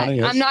I think that. it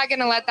is. I'm not going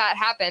to let that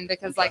happen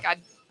because, like, I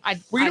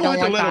We I don't have to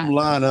like let that. them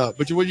line up,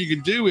 but what you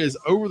can do is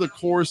over the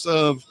course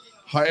of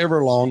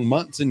however long,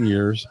 months and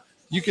years,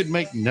 you could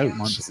make notes,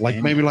 Months like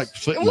and maybe like What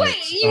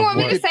footnotes. you of want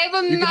me what- to save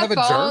them you in can my have a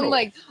phone? journal.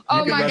 Like, oh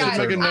can my make a god,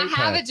 journal. I have a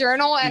notepad.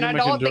 journal, and You I can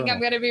make a don't think I'm journal.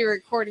 going to be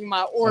recording my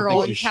I oral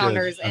think you should.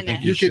 encounters I in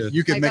think it. You should. could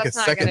you could Like, make a that's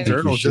not second gonna be-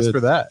 journal You just should. for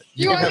that.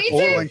 You could want have me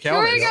oral to? You encounters.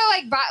 want me to go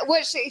like buy?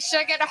 What should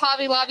I go to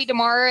Hobby Lobby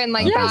tomorrow and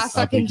like Yes, buy a I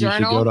fucking think you should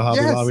journal? go to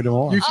Hobby Yes. Lobby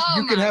tomorrow. You, Oh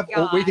you could my have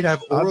God. we could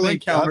have oral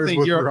encounters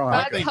with your,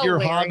 Veronica. I think your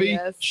hobby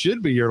hilarious.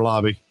 should be your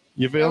lobby.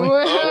 You feel me?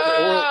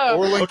 Whoa.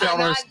 Oral I'm encounters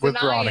not with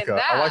denying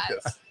Veronica. I like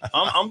that. this.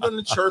 I'm going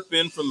to chirp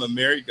in from a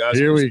married guy's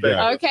Here we go.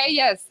 perspective. Okay,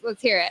 yes,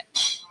 let's hear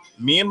it.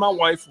 Me and my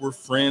wife were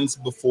friends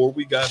before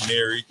we got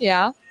married.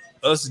 Yeah.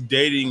 Us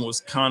dating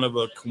was kind of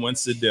a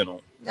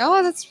coincidental.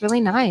 Oh, that's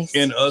really nice.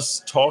 And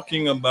us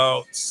talking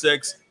about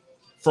sex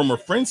from a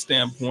friend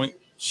standpoint,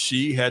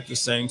 she had the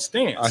same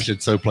stance. I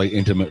should so play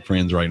intimate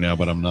friends right now,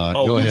 but I'm not.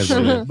 Oh, Go ahead.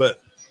 Brad.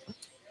 But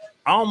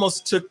I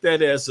almost took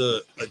that as a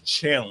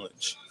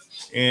challenge.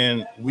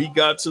 And we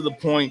got to the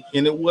point,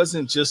 and it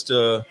wasn't just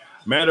a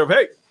matter of,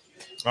 hey,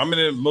 I'm in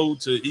the mood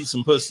to eat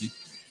some pussy.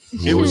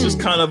 It was just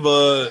kind of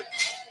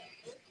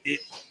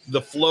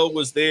the flow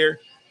was there.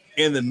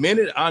 And the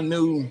minute I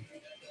knew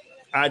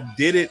I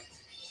did it,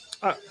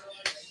 I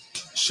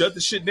shut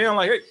the shit down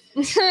like,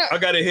 hey, I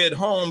got to head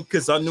home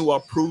because I knew I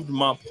proved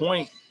my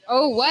point.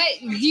 Oh,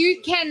 what?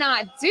 You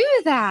cannot do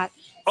that.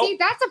 See,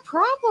 that's a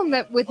problem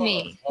that with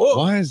me. Well,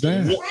 Why is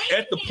that?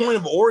 At the point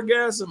of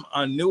orgasm,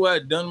 I knew I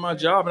had done my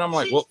job, and I'm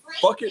like, well,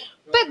 fuck it.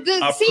 But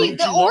I see, proved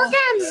the you wrong.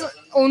 orgasms.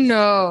 Oh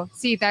no!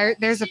 See,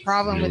 there's a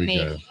problem Here with we me.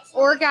 go.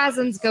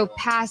 Orgasms go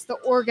past the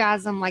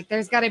orgasm. Like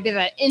there's got to be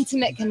that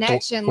intimate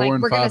connection. Four Like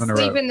and we're five gonna in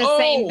a sleep row. in the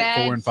same 4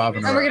 bed, and 5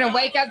 in a and we're row. gonna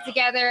wake up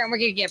together, and we're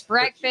gonna get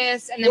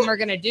breakfast, and then we're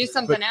gonna do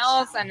something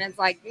else, and it's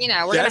like we're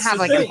gonna That's have the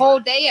like a thing. whole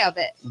day of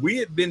it. We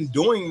had been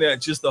doing that,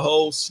 just the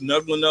whole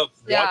snuggling up,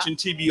 Yeah. watching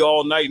TV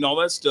all night and all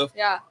that stuff.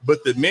 Yeah.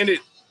 But the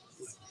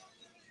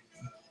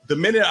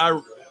minute I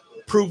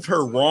proved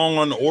her wrong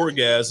on the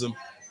orgasm,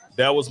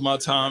 that was my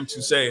time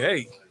to say,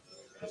 hey,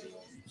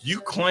 you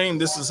claim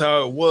this is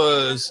how it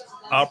was.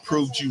 I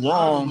proved you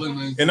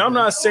wrong. And I'm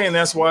not saying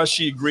that's why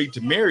she agreed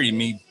to marry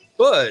me,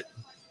 but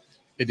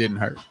It didn't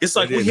hurt. it's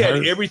like It we didn't had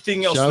hurt.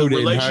 everything else, Show the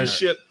didn't hurt.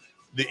 relationship,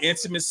 the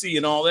intimacy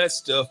and all that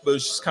stuff, but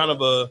it's just kind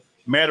of a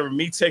matter of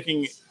me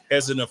taking it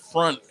as an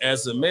affront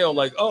as a male,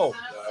 like, oh,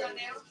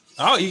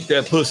 I'll eat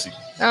that pussy.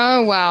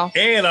 Oh wow.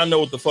 And I know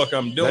what the fuck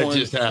I'm doing. That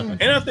just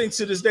happened. And I think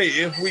to this day,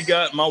 if we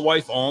got my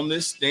wife on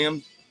this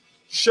damn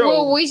show.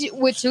 Well,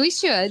 which we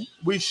should.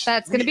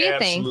 That's going to be a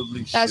thing.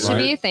 That should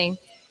be a thing.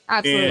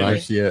 Absolutely. And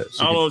Right, yeah,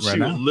 I don't know if she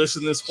would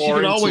listen this far. She could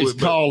into always it,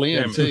 but call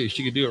in damn it. too.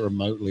 She could do it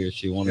remotely if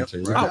she wanted to.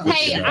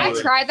 Hey, I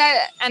tried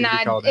that and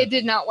it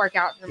did not work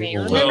out for me.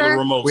 Well, the Remember?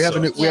 remote We have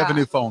a sucks. new we have a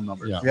new phone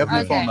number. Yeah. We have a new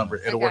Okay. phone number.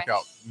 It'll work Okay.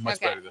 out much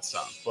Okay. better this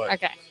time. But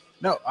Okay.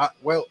 no,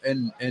 well,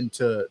 and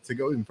to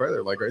go even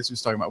further, like Grace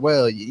was talking about.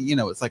 Well, you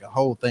know, it's like a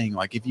whole thing.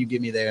 Like if you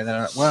get me there,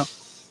 then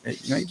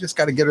you just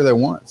got to get her there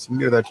once. You can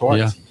get her there twice.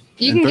 Yeah.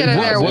 You can get her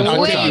there Well,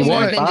 I'll way tell you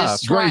more what, than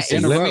just Gracie,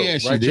 twice. let me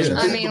ask you this.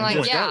 I mean,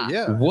 like,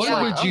 yeah. What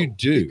Yeah. would you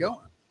do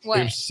What?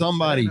 if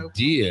somebody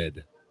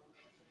did?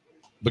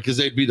 Because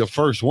they'd be the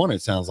first one.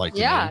 It sounds like. To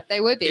Yeah, me.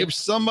 they would be. If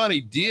somebody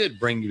did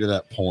bring you to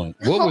that point,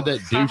 what would that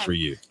do for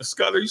you?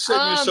 Scott, are you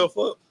setting yourself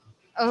up?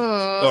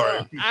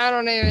 Oh, I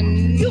don't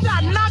even. You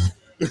got nothing.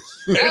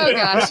 Oh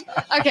gosh.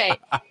 Okay.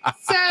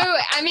 So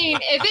I mean,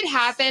 if it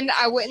happened,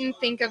 I wouldn't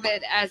think of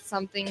it as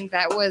something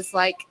that was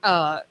like,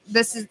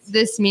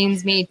 this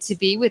means me to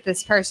be with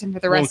this person for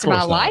the rest of my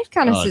course not. life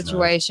kind of Oh, no.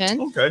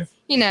 situation. Okay.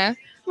 You know,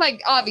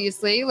 like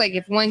obviously, like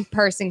if one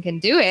person can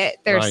do it,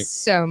 there's Right.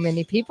 so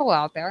many people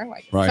out there.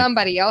 Like Right.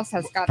 somebody else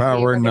has got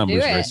Power to be in able to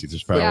numbers, do it. Gracie.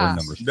 There's power Yeah. in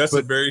numbers. That's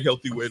a very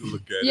healthy way to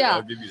look at it. Yeah.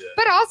 I'll give you that.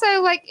 But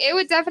also, like, it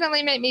would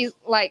definitely make me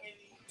like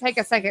take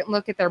a second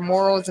look at their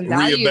morals and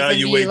values and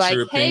be Reevaluate like,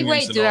 your hey, opinions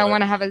wait, and do all I that.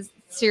 want to have a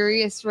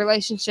serious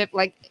relationship?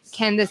 Like,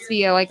 can this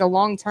be a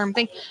long-term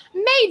thing?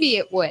 Maybe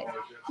it would.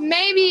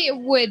 Maybe it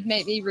would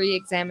make me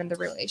re-examine the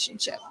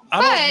relationship.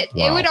 But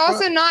it would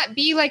also not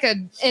be like a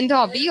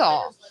end-all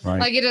be-all. Right.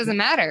 Like, it doesn't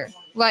matter.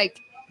 Like,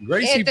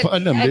 Gracie at the-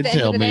 Putnam at did the end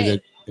tell of the me day.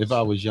 that if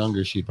I was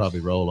younger, she'd probably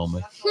roll on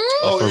me.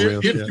 Oh, For if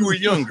real, yeah. you were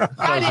younger. If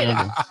I was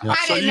younger, yeah.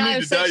 I So didn't you know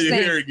need to dye such your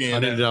thing. hair I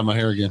again. need to dye my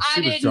hair again.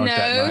 I didn't know I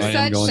am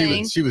such going to.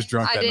 thing. She was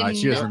drunk I that night. didn't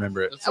She doesn't know.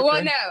 remember it.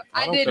 Well, no,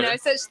 I don't did care. know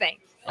such thing.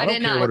 I I don't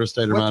did care not. what her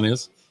state of mind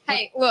is.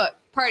 Hey, look,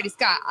 Party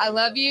Scott, I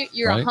love you.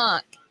 You're Right. a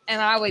hunk.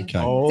 And I would Okay.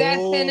 Oh.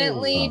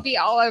 definitely be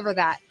all over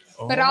that.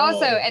 But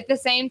also, at the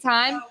same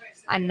time,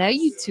 I know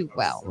you too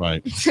well.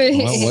 Right.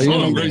 Well, wait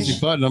on Gracie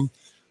Putnam.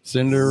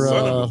 Send her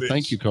Son of a bitch.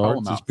 thank you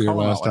cards. This will be her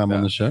Call 'em out last like time on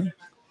that. the show.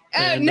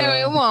 No,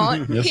 it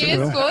won't. Yes, He it is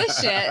will. full of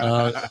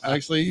shit.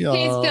 Actually, He's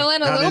feeling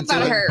a not little into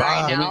it. butthurt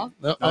right Bye. now.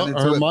 her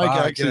into it. mic Bye.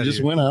 Get actually out just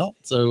of here. went out,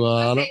 so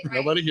Okay, right.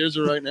 nobody hears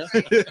her right now.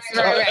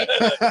 Right.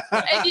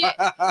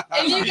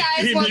 If you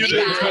guys He want me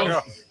muted back,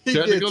 her. He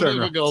did Technical turn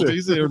off,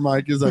 difficulties. Her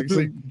mic is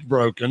actually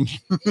broken.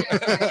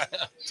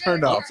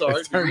 Turned off. I'm sorry.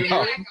 It's turned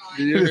off.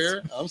 Do you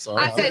hear? I'm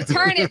sorry. I said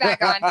turn it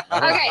back on.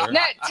 Okay, no, turn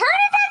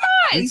it back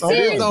on. It's on,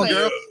 Seriously.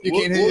 girl. You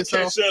can't hear We'll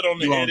yourself. catch that on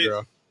the You on, edit.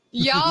 girl.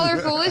 Y'all are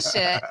full of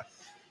shit.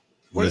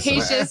 Listen,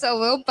 He's just a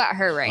little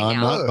butthurt right I'm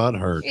now. not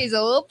butthurt. He's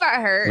a little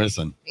butthurt.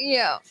 Listen,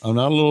 Yeah. I'm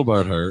not a little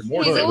butthurt.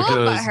 More He's a little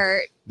because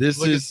butthurt. this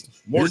Look, is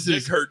More this dick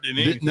is hurt than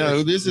anything.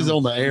 no, this is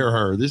on the air.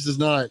 Her. This is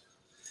not.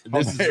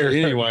 This is the air.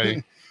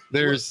 anyway.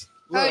 There's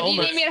Oh, do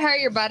you need me to hurt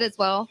your butt as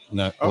well?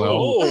 no.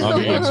 Oh, Well, I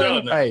mean, watch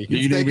out now. Hey, you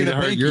he's need me taking to a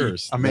hurt pinky.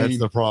 yours. I mean, That's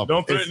the problem.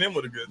 Don't threaten him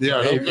with a good Yeah,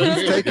 time.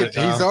 Hey,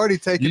 okay. he's already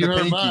taken You a hurt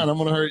pinky. mine, I'm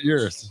gonna hurt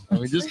yours. I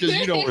mean, just because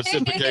you don't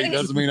reciprocate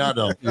doesn't mean I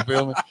don't. You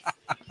feel me?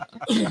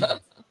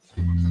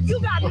 You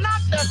got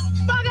knocked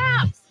the fuck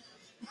out.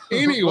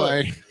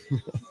 Anyway,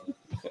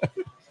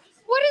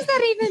 What does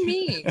that even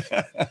mean?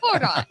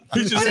 Hold on.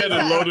 He just What had is it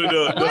that? loaded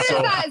up. What That's does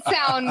all. that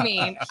sound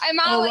mean? Am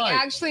I All like right.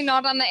 actually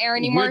not on the air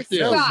anymore? with this,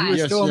 Scott,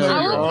 yes, still yeah,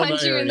 I you're will on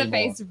punch you air in the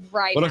anymore. face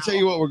right But now. I'll tell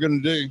you what we're gonna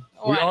do.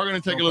 What? We are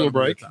gonna take a little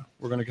break.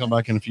 We're gonna come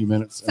back in a few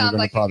minutes. And Sounds we're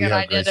gonna like a probably good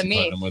have idea to Gracie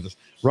me. Putnam with us.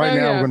 Right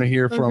now, Okay. we're gonna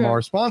hear from Okay.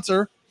 our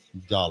sponsor,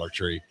 Dollar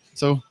Tree.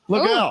 So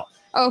look Ooh. out.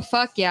 Oh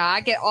fuck yeah! I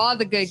get all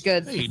the good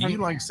goods. Hey, do you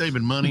like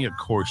saving money? Of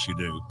course you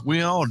do.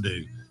 We all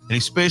do. And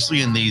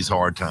especially in these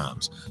hard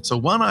times. So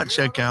why not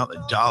check out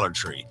the Dollar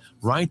Tree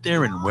right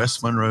there in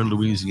West Monroe,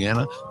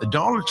 Louisiana? The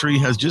Dollar Tree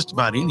has just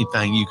about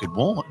anything you could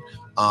want,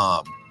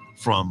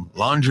 from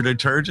laundry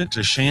detergent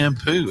to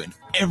shampoo, and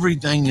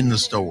everything in the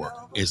store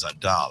is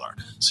 $1.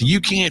 So you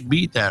can't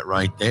beat that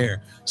right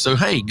there. So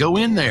hey, go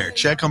in there,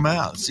 check them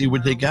out, see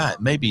what they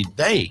got. Maybe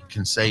they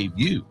can save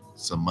you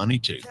some money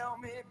too. Tell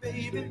me,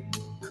 baby.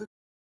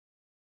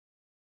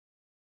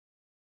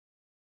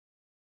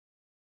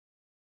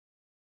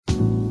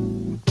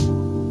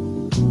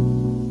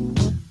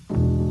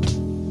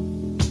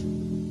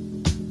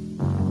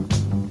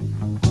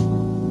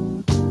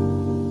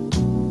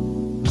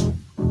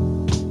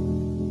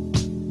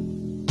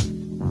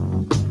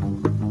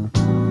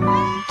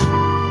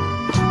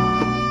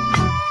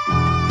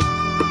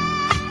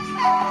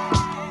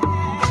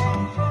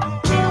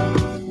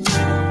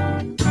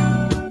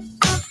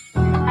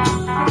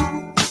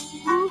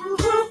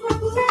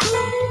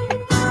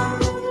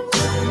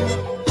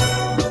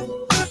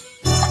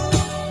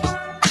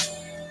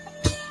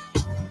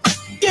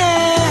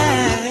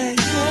 Yeah,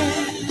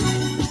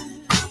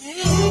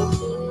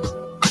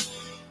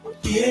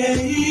 yeah,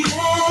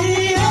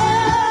 yeah, yeah.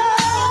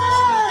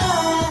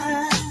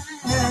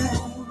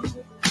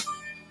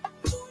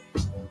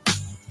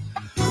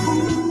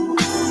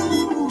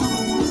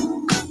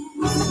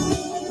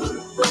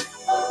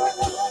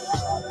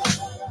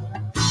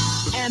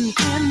 An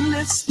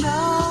endless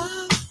love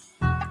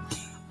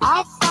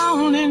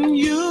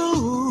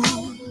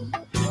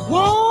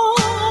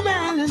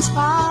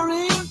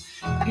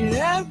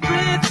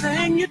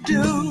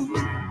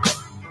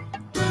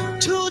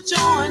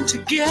band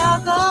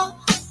together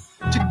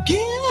to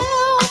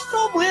give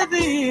from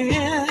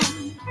within,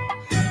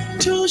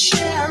 to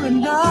share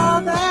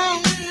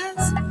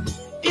another's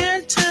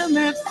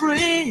intimate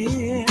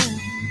friends.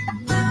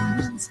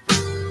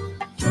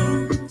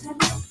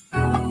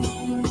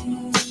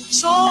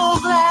 So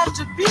glad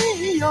to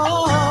be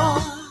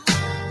yours.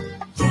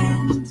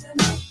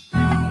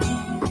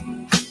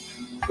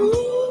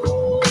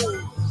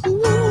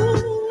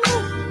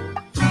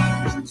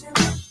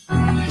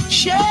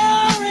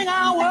 Sharing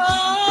our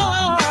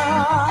world,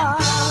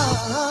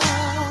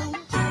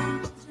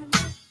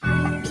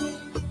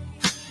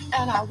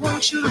 and I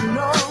want you to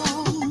know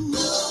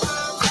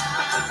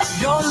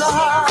your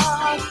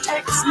love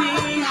takes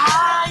me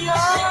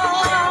higher.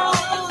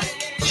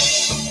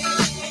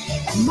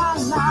 My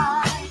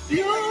life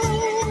you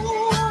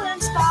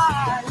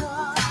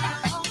inspire.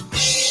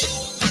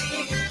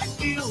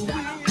 Feel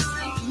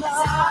with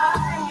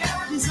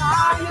love,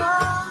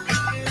 desire.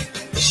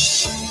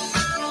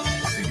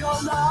 Your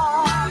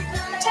love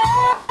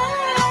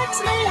takes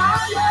me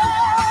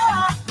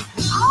higher.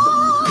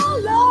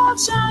 Our love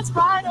shines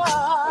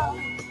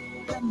brighter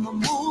than the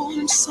moon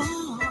and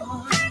sun.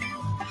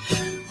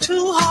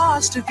 Two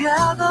hearts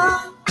together,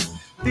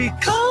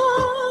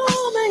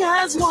 becoming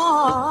as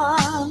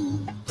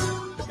one.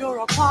 You're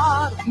a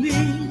part of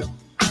me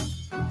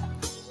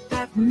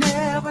that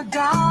never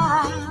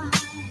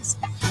dies.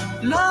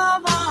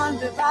 Love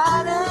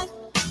undivided.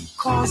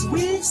 'Cause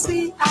we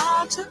see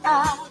eye to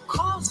eye,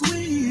 'cause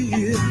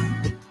we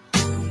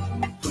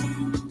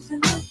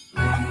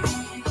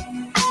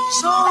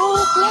so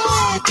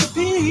glad to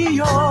be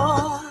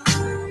yours.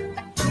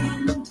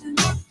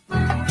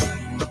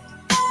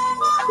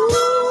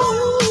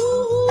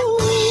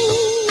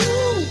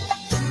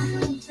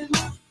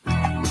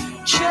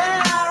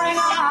 Sharing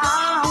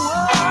our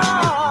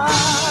world.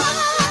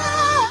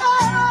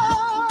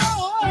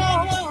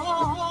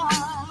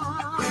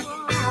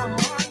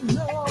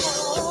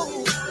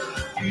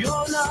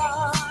 Your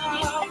love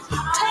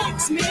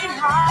takes me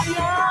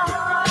higher.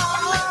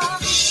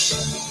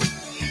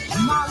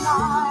 My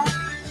life,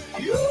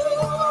 you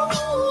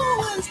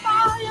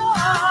inspire.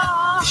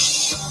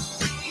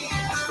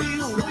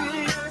 Feel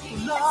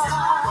with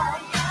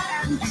love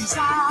and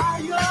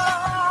desire.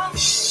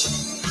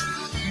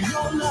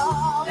 Your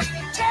love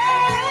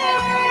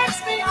takes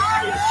me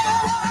higher.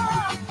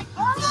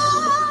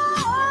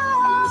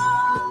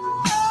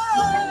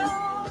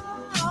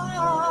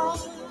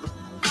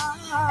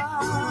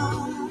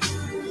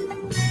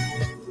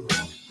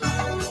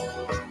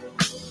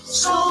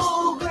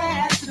 So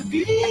glad to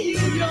be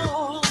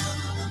yours.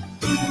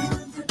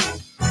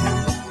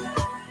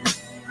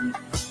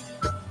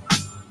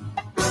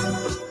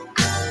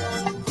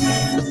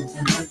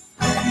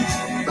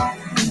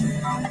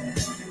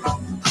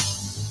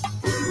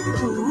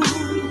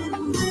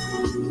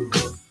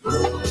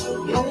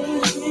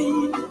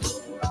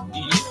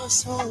 You're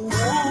so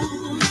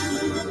warm,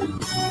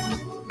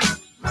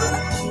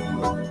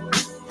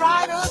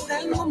 brighter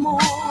than the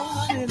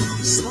morning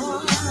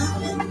sun.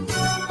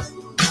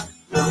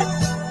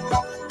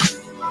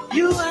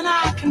 You and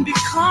I can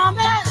become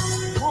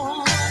as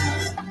one.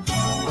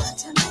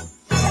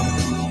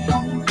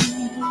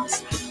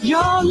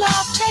 Your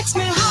love takes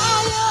me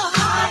higher,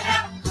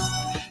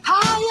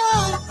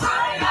 higher,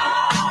 higher.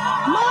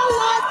 My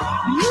life,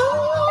 you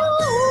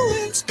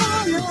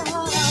inspire.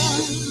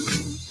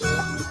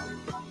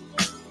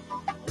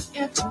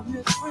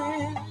 Intimate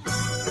friend.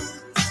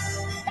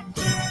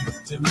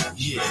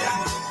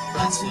 Yeah,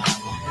 that's it.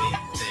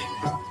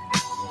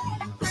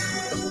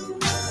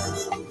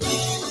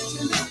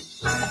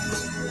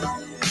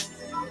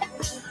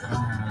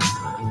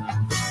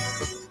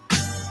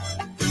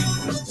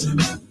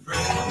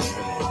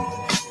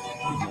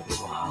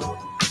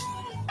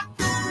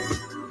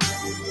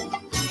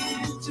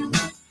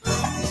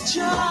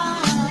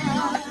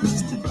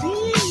 Just to be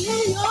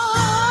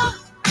your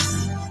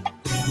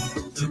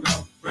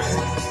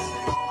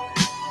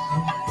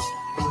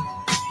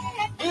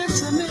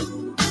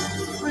intimate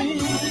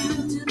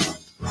friend.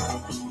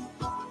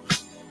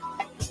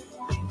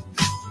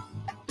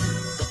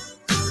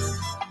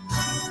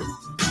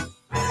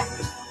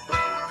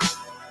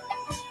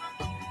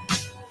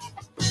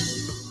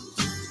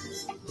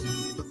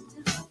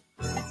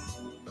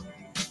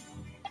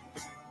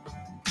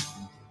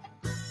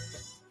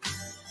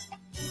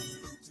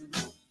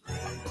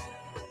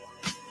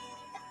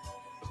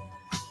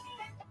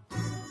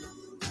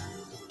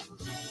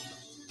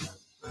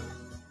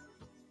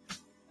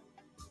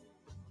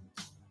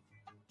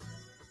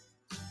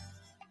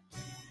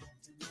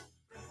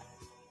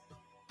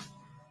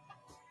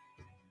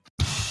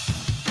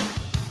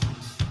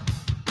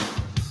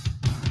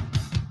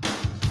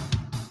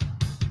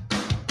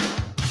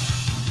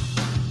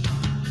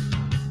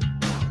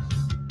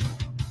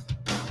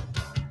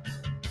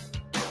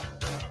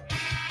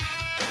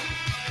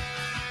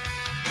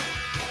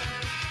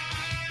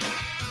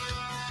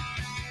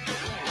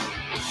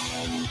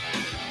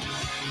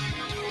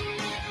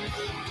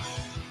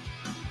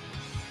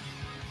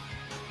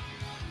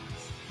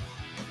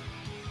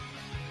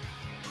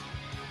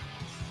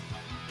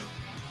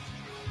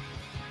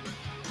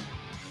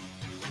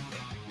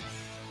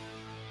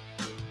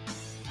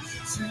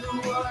 Too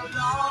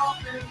long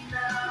and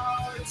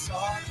now it's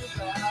all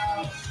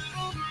about.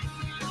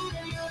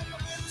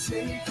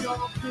 Take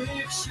your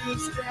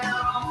pictures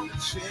down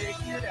and check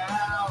it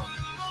out.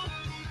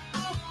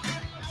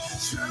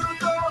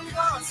 Truth or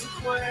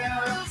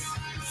consequence,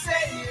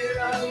 say it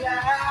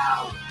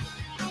aloud.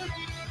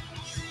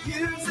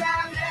 Use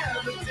that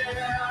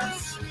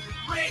evidence,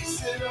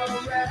 race it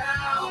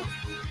around.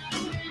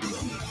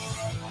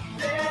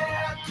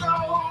 There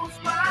goes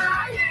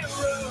my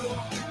hero.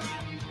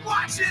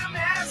 Watch him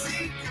as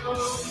he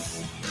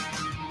goes.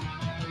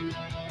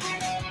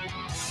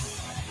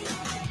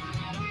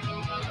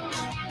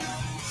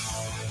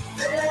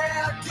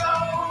 There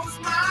goes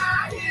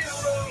my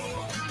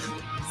hero.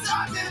 It's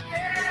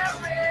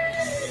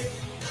ordinary.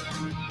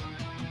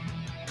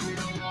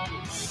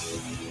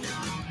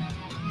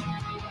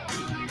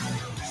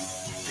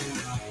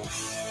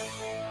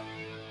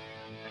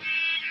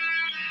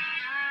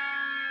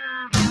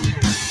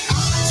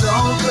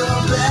 Don't the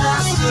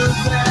best of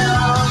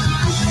them,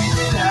 beat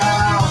it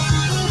out.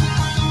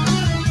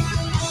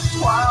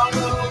 While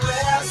the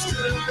rest of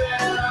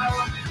them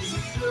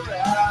figure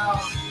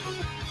out.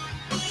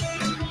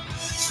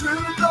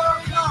 Truth or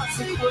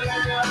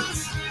consequence,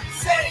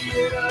 say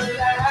it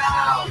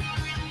aloud.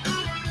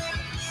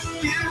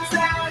 Use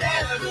that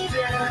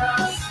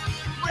evidence,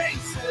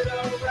 race it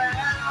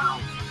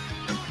around.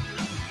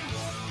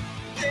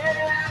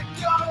 There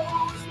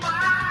goes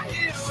my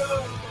hero.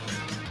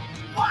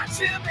 Watch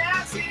him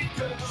as he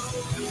goes.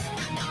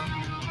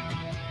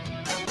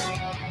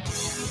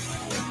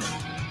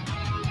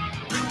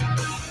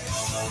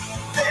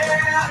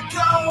 There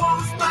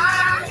goes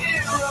my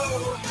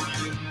hero.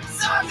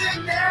 It's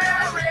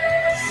ordinary.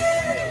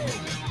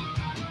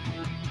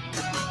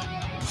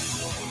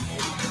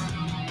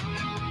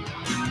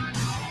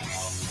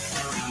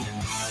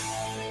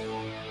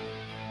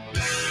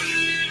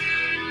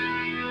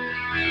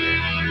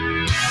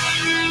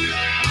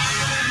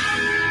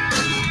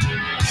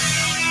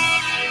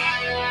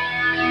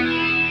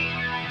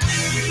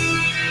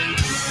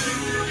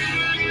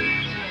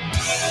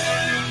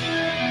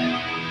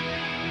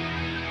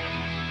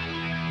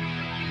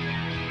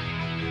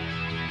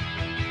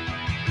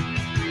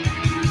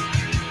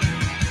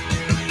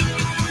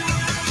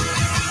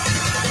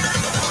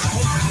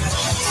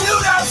 You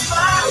got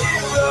my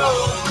hero.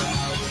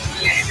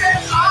 Leave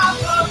it on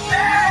the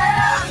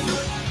bed.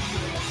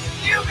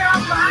 You got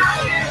my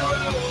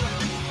hero.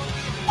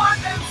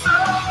 One and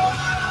soul.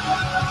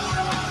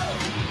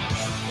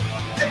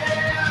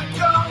 There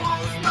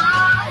goes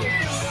my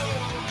hero.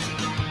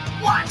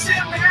 Watch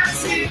him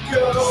as he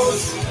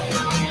goes.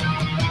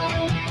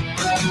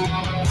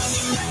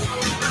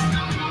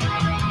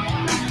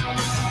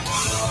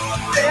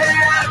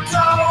 There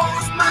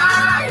goes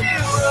my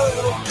hero.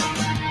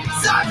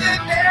 It's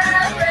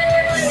ordinary.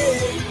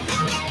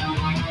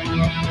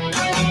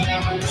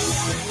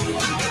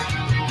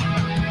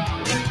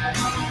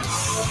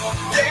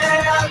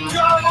 There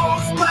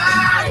goes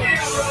my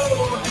hero.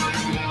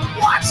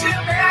 Watch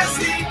him as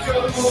he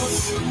goes.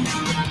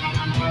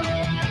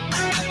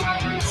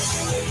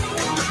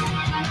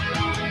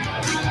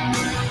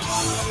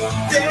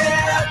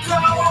 There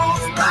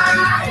goes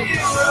my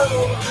hero.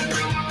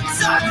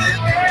 It's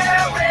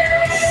ordinary.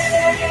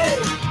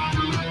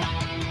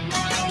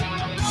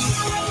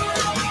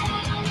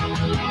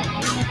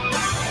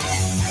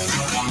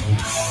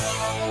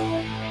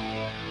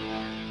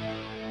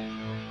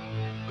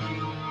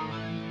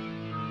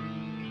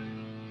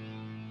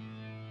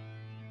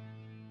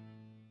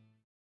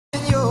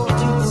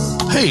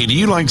 Hey, do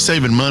you like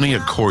saving money?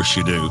 Of course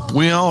you do.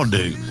 We all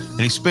do,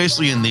 and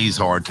especially in these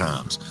hard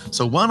times.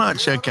 So why not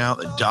check out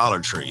the Dollar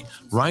Tree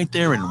right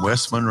there in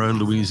West Monroe,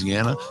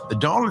 Louisiana? The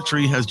Dollar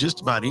Tree has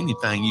just about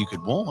anything you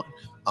could want,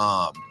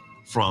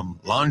 from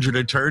laundry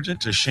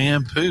detergent to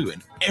shampoo,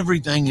 and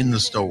everything in the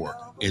store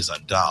is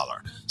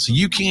 $1. So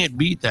you can't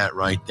beat that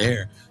right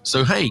there.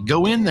 So hey,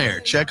 go in there,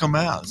 check them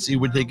out, see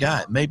what they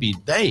got. Maybe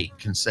they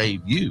can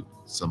save you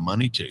some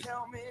money too.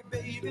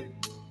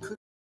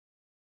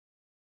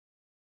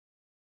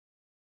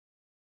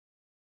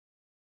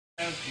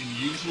 And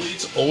usually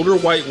it's older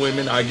white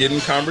women I get in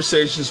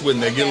conversations with,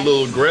 and they get a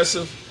little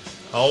aggressive.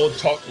 I'll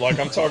talk like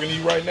I'm talking to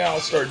you right now. I'll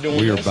start doing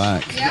We are this.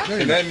 back. Yeah.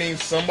 And that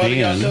means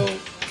somebody I And- know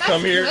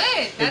come here good.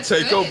 and That's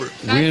take good. over.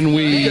 When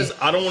we Because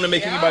I don't want to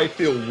make anybody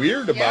feel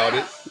weird about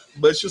it,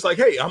 but it's just like,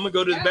 hey, I'm gonna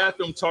go to the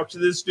bathroom, talk to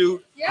this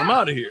dude. I'm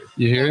out of here.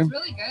 you hear him?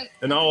 Really good.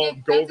 And I'll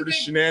go over to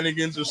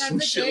shenanigans or some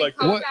shit like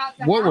that.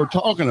 What we're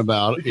talking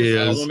about Because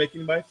I don't is want to make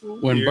anybody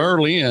feel when weird.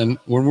 Berlin,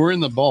 when we're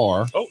in the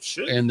bar, Oh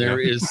shit. and there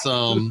is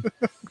some,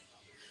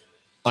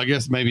 I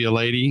guess maybe a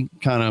lady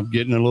kind of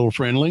getting a little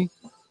friendly.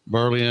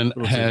 Berlin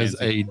has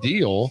a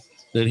deal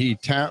that he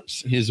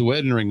taps his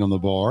wedding ring on the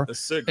bar,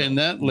 and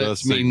that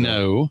lets me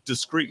know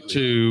discreetly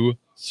to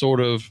sort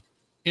of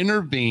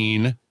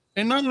intervene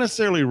and not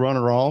necessarily run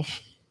her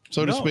off,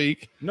 so to No.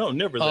 speak. No,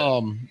 never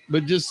that.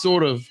 But just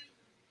sort of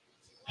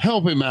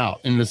help him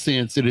out in the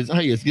sense that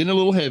hey, it's getting a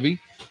little heavy.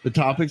 The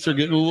topics are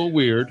getting a little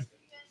weird,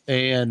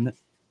 and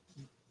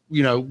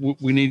he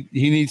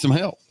needs some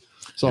help.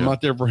 So I'm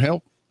out there for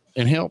help.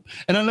 And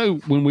I know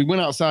when we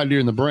went outside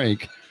during the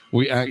break,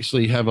 we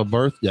actually have a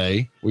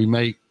birthday. We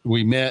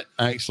met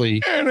actually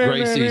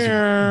Gracie's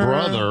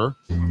brother.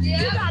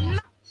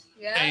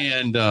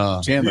 And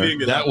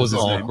Chandler. that was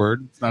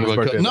awkward.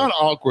 Not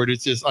awkward.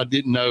 It's just I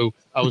didn't know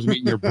I was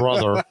meeting your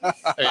brother,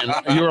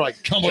 and you were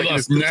like, "Come with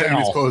us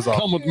now.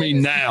 Come with me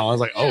now." I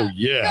was like, "Oh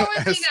yeah."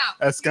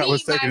 As Scott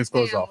was taking his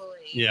clothes off.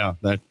 Yeah,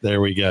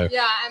 there we go.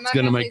 Yeah, it's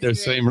going to make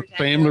those same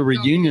family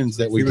reunions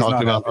that we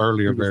talked about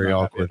earlier very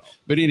awkward.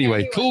 But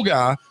anyway, cool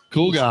guy.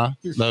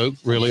 No,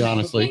 really,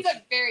 honestly. He's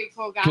a very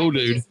cool guy. Cool He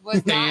dude. just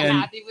was not And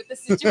happy with the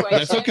situation.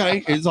 That's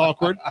okay. It's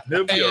awkward.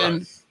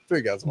 And,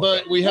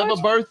 but we have a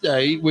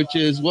birthday, which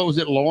is, what was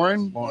it,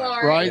 Lauren?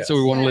 Right? Yes. So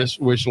we want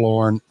to wish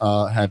Lauren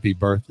happy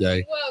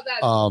birthday. Well, that's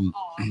awesome.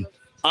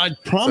 I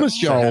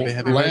promised y'all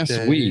happy last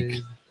birthday.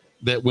 week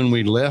that when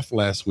we left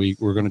last week,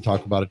 we were going to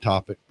talk about a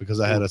topic because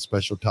I had a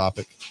special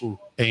topic.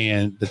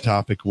 And the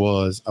topic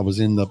was, I was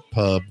in the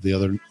pub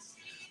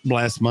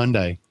last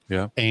Monday.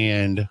 Yeah.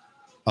 And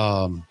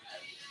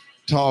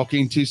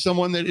talking to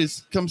someone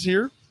that comes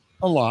here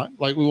a lot.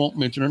 Like, we won't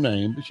mention her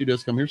name, but she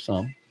does come here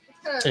some.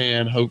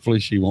 And hopefully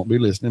she won't be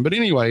listening. But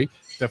anyway,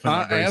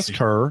 I asked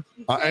her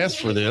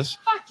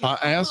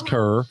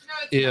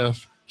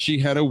if she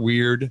had a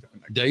weird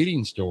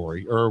dating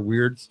story or a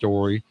weird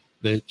story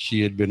that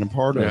she had been a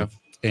part of.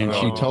 And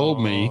she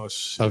told me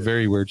a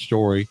very weird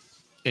story.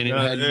 And it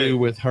had to do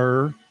with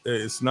her.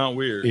 It's not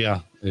weird. Yeah.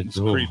 It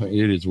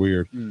is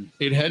weird. Mm.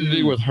 It had to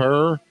do with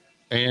her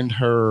and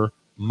her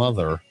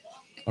mother.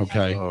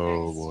 Okay.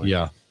 Oh boy.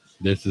 Yeah.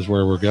 This is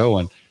where we're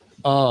going.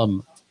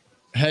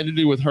 Had to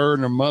do with her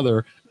and her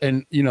mother.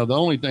 And, the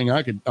only thing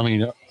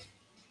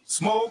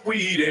smoke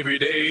weed every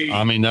day.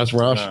 That's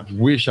where I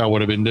wish I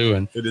would have been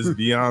doing. It is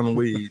beyond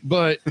weed.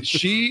 But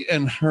she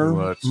and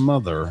her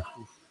mother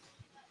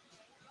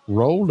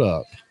rolled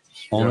up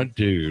on a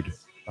dude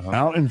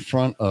out in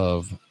front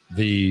of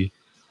the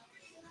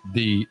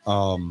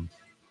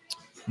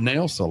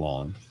nail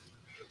salon.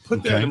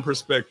 Put that in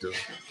perspective.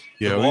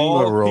 Yeah, of we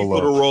all gonna roll people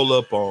up. to roll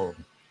up on.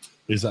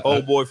 Is that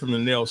old boy from the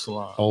nail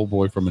salon? Old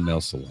boy from the nail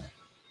salon.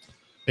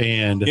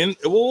 And in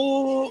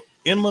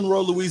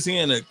Monroe,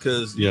 Louisiana,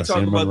 because you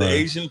talk about the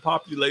Asian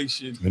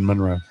population in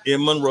Monroe,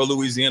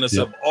 Louisiana.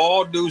 So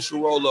all dudes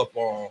should roll up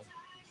on.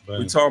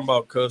 We talking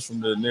about Cuz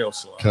from the nail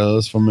salon.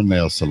 Cuz from the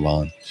nail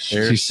salon.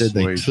 She said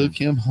they Persuasion. took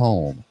him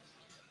home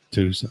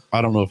to,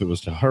 I don't know if it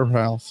was to her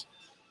house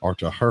or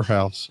to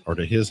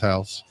his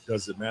house.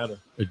 Does it matter?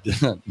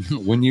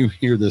 When you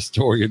hear this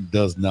story, it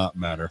does not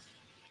matter.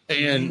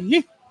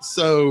 And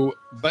so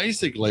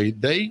basically,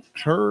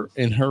 her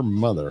and her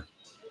mother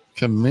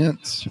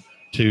commenced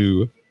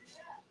to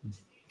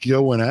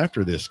going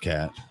after this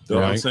cat,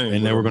 right?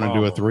 And they were going to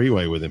do a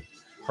three-way with him.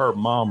 Her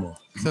mama.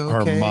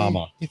 Her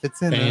mama. If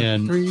it's in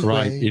And a three-way,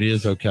 right, it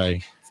is okay.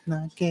 It's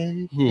not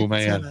gay. Oh It's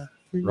man, in a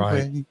three-way.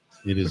 right?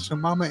 It is. Put your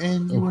mama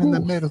and you in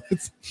the middle.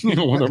 It's When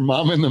her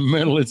mom in the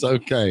middle, it's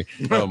okay.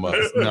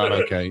 It's not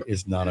okay.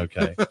 It's not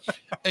okay.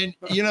 And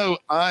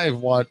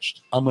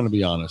I'm going to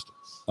be honest.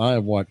 I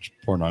have watched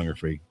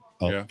pornography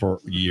for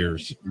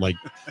years, like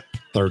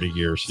 30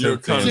 years. You're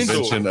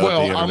convinced.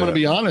 Well, I'm going to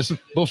be honest.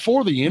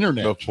 Before the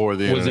internet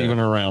was even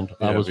around,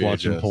 I Yeah, was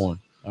watching VHS. porn.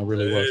 I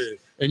really was. Hey,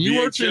 And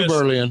you were too, VHS,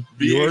 Berlin.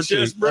 You were too.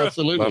 VHS, bro.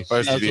 Absolutely. My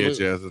first Absolutely.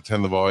 VHS, I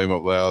turn the volume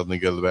up loud and then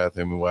go to the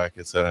bathroom and whack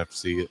it so I don't have to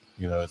see it.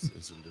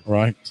 It's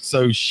Right.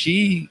 So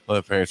she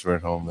my parents were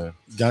at home then.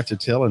 got to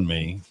telling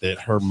me that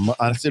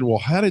I said, well,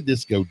 how did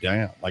this go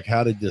down? Like,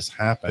 how did this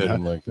happen?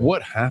 Didn't like that.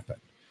 What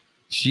happened?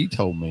 She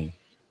told me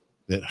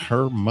that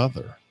her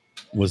mother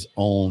was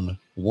on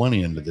one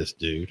end of this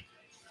dude,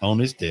 on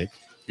his dick.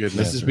 Good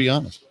Let's just be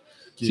honest.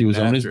 She was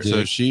on his dick.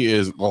 So she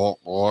is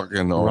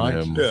walking on Right.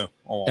 him. Yeah.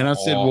 And I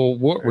said, well,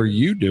 what were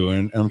you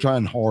doing? And I'm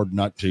trying hard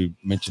not to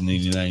mention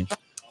any names.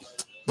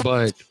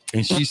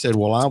 And she said,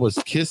 well, I was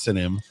kissing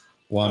him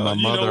while my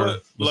You know mother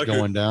what? was Like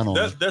going down on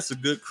him. That's a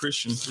good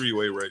Christian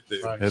three-way right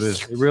there. Right. It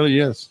is. It really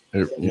is.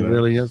 It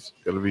really is.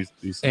 Gotta be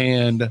decent.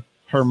 And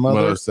her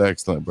mother Mother's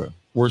excellent, bro.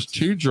 was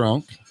too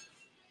drunk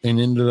and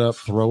ended up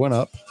throwing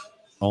up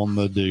on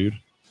the dude.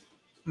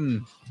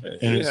 And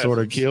it sort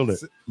of killed it.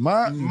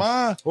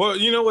 Well,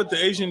 you know what?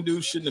 The Asian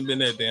dude shouldn't have been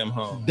that damn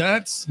hung.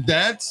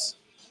 That's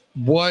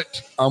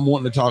what I'm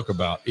wanting to talk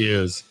about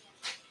is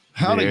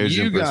how The do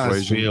Asian you guys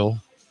persuasion. feel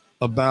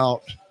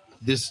about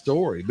this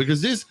story?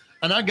 Because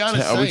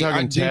are we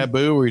talking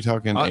taboo or are we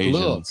talking Asians?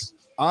 Look,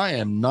 I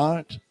am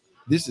not,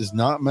 this is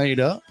not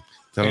made up.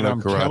 Telling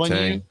And her I'm telling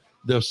karate. you,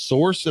 the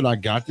source that I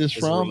got this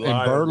from, and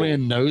reliable.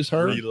 Berlin knows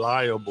her,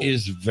 Reliable.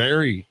 is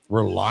very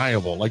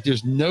reliable. Like,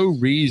 there's no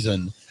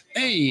reason.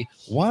 Hey,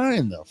 why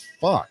in the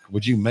fuck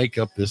would you make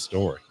up this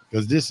story?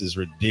 Because this is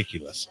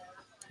ridiculous.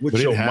 With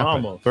But it your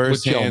happened. mama.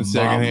 First With your hand,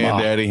 second hand,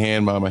 mama. daddy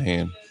hand, mama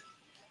hand.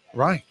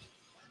 Right.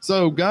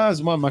 So,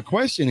 guys, my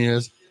question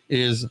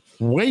is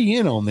weigh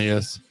in on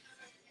this.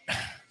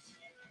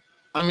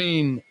 I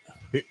mean,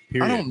 I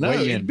don't know.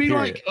 Weigh in, It'd be period.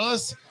 like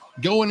us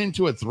going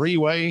into a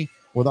three-way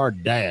with our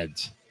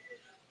dads.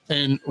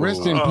 And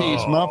rest in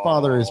peace, my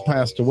father has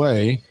passed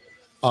away.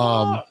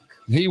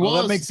 He Well,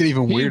 was. that makes it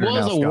even weirder He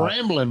was now, a Scott.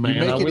 rambling You man.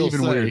 make I it will even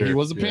say weirder. he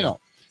was a Yeah. pimp.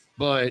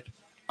 But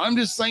I'm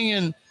just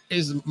saying,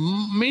 as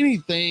many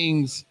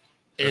things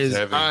as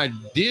heavy. I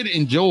did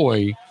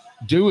enjoy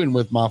doing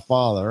with my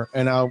father,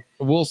 and I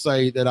will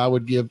say that I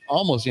would give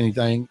almost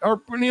anything,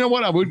 or you know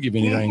what, I would give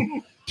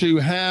anything to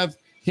have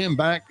him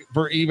back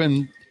for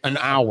even an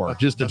hour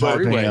just to talk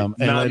to Three-way, him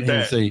and not let him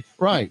that. see.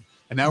 Right.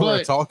 And now we're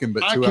But talking,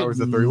 but I 2 could- hours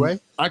of three-way?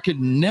 I could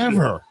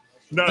never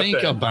Not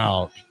think that.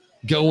 about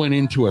going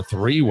into a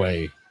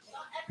three-way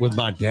with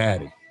my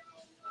daddy.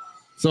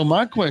 So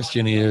my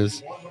question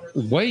is,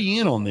 weigh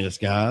in on this,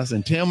 guys,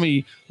 and tell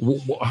me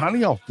how do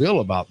y'all feel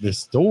about this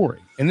story?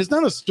 And it's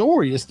not a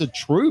story; it's the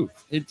truth.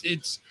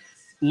 It's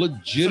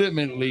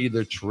legitimately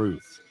the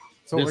truth.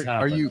 So This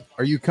are you happened.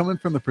 are you coming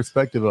from the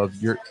perspective of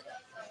you're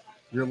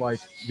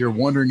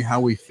wondering how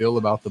we feel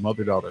about the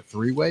mother-daughter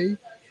three-way,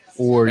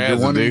 or As you're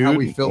a wondering how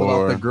we dude, feel about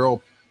or- the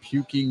girl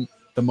puking,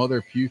 the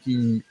mother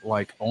puking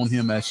like on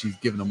him as she's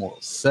giving him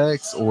oral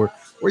sex, or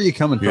where are you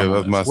coming from? Yeah, on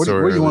that's this? my What do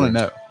story you want to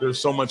earlier. know? There's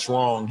so much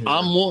wrong here.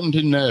 I'm wanting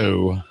to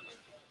know.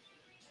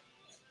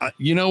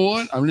 You know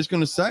what? I'm just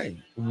going to say,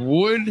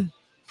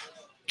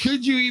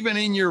 could you even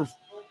in your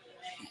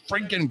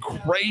freaking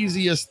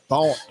craziest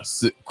thought,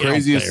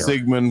 Craziest there.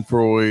 Sigmund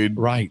Freud,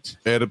 right?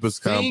 Oedipus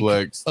Think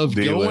complex of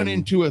dealing going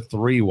into a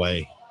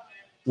three-way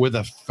with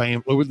a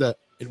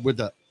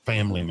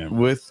family member.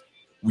 with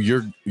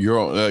your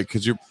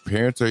because your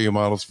parents are your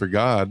models for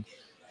God.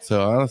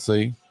 So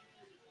honestly,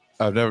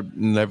 I've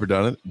never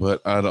done it,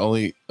 but I'd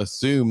only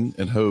assume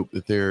and hope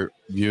that they're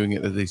viewing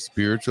it as a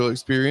spiritual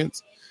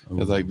experience.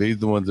 Because like these are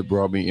the ones that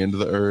brought me into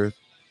the earth,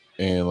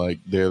 and like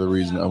they're the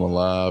reason I'm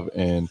alive.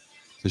 And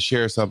to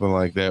share something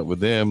like that with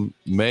them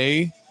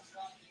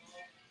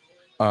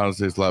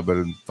honestly, it's a lot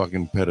better than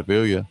fucking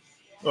pedophilia.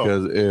 Oh.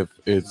 Because if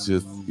it's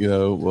just,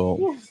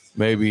 well,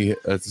 maybe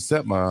it's a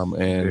stepmom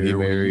and he There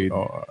we married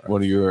are.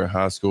 one of your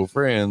high school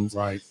friends,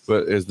 right?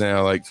 But is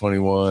now like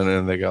 21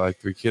 and they got like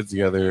 3 kids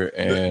together,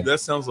 and that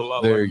sounds a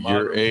lot they're like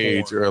your modern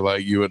age porn. or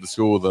like you went to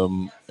school with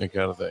them and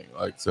kind of thing.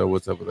 Like, so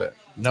what's up with that?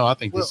 No, I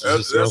think this That,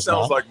 is that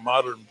sounds like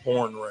modern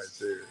porn right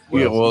there.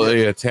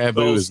 Yeah,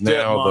 taboo Those is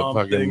now the stepmom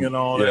fucking thing and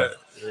all that.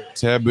 Yeah.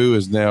 Taboo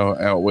is now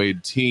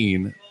outweighed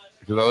teen,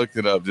 because I looked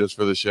it up just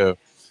for the show.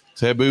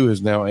 Taboo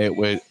is now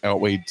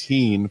outweighed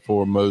teen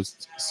for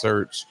most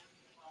searched.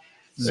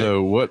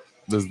 So what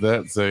does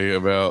that say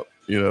about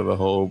the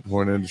whole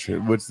porn industry,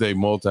 which is a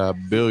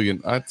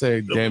multi-billion, I'd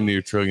say damn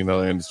near $1 trillion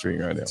industry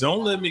right now?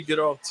 Don't let me get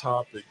off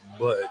topic,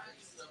 but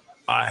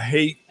I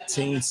hate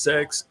teen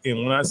sex.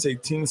 And when I say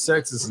teen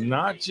sex, it's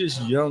not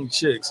just young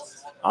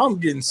chicks. I'm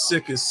getting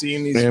sick of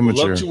seeing these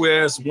Amateur.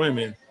 voluptuous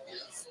women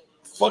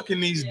fucking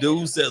these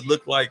dudes that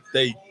look like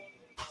they,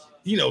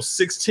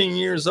 16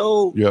 years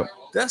old. Yep.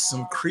 That's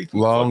some creepy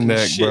Long fucking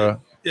neck, shit.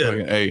 bro. Yeah.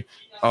 Hey,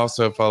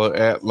 also follow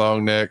at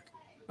Long Neck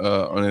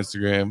on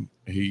Instagram.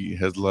 He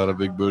has a lot of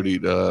big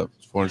bootied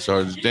porn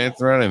stars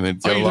dancing around him.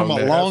 And Are you talking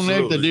about Long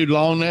Neck? The dude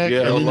Long Neck? Yeah,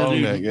 And then Long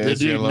the Neck. dude- Yeah, the it's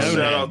dude Long No Neck.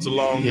 Neck. Shout out to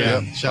Long Yeah,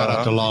 Neck. shout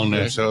out to Long Yeah,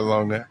 Neck. shout out to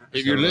Long Neck.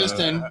 If you're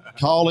listening,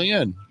 call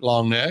in,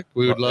 Long Neck.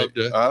 We would love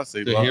to.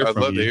 Honestly, to hear I'd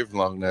from love to you. hear from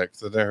Long Neck.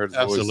 So I never heard his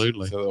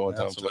Absolutely. voice. So that one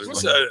time.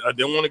 Absolutely. I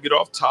didn't want to get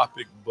off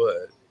topic,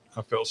 but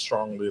I felt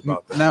strongly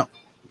about that. Now,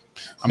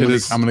 I'm It gonna,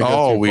 is I'm gonna go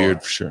all too weird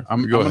far. for sure.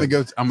 I'm Go gonna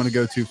ahead.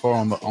 go too far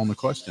on the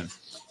question,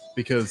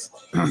 because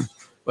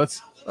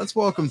let's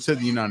welcome to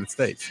the United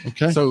States.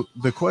 Okay. So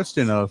the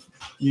question of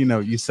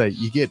you say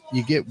you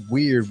get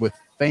weird with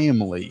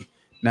family.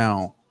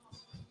 Now,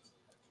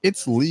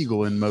 it's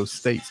legal in most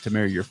states to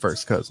marry your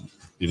first cousin.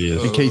 It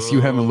is. In case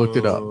you haven't looked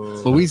it up,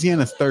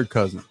 Louisiana's third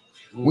cousin.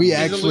 We Is it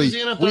actually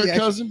Louisiana third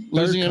cousin?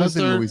 Louisiana's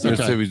third? Louisiana.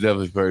 Okay. Mississippi's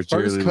definitely first.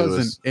 First Cheerleader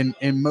cousin Lewis.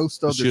 in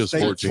most other She was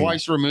states. 14.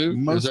 Twice removed?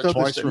 Most Is that other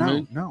twice sta-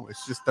 removed? No,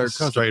 it's just third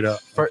cousin. Straight up.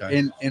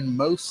 Okay. In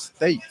most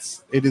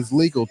states, it is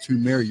legal to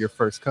marry your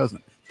first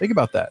cousin. Think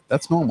about that.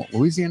 That's normal.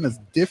 Louisiana's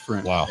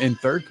different Wow. in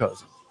third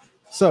cousin.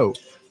 So,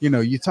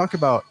 you talk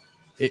about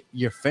it,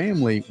 your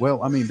family.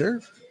 Well, I mean,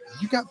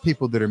 you got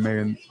people that are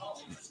marrying,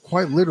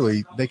 quite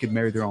literally, they could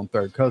marry their own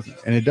third cousin.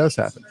 And it does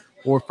happen,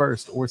 or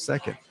first or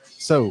second.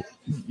 So,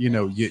 you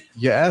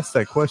ask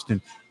that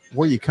question,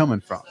 where you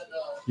coming from?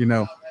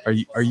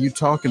 Are you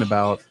talking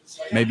about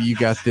maybe you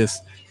got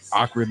this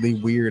awkwardly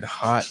weird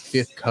hot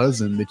fifth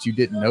cousin that you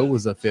didn't know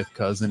was a fifth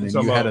cousin, and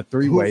Talking you had a about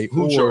three-way?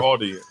 Who's your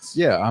audience?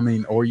 Yeah, I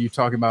mean, or are you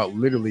talking about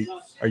literally?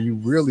 Are you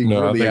really No,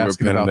 I really think we're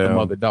asking pinning about the down.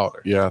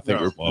 mother-daughter? Yeah, I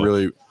think No. we're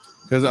really,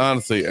 because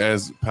honestly,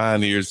 as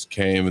pioneers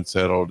came and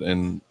settled,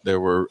 and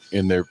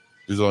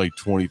there's only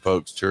 20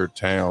 folks per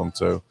town,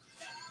 so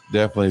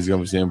definitely is going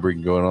to be some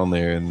breeding going on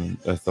there, and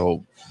that's the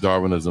whole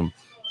Darwinism.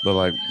 But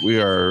like, we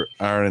are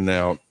ironing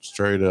out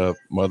straight up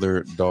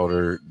mother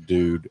daughter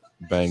dude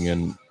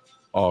banging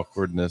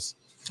awkwardness,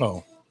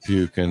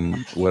 puking,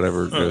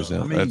 whatever goes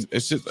down. mean,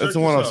 It's check a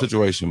one-off this out.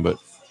 situation, but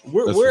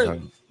We're that's we're, the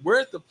thing. we're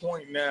at the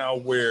point now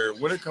where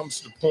when it comes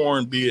to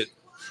porn, be it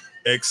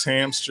X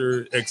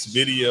Hamster, X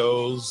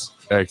Videos,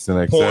 X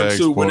and porn XX,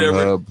 too, whatever.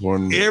 Pornhub,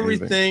 porn,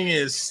 Everything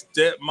is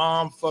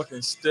stepmom,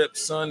 fucking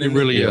stepson. It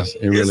really is.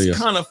 It really is. It's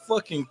kind of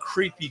fucking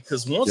creepy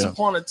because once Yeah.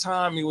 upon a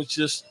time it was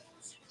just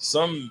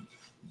some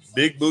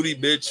big booty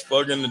bitch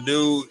fucking the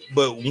dude.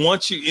 But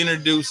once you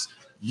introduce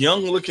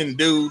young looking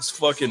dudes,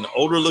 fucking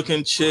older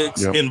looking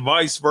chicks, Yep. and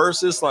vice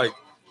versa, it's like,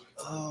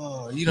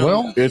 oh, you know,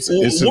 Well, It's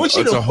once you it's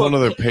a done whole fuck-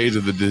 other page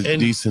of the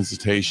And-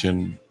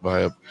 desensitization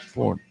via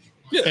porn.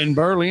 And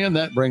Berlin,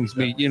 that brings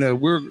me,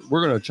 we're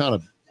going to try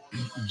to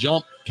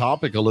jump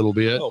topic a little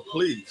bit oh,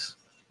 please,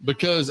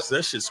 because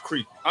that shit's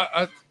creepy.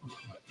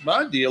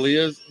 my deal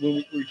is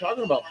when we're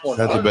talking about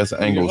pornography. That's the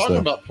best angle We're talking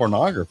stuff. about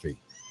pornography.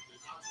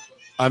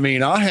 I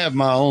mean, I have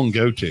my own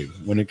go-to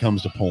when it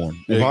comes to porn.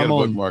 Yeah, If you got I'm to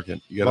on, bookmark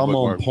it. You if got to I'm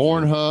on bookmark it.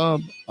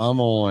 Pornhub, I'm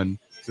on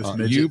Just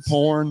midgets.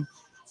 YouPorn.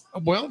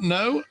 Well,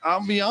 no,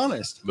 I'll be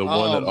honest. The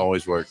one that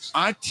always works.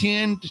 I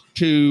tend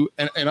to,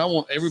 and I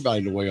want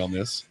everybody to weigh on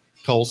this.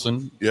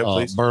 Colson, Yeah,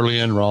 please.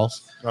 Berlin,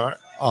 Ross. All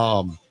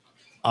right.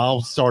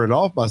 I'll start it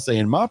off by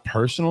saying my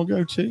personal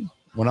go-to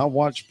when I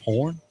watch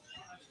porn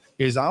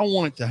is I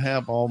want it to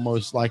have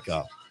almost like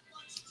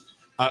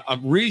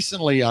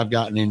recently I've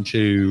gotten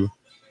into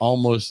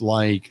almost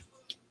like,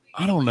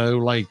 I don't know,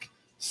 like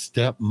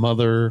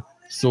stepmother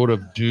sort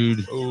of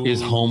dude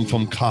is home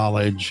from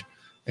college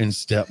and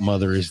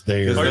stepmother is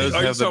there. Are you Those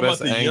have the talking about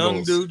best the young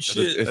angles. dude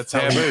shit? It's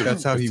taboo.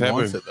 That's how he It's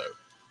wants taboo. it, though.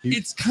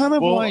 It's kind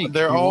of Well, like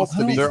they're all wants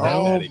to be they're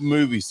all stepdaddy.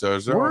 movie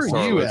stars. They're where all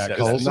are you starlets. at, It's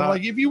Colson? not-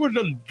 Like if you were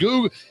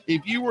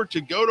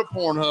to go to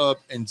Pornhub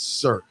and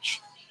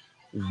search,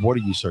 what are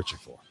you searching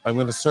for? I'm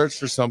going to search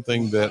for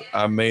something that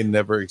I may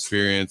never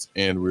experience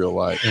in real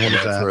life. And what And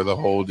is that's that? where the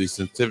whole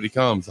desensitivity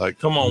comes. Like,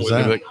 Come on What's with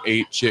that? it. like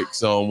 8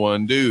 chicks on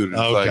one dude. It's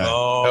Okay. like,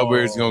 Oh. how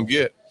weird it's going to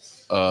get.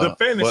 The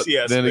fantasy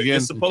but aspect. then again,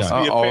 It's supposed to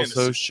I be a also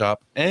fantasy.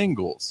 shop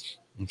angles.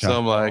 Okay. So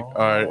I'm like, all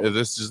right, if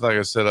this is just like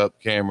a setup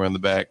camera in the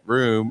back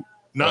room.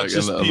 Not like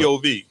just in the-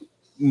 POV.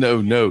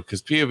 No,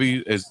 because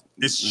POV is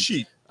It's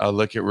cheap. I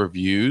look at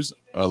reviews.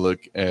 I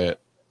look at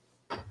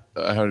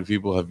how many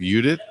people have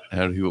viewed it, how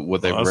many people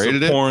what they've That's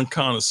rated a it, porn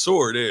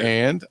connoisseur there.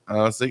 and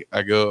honestly,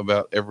 I go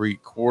about every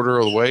quarter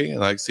of the way and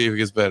like see if it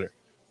gets better.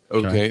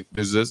 Okay,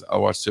 there's this. I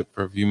watched it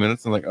for a few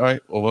minutes. I'm like, all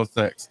right, well, what's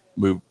next?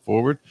 Move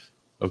forward.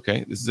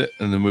 Okay, this is it,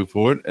 and then move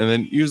forward, and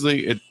then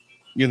usually it,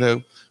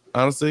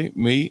 honestly,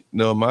 me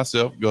knowing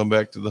myself, going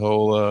back to the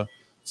whole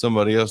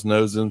somebody else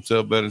knows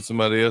themselves better than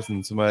somebody else,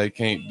 and somebody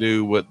can't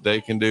do what they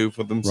can do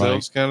for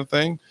themselves, kind of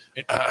thing.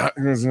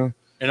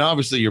 And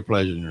obviously you're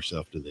pleasuring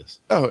yourself to this.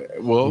 Oh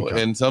well,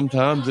 Okay. and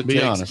sometimes it Be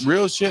takes honest.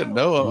 real shit.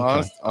 No,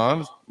 Okay.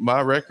 honest.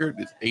 My record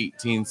is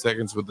 18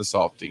 seconds with the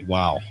softie.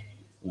 Wow.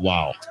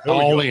 There we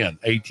All go. in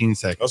 18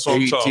 seconds. That's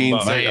what I'm talking 18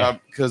 about. seconds.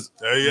 Because,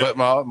 There you but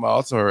my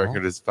ultimate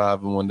record is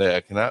 5 in one day.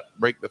 I cannot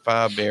break the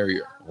 5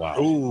 barrier, Wow.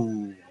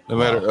 Ooh. no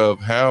matter of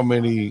how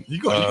many.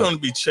 You're going to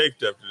be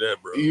chafed after that,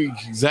 bro.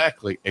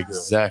 Exactly.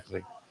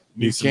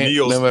 Need You some can't.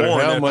 No Neosporin matter how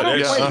after much. that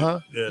Yeah, shit. uh-huh.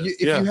 Yeah.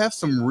 If Yeah. you have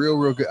some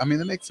real good, I mean,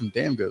 they make some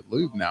damn good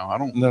lube now. I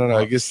don't. No.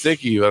 It gets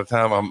sticky by the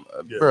time I'm,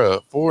 Yeah. bro.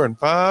 4 and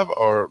 5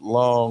 are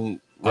long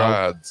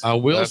rides. I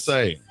will That's-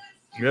 say,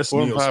 That's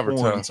 4 and 5 are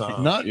Neosporin tough.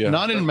 time. not Yeah.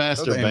 not in Those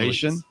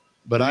masturbation, amulets.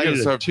 but You I gotta did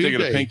a start sticking a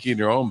 2-day. pinky in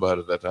your own butt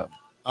at that time.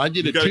 I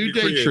did a You gotta get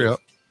 2-day creative. trip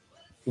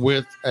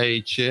with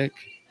a chick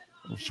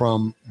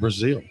from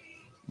Brazil.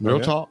 Real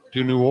Okay. talk,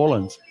 to New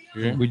Orleans.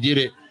 Yeah. We did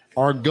it.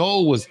 Our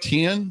goal was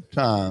 10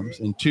 times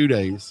in 2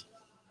 days.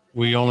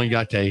 We only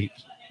got to 8.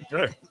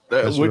 Okay.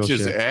 That's Which real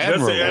is shit.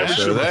 admirable. That's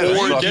the sir. average That is for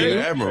fucking 4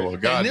 days. admirable.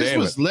 God And this damn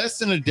was it. less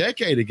than a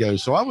decade ago,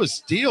 so I was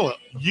still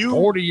You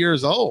 40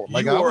 years old.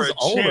 Like you I are was a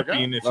older.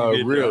 champion if you Oh,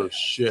 did real that.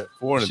 shit.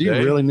 4 in a She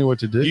day. really knew what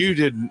to do. You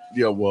didn't.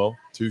 Yeah, well,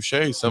 touche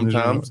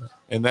sometimes.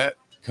 And that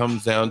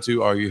comes down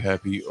to, are you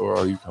happy or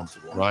are you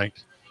comfortable? Right.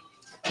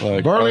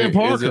 Like, Burley and is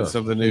Parker. it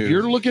something new? If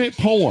you're looking at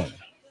porn,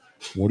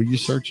 what are you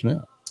searching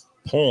out?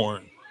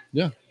 Porn.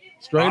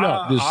 Straight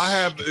up. just I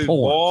have porn.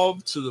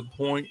 evolved to the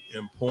point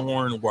in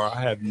porn where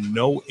I have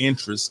no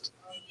interest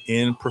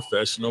in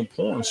professional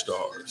porn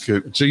stars.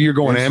 Good. So you're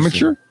going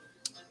amateur?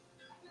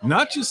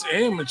 Not just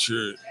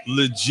amateur,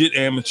 legit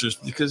amateurs,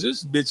 because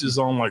there's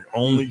bitches on like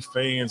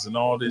OnlyFans and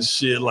all this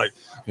shit. Like,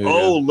 Yeah.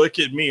 oh, look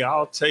at me,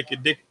 I'll take a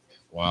dick.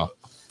 Wow.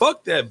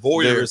 Fuck that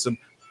voyeurism.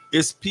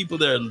 It's people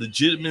that are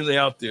legitimately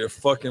out there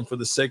fucking for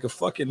the sake of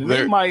fucking. And they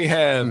There- might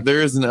have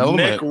There is an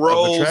element neck of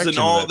rolls attraction and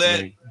to all to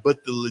that, me.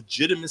 but the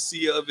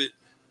legitimacy of it,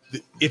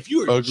 if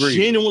you're Agreed.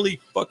 genuinely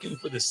fucking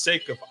for the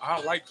sake of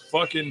I like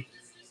fucking,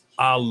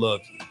 I love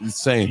you.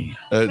 Same.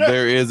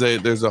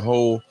 There's a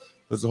whole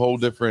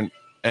different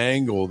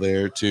angle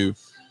there to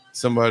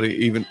somebody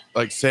even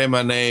like say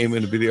my name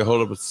in a video,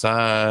 hold up a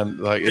sign,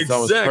 like it's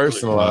almost Exactly.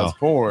 personalized Wow.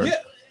 porn. Yeah.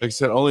 Like I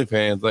said,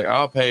 OnlyFans, like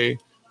I'll pay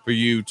for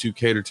you to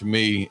cater to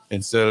me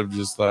instead of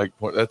just like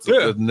porn. That's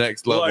Yeah. the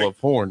next level Like, of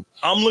porn.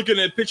 I'm looking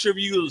at a picture of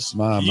you.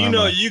 My.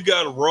 You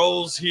got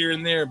rolls here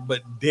and there,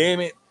 but damn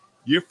it,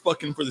 you're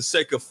fucking for the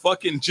sake of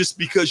fucking just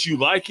because you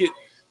like it.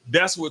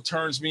 That's what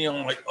turns me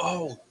on. Like,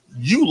 oh,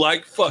 you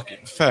like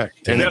fucking.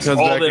 Fact. And it that's comes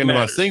all back that into my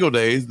matters. single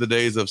days, the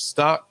days of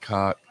stock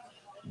cock.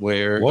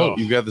 where Whoa.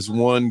 you've got this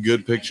one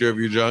good picture of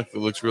your junk that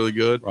looks really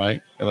good,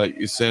 right? And like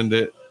you send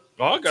it.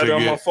 Oh, I got it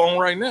on my phone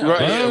right now.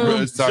 Right, yeah,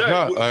 but it's Jack,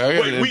 not- I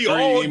got it in we 3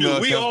 all do.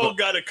 email We accounts, all but-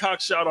 got a cock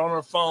shot on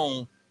our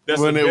phone. That's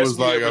when the it best was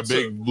we like ever a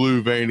big took.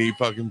 blue veiny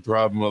fucking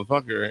throbbing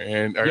motherfucker,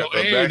 and I Your got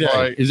the air day.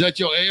 backlight. Is that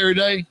your air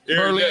day,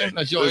 Berlin?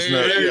 That's your Listen,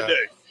 air yeah.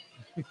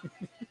 day.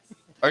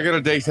 I got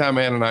a daytime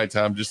and a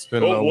nighttime, just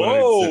depending on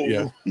whoa.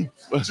 when it's yeah.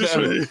 Just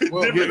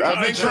Well, different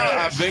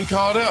I've been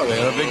called out,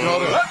 man. I've been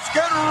called out. Let's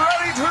get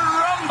ready to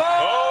rumble.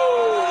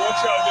 Oh,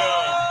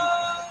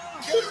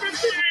 what y'all doing?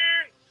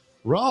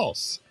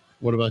 Ross,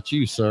 what about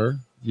you, sir?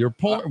 Your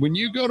porn when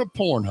you go to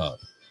Pornhub,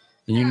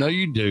 and you know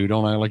you do,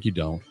 don't act like you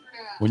don't.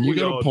 When you We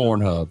go all to do.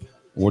 Pornhub,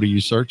 what are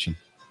you searching?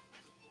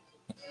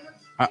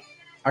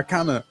 I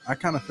kind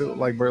of feel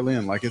like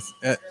Berlin. Like it's,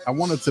 I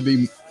want it to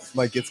be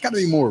like it's got to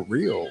be more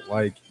real.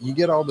 Like you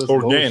get all this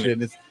Organic. bullshit.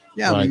 And it's,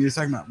 yeah, I Right. mean, you're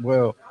talking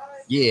about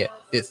yeah,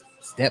 it's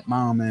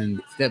stepmom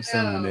and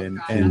stepson and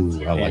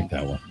Ooh, I like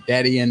that one.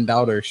 daddy and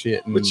daughter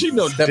shit. And But you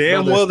know stepbrother,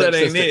 damn well that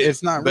ain't stepsister. it.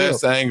 It's not real.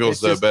 Best angles,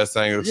 It's though. just- Best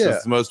angles. yeah.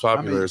 It's the most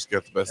popular. I mean, It's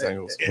got the best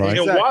angles. Right. And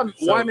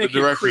Exactly. why The make it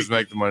directors creepy?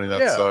 make the money, not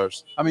the Yeah.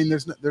 stars. I mean,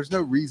 there's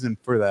no reason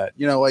for that.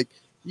 You know, like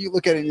you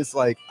look at it and it's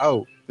like,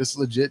 oh, this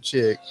legit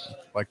chick,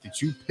 like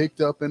that you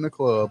picked up in the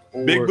club,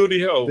 or Big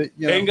booty hoe that,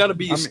 you know, ain't got to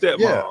be your I mean, stepmom.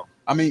 yeah.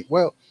 I mean,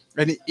 well,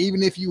 and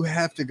even if you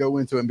have to go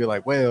into it and be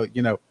like, well,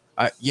 you know,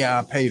 I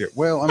paid her.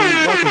 Well, I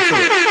mean, welcome to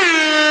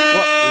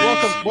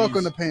it.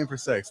 Welcome to paying for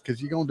sex, because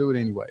you're gonna do it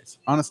anyways.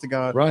 Honest to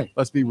God, Right.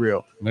 let's be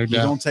real. No You're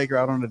doubt. gonna take her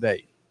out on a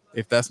date.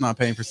 If that's not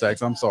paying for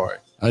sex, I'm sorry.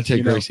 I take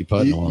you know, Gracie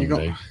Putnam you on gon-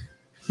 date.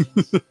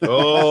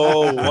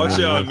 Oh, watch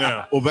out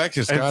now. Well, back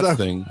to Scott's so-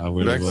 thing. I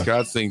really Back to would.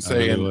 Scott's thing, I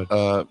really saying,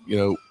 would. you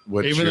know,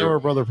 what Even though her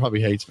brother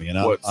probably hates me, and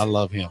I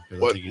love him. 'cause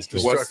I what, think he's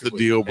cool. what's the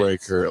deal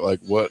breaker? Like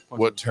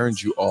what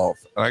turns you off?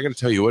 And I got to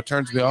tell you, what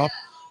turns me off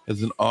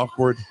is an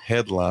awkward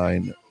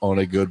headline on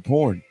a good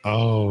porn,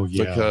 Oh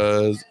yeah.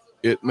 because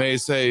it may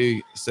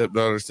say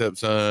stepdaughter,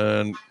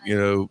 stepson, you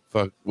know,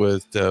 fuck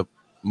with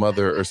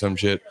mother or some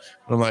shit.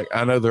 And I'm like,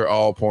 I know they're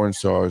all porn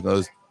stars.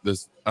 No,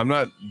 this I'm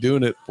not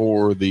doing it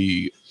for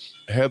the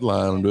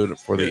headline. I'm doing it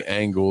for the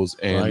angles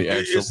and Right. the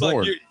actual It's like,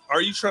 porn.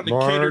 are you trying to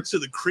Mark. cater to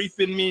the creep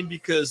in me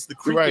because the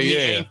creep Right, in me yeah.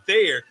 ain't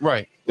there?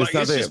 Right. Like, It's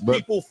not there. just But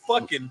people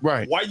fucking.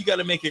 Right. Why you got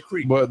to make it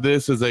creepy? But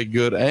this is a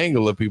good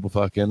angle of people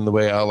fucking, the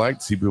way I like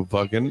to see people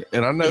fucking.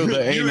 And I know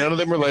that ain't none of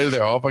them related.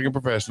 They're all fucking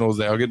professionals.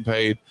 They all getting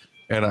paid.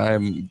 And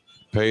I'm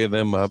paying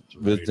them up,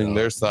 visiting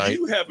their site.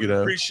 You have You an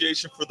know,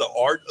 appreciation for the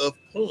art of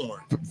porn.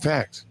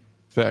 fact.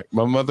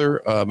 My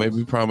mother made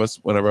me promise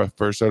whenever I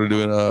first started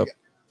doing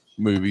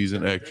movies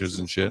and extras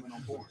and shit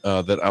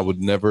that I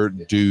would never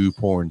do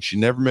porn. She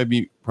never made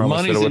me promise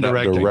Money's that I would in not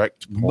directing.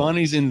 direct porn.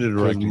 Money's in the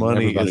directing.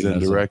 money Everybody is in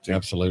knows that. directing.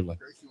 Absolutely.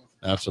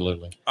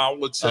 Absolutely. I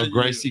would tell Oh,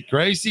 Gracie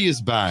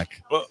is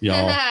back, Well-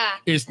 y'all.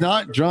 It's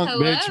not Drunk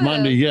Bitch Hello.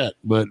 Monday yet,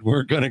 but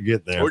we're gonna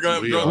get there. We're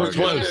gonna have Drunk We're Bitch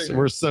close. Monday.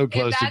 We're so If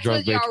close to that's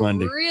Drunk what Bitch y'all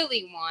Monday.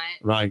 really want.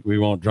 Right. We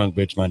want Drunk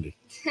Bitch Monday.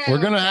 We're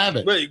gonna have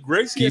it. Wait,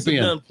 Gracie Keep hasn't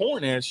in. done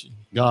porn, has she?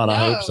 God,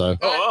 I No. hope so.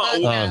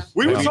 No.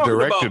 We were Maybe talking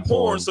about directed porn,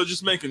 porn. so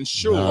just making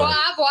sure. No. Well,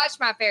 I've watched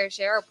my fair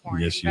share of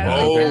porn. Yes, you better have.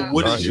 know. Oh,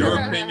 what is Right, your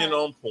yeah. opinion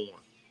on porn?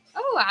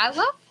 Oh, I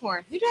love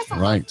porn. Who doesn't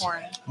Right. love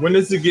porn? When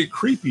does it get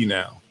creepy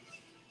now?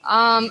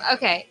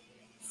 Okay.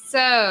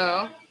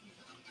 So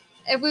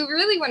if we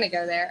really want to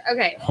go there,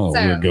 okay. Oh,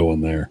 so we're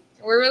going there.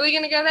 we're really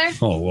gonna go there?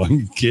 Oh, are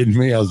you kidding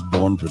me? I was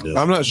born for this.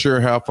 I'm not sure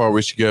how far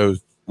we should go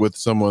with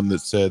someone that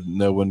said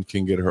no one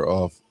can get her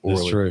off That's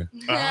orally. true.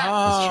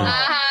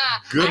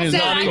 Ah, Good. I Is said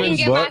not I even- can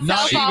get but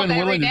myself not off even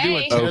every willing to do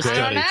a day. test Okay,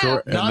 study.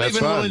 correct. And Not that's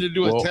even fine. willing to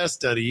do a Well, test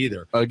study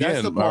either. That's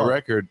Again, the my part.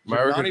 record You're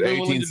not is even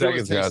willing 18 to do a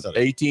seconds, test guys. study.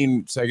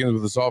 18 seconds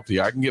with a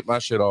softie. I can get my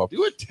shit off.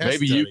 Do a test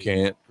Maybe study. you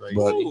can't, Crazy.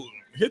 but Ooh,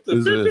 hit the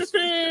This is-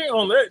 fin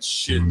on that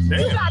shit.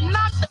 Damn.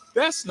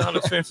 That's not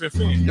a fin.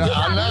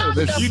 I know.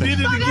 This You did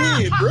it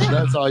again, bro.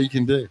 That's all you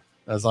can do.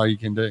 That's all you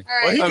can do. All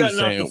Well, right. he I'm got just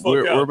knocked saying the fuck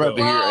we're out, about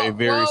to though. hear a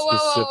very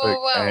specific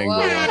angle.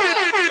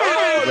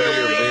 Oh,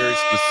 Very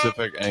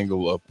specific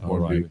angle of All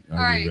porn. right. Dude. Are All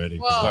you right, ready?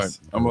 well- All right,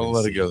 I'm gonna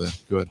let it go then.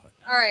 Good.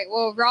 All right.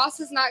 Well, Ross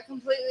is not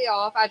completely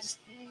off. I just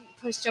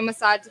pushed him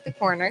aside to the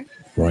corner.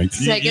 Right.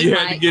 You, Take his you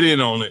had to mic. get in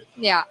on it.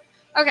 Yeah.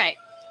 Okay.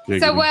 So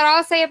Giggity. what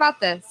I'll say about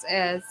this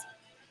is,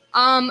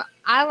 I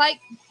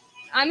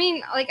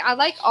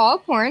like all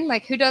porn.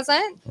 Like who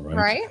doesn't? All right.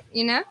 Right?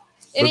 You know.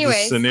 But the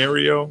Anyways.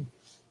 scenario.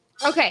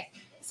 Okay.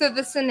 So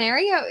the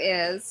scenario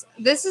is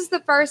this is the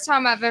first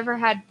time I've ever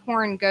had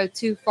porn go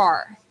too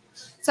far.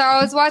 So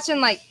I was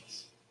watching I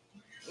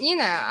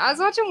was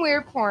watching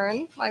weird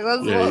porn. Like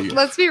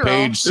let's be real.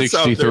 Page It's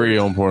out 63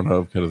 on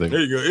Pornhub kind of There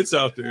thing. you go. It's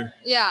out there.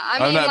 Yeah, I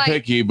I'm mean not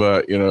picky,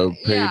 but page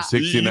Yeah.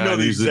 69 You know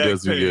the usually exact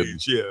does me good.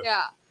 page. Yeah.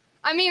 Yeah.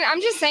 I mean, I'm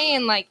just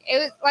saying, like, it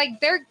was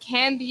like there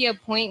can be a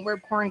point where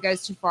porn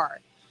goes too far.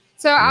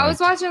 So I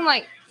was watching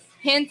like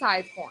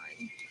hentai porn,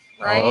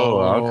 right? Oh,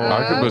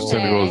 I could put Okay.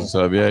 tentacles and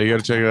stuff. Yeah, you got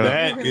to check it out.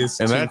 That is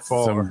and too that's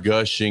far. some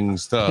gushing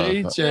stuff.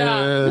 Peaches.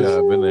 Yeah,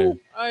 I've been there.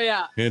 Oh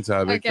yeah.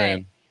 Hentai, big Okay.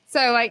 fan.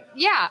 So like,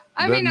 yeah,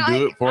 I Doesn't mean, do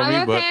like, it for I'm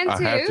me, a but fan I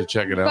too. have to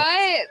check it out.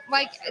 But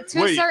like to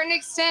a Wait. certain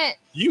extent,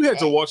 You had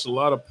to watch a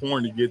lot of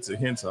porn to get to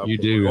hentai. You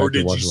porn, do or have to did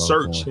you watch a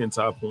lot of search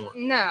hentai porn?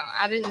 no,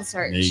 I didn't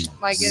search. Me.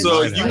 Like, it's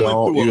So just you like, went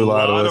Don't through you a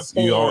lie to lot us? of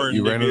porn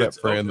You to ran into get that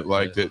friend that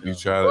liked it. You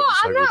tried it. well, It's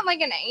I'm like, not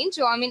like an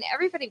angel. I mean,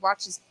 everybody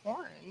watches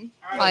porn.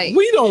 Like,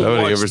 We don't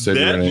Nobody watch ever said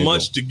you were an that angel.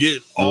 much to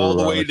get all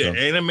the way to Veronica.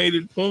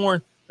 animated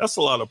porn. That's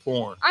a lot of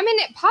porn. I mean,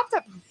 it popped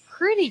up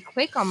pretty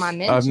quick on my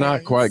mentions. I've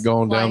not quite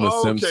gone down Like,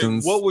 the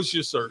Simpsons What was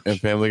your search? and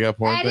Family Guy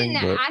porn I thing,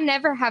 didn't. but I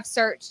never have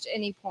searched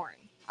any porn.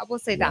 I will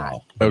say that.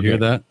 Wow. You hear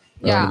that?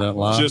 Yeah. Hear that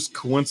lie? Just You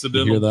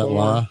coincidental hear that porn.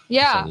 lie?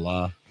 Yeah. It's a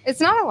lie. It's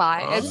not a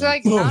lie. It's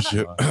like not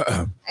bullshit.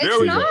 There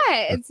it's we go. not.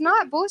 It's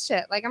not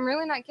bullshit. Like, I'm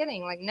really not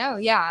kidding. Like, no,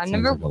 yeah, I Sounds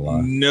never. like a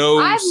lie. No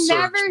I've search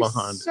never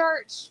behind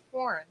searched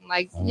porn.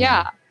 Like, Oh.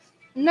 yeah.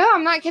 No,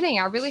 I'm not kidding.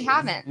 I really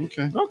haven't.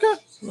 Okay. it.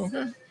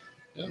 Okay.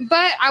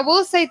 But I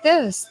will say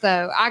this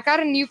though. I got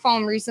a new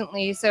phone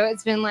recently, so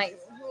it's been like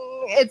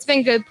it's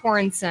been good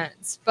porn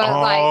since. But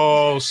like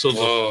Oh, so the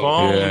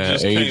phone Yeah,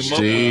 just came up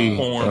HD. with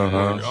porn.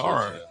 Uh-huh. All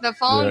right. the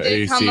phone Yeah,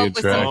 did come AC up with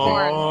some tracking.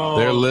 porn. Oh.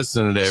 they're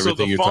listening to So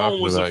everything the you're phone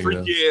talking was about. a You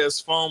know? freaky ass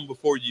phone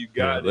before you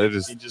Yeah, got they it.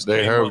 just It just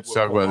they came heard up us with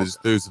talk about porn. this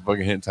dude some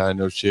fucking hentai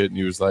no shit, and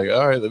he was like,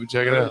 "All right, let me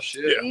check it out."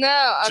 Yeah.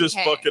 No, okay. Just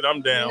fuck it.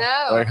 I'm down.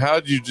 No. Like,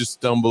 how'd you just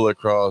stumble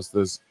across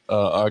this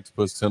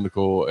octopus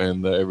tentacle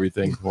and the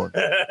everything porn?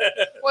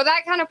 Well,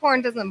 that kind of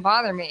porn doesn't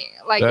bother me.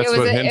 Like That's it was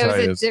what it was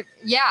hentai a is.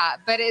 yeah,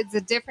 but it's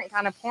a different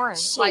kind of porn.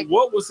 So Like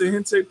what was the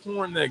hentai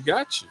porn that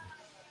got you?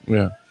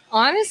 Yeah,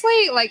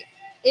 honestly, like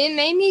it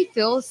made me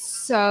feel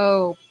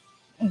so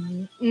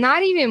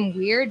not even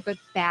weird but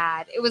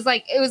bad. It was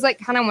like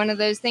kind of one of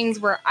those things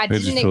where I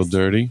did didn't you feel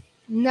dirty?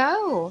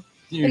 No.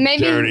 You It made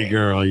me- dirty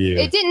girl, you.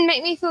 It didn't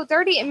make me feel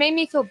dirty. It made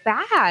me feel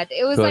bad.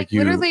 It was Feel like like you-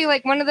 literally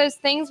like one of those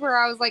things where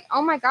I was like,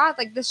 "Oh my god,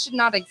 like this should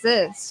not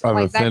exist." I've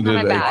like that offended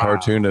kind of a bad.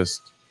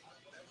 cartoonist.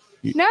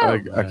 No.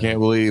 I can't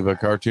believe a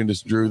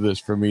cartoonist drew this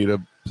for me to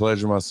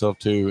pleasure myself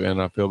to,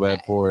 and I feel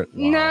bad for it.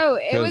 No,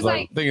 it 'Cause, was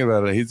like thinking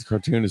about it, he's a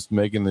cartoonist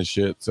making this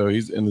shit, so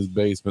he's in his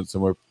basement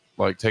somewhere,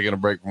 like taking a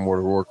break from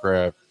World of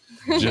Warcraft,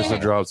 just to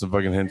drop some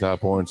fucking hentai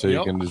porn so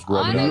Yep. you can just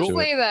rub it out to it.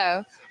 honestly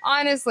though.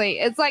 Honestly,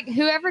 it's like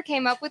whoever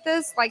came up with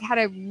this like had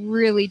a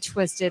really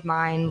twisted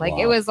mind. Like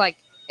it Wow. was like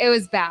it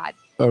was bad.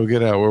 Oh,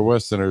 get out! We're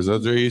Westerners.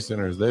 Those are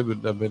Easterners. They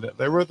wrote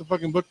the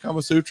fucking book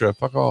Kama Sutra.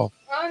 Fuck off.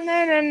 Oh no!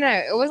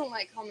 It wasn't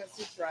like Kama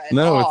Sutra. At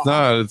No, all. it's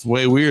not. It's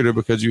way weirder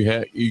because you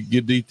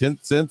get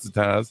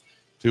desensitized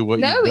to what.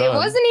 No, you've it done.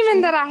 wasn't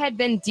even that I had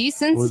been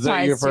desensitized Was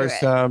that your to first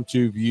it. time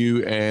to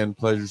view and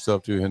pleasure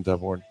yourself to hentai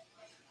porn?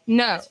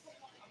 No.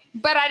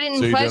 But I didn't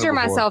So you've done it pleasure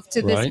before, myself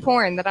to this right?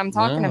 porn that I'm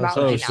talking No, about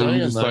so- right so now. You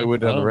just like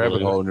went down the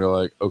rabbit hole and you're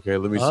like, okay,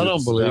 let me see. I what don't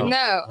this is believe about. it.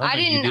 No, I I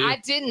think you didn't. did.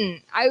 I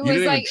didn't. I You was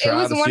didn't like, even it try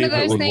was to one see of if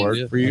it those would things.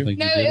 work for you?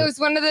 No, it was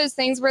one of those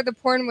things where the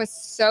porn was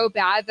so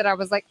bad that I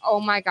was like, oh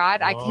my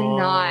God, I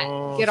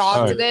cannot get off to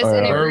Alright, this. alright.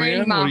 And it Berlin, ruined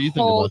what my do you think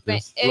whole about thing.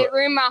 this? It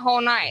ruined my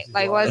whole night.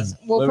 Like,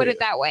 we'll Let put me- it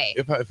that way.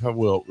 If I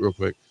will, real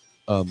quick,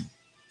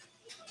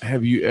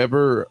 have you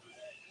ever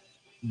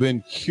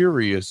been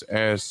curious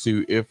as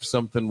to if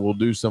something will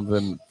do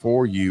something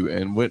for you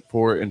and went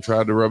for it and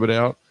tried to rub it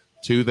out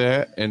to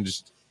that and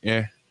just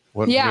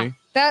wasn't Yeah, me?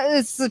 that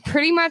is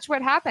pretty much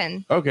what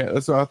happened. Okay,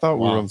 that's what I thought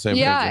we were on the same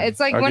page. Yeah, then. it's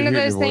like I one could of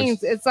hear those your voice.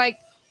 things. It's like,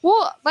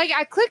 well, like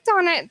I clicked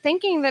on it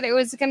thinking that it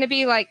was going to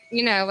be like,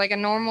 like a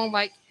normal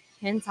like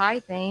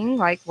hentai thing,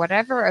 like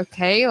whatever.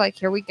 Okay, like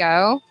here we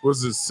go.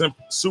 Was it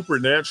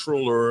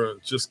supernatural or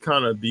just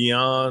kind of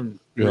beyond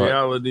You're like,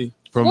 reality?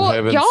 From Well,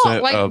 heaven y'all,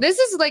 sent like a this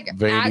is like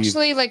veiny,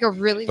 actually like a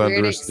really weird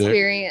thunderous dick.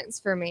 experience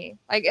for me.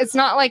 Like it's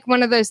not like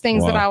one of those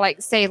things that Wow. I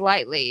like say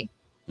lightly.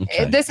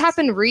 Okay. This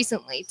happened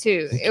recently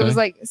too. It was Okay.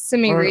 like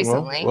semi All right,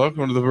 recently. well,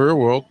 welcome to the real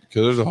world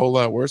because there's a whole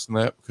lot worse than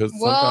that. Because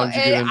Well, sometimes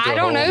you get into I a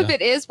don't know whole- if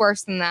it is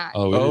worse than that.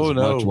 Oh, it Oh is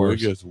no, much it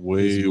worse. gets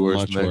way It's worse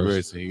much than that,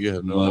 worse. Gracie. You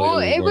have no Much idea. Well,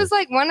 way it was worse.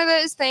 like one of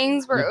those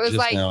things where it was Just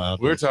like, now out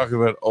We're there. talking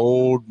about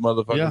old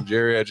motherfucking Yeah.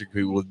 geriatric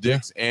people with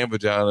dicks and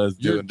vaginas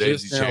You're doing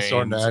daisy just now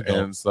starting chains, to adult.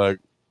 and it's like,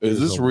 is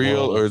There's this a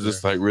real wall or up is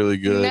this there. like really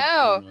good?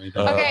 no.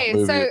 Okay,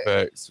 movie so-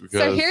 effects. So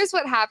Because here's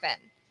what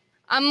happened.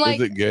 I'm like,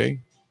 is it gay?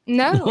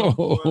 no,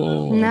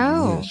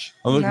 no.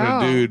 I'm looking at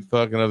No. a dude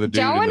fucking other dude.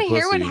 Do y'all in want the to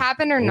hear what pussy.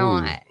 happened or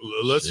not?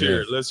 Let's hear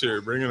Shit. it. Let's hear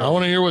it. Bring it I on.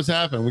 want to hear what's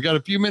happened. We got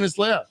a few minutes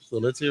left, so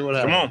let's hear what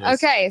Come happened. on.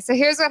 Okay, so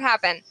here's what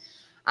happened.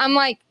 I'm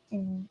like,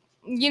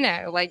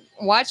 like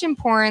watching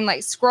porn,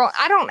 like scroll.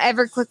 I don't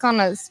ever click on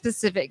a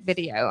specific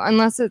video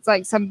unless it's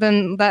like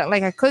something that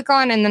like I click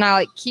on and then I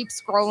like keep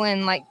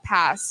scrolling like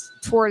past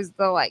towards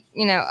the like,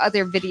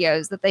 other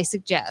videos that they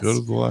suggest. Go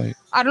to the light.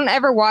 I don't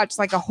ever watch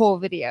like a whole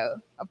video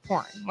of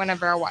porn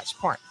whenever I watch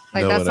porn.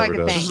 Like No that's one like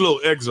ever a does. Just thing.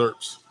 little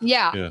excerpts.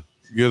 Yeah. Yeah.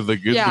 Give the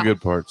Yeah.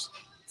 good parts.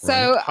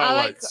 So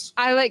Highlights.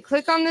 I like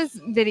click on this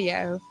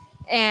video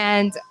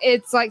and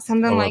it's like I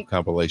something love like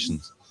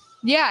compilations.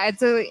 yeah,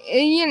 it's a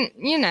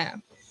you know.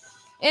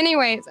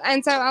 Anyways,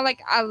 and so I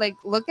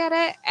look at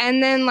it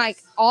and then like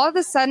all of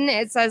a sudden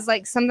it says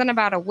like something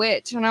about a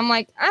witch and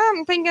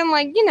I'm thinking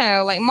like,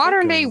 like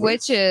modern day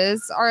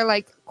witches are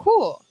like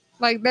cool.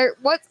 Like, there,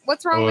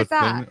 what's wrong with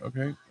that?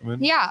 Okay. I mean,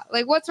 Yeah,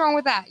 like what's wrong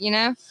with that? You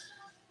know.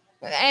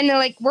 And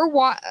like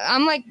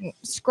I'm like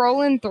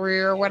scrolling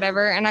through or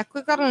whatever, and I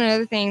click on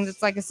another thing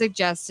that's like a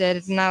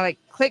suggested, and I like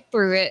click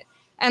through it,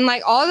 and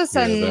like all of a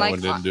sudden, that like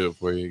one didn't do it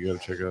for you. You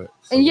got to check it out.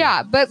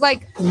 yeah, but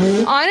like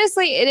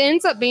honestly, it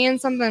ends up being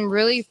something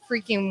really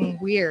freaking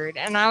weird,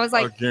 and I was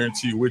I like,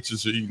 guarantee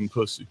witches are eating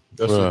pussy.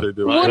 That's Bruh. what they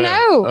do. well,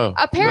 no, Oh,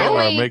 apparently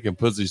they are making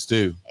pussies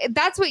too.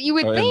 that's what you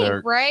would Oh, and think,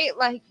 they're- right?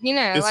 Like, you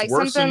know, It's like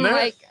worse than something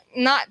that? like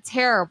not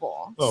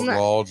terrible. Oh, Not-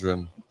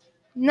 Waldron.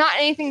 not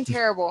anything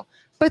terrible.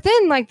 But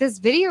then like this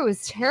video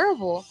is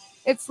terrible.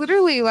 It's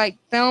literally like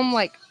them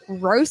like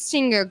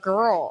roasting a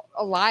girl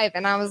alive,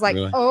 and I was like,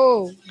 Really?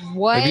 oh,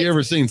 what? Have you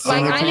ever seen like,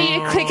 Centipede? I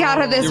need to click out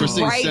of You this ever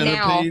seen right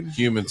now. Centipede?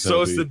 Human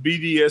So it's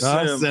centipede. the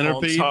BDSM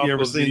Centipede? on top You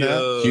ever of seen the,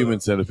 that? Human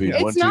centipede.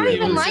 It's 1, 2, not and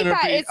even 3. like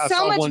that. Centipede. It's I so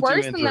saw much 1, 2, worse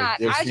and than 3. that.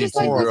 You ever I seen just two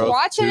like was girls-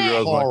 watching two it.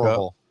 girls, one cup?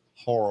 Horrible.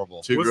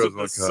 Horrible. Two was girls, it the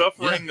one cup.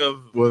 suffering of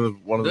One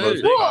of the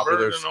most Dude.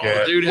 popular Well,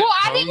 scat. Dude had Well,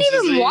 I didn't Crohn's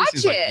even disease. watch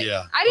He's like, it.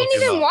 yeah. I didn't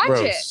Okay, even no. watch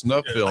Bro, it.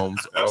 snuff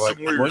films are That's like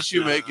some weird once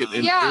you make it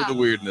Yeah. into the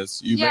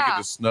weirdness, you make Yeah. it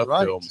to snuff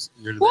Right. films.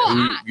 Well,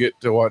 You get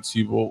to watch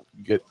people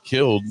get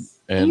killed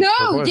and no,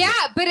 for pleasure. yeah,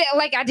 but it,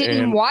 like I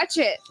didn't And- watch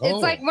it. It's Oh.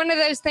 like one of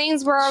those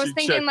things where I was she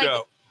thinking checked like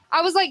out.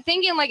 I was like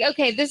thinking like,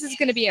 okay, this is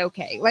gonna be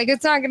okay. Like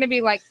it's not gonna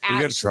be like You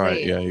actually. gotta try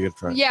it. Yeah, you gotta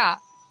try it. Yeah.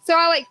 So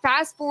I like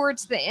fast forward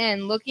to the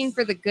end looking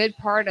for the good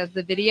part of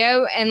the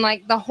video, and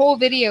like the whole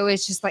video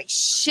is just like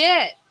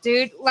shit,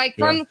 dude. Like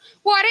from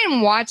well, I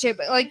didn't watch it,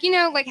 but like you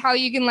know, like how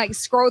you can like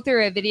scroll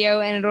through a video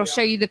and it'll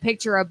show you the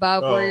picture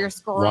above where Oh, you're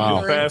scrolling wow.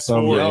 through. Fast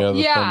Thumbnail, forward. yeah, the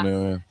Yeah.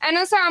 thumbnail, yeah.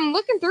 And so I'm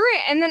looking through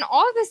it, and then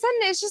all of a sudden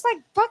it's just like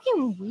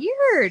fucking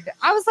weird.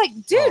 I was like,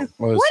 dude,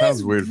 Well, it what sounds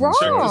is weird. wrong?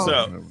 Check this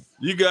out.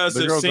 You guys The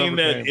have girls seen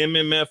that overcame.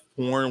 MMF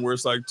porn where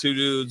it's like two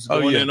dudes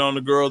Oh, going yeah. in on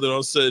the girl, then all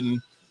of a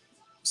sudden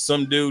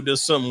some dude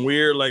does something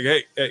weird, like,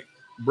 hey,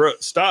 bro,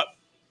 stop.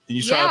 And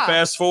you try Yeah. to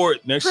fast forward.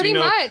 Next Pretty thing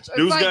you know, much. It's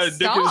dude's like, got a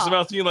dick in his stop.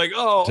 mouth, and you're like,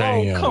 oh,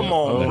 Damn. come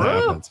on, That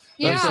bro. happens.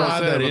 Yeah. That's slide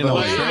that in But on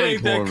Like, the it there.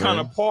 ain't that porn, kind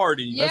man. of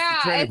party. That's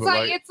the Yeah, tranny, it's but, like,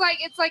 like-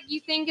 it's like you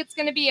think it's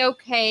gonna be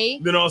okay,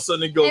 Then all of a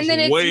sudden it goes and then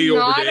it's way over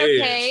not the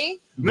edge. okay.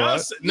 Not,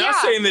 But- not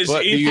Yeah. saying there's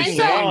But do you And anything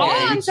so think all wrong.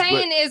 I'm it's-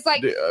 saying is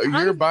like, You're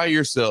I'm- by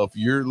yourself.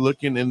 You're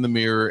looking in the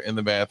mirror in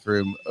the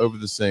bathroom over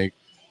the sink,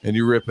 and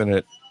you're ripping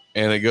it,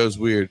 and it goes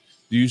weird.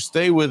 Do you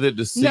stay with it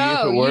to see if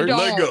no, it you works? don't.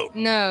 Let go.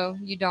 No,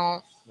 you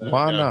don't.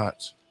 Why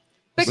not?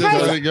 Because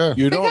There you go.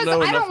 You don't because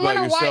know I enough don't want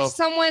about to watch yourself.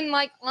 someone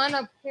like on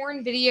a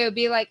porn video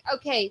be like,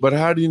 okay, But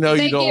how do you know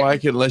They you don't get-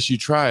 like it unless you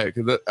try it?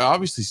 Because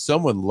obviously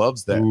someone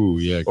loves that, Ooh,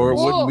 yeah. or it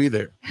Well, wouldn't be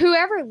there.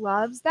 whoever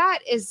loves that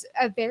is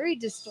a very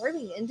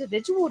disturbing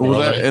individual to Well,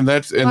 me. that, and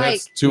that's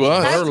Like, to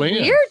us. That's Berlin.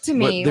 weird to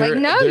me. But Like, they're-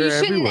 no, you they're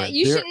shouldn't. everywhere.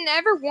 You They're- shouldn't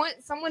ever want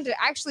someone to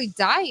actually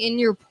die in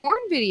your porn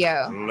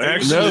video.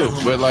 Actually, No,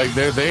 but like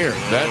they're there.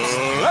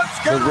 That's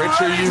the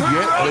richer you get, the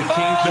that's what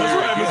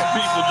kinkier happens it to gets.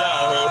 people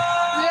die, huh?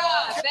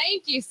 Yeah,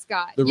 thank you,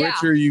 Scott. The yeah.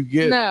 richer you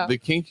get, No. the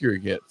kinkier it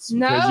gets.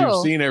 No. Because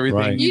you've seen everything.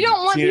 Right. You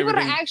don't want seen people to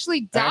everything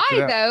actually die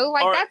acted out. though.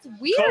 Like All right. that's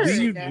weird.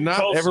 Do you not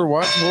Tulsa. ever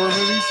watch horror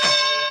movies?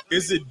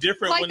 Is it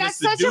different Like when that's it's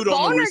the such a dude on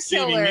the boner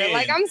receiving killer. end?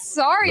 Like I'm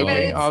sorry, but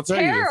Okay, it's I'll tell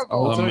you this.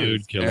 terrible. I'll tell you Mood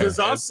this. killer. Because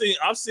And-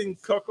 I've seen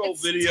cuckold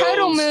It's videos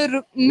total mood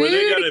where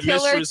they got a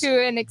killer mistress to an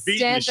beating the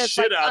extent that's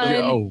shit like out of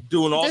him, Oh.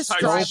 doing all types of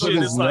Describe shit.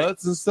 His It's like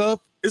nuts and stuff.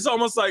 it's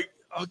almost like,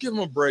 oh, give him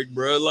a break,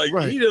 bro. Like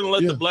Right. he didn't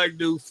let Yeah. the black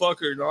dude fuck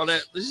her and all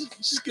that.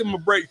 Just give him a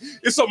break.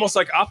 It's almost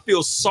like I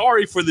feel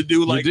sorry for the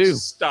dude. Like, you do.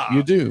 stop.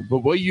 You do. But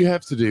what you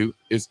have to do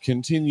is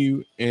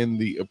continue in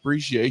the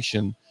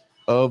appreciation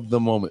of the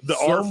moment. The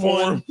art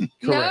form.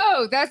 Correct.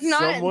 No, that's not.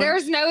 Someone-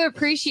 There's no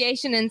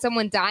appreciation in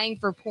someone dying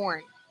for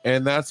porn.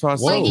 And that's why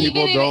some Like,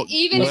 people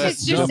even if let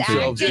it's just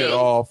themselves acting, get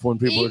off when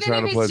people Even are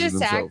trying if to it's pleasure just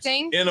themselves.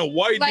 acting, And a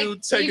white like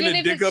dude taking even a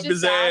if dick it's up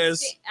his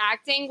just ass.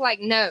 acting like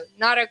no,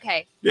 not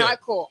okay, Yeah.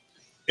 not cool.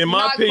 In my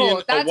Not opinion, cool.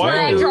 a That's where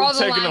I white draw dude the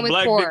taking line a with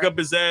black porn. dick up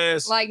his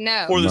ass Like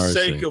no. for the Mercy.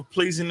 sake of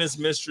pleasing his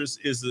mistress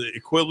is the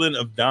equivalent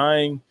of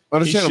dying.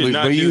 Understandably, He should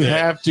not but do you that.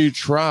 have to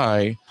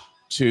try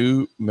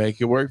to make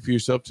it work for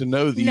yourself to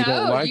know that you No,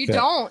 don't like you that.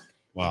 don't.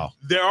 Wow.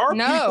 There are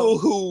No. people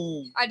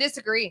who I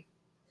disagree.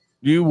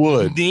 You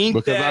would, think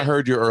because I that.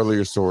 heard your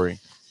earlier story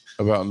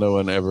about no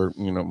one ever,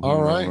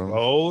 All right.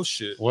 Oh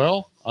shit!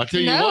 Well, I'll tell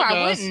you No, what, I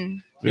guys.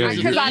 wouldn't. Yeah,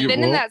 Because I've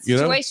been in that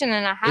situation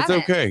and I It's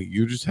haven't. okay.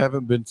 You just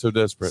haven't been so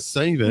desperate.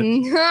 Save it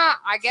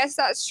I guess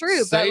that's true,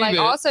 but Save like it.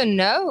 also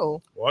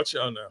no. Watch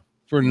out now.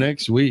 for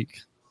next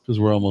week because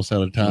we're almost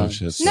out of time. Oh,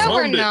 shit. No,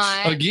 we're Some bitch.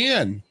 not.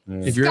 Again, Yeah.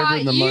 if you're ever Scott,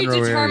 in the you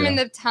Monroe determine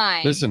area, the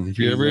time. listen, if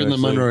you're ever in the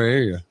Exactly. Monroe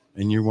area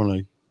and you want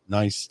a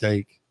nice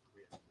steak,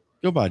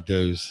 go by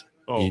Doe's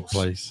Oh, Eat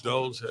Place.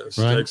 those have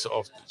Right? steaks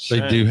off the chain.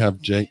 They do have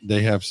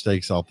they have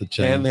steaks off the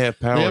chain. And they have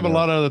power. They have a now.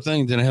 lot of other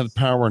things and they have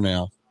power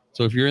now.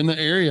 So if you're in the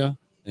area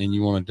and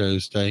you want a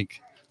Doe's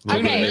steak, tune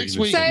in Okay, next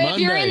week, so if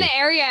you're in Monday. the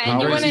area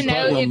and you want to Tracy know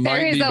Putnam if might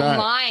there is be a back,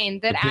 line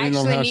that depending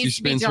on actually how she needs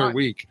to be spends her drawn.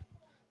 week.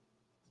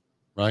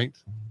 Right?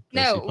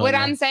 No, Tracy what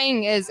Putnam. I'm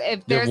saying is if You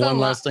have there's a one line.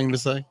 last thing to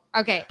say?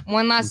 Okay,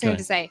 one last thing Okay.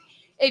 to say.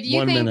 If you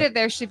 1 think minute. that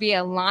there should be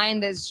a line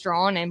that's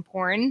drawn in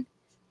porn,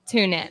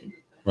 tune in.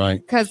 Right.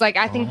 Because like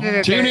I think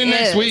that Tune there in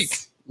next is. week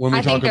when we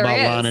I talk think there about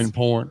is. line and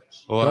porn.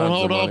 Well, Don't that's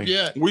hold the off money.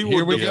 yet. We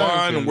Here will go.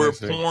 define where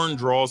Next week. porn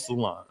draws the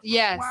line.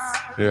 Yes.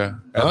 Yeah.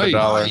 At Hey, the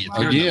dollar. If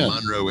you're in Again.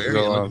 the Monroe area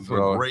Go on, looking for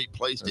go a on. great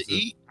place That's to it.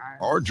 eat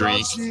or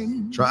drink,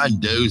 try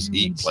Doe's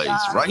Eat Place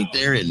right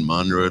there in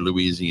Monroe,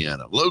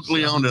 Louisiana.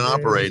 Locally owned and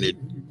operated,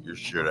 you're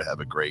sure to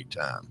have a great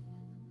time.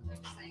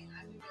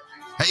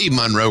 Hey,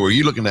 Monroe, are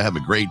you looking to have a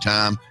great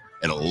time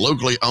at a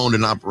locally owned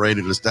and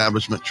operated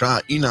establishment?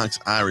 Try Enoch's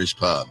Irish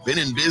Pub. Been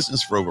in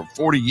business for over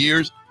 40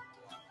 years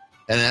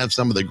and have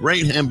some of the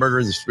great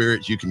hamburgers and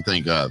spirits you can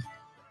think of.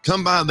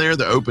 Come by there.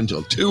 They're open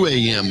till 2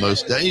 a.m.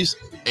 most days.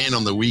 And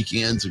on the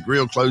weekends, the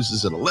grill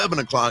closes at 11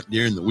 o'clock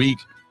during the week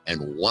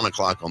and 1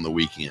 o'clock on the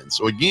weekend.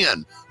 So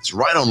again, it's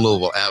right on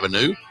Louisville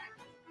Avenue.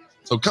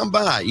 So come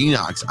by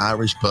Enoch's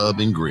Irish Pub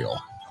and Grill.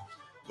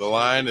 The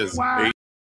line is 8.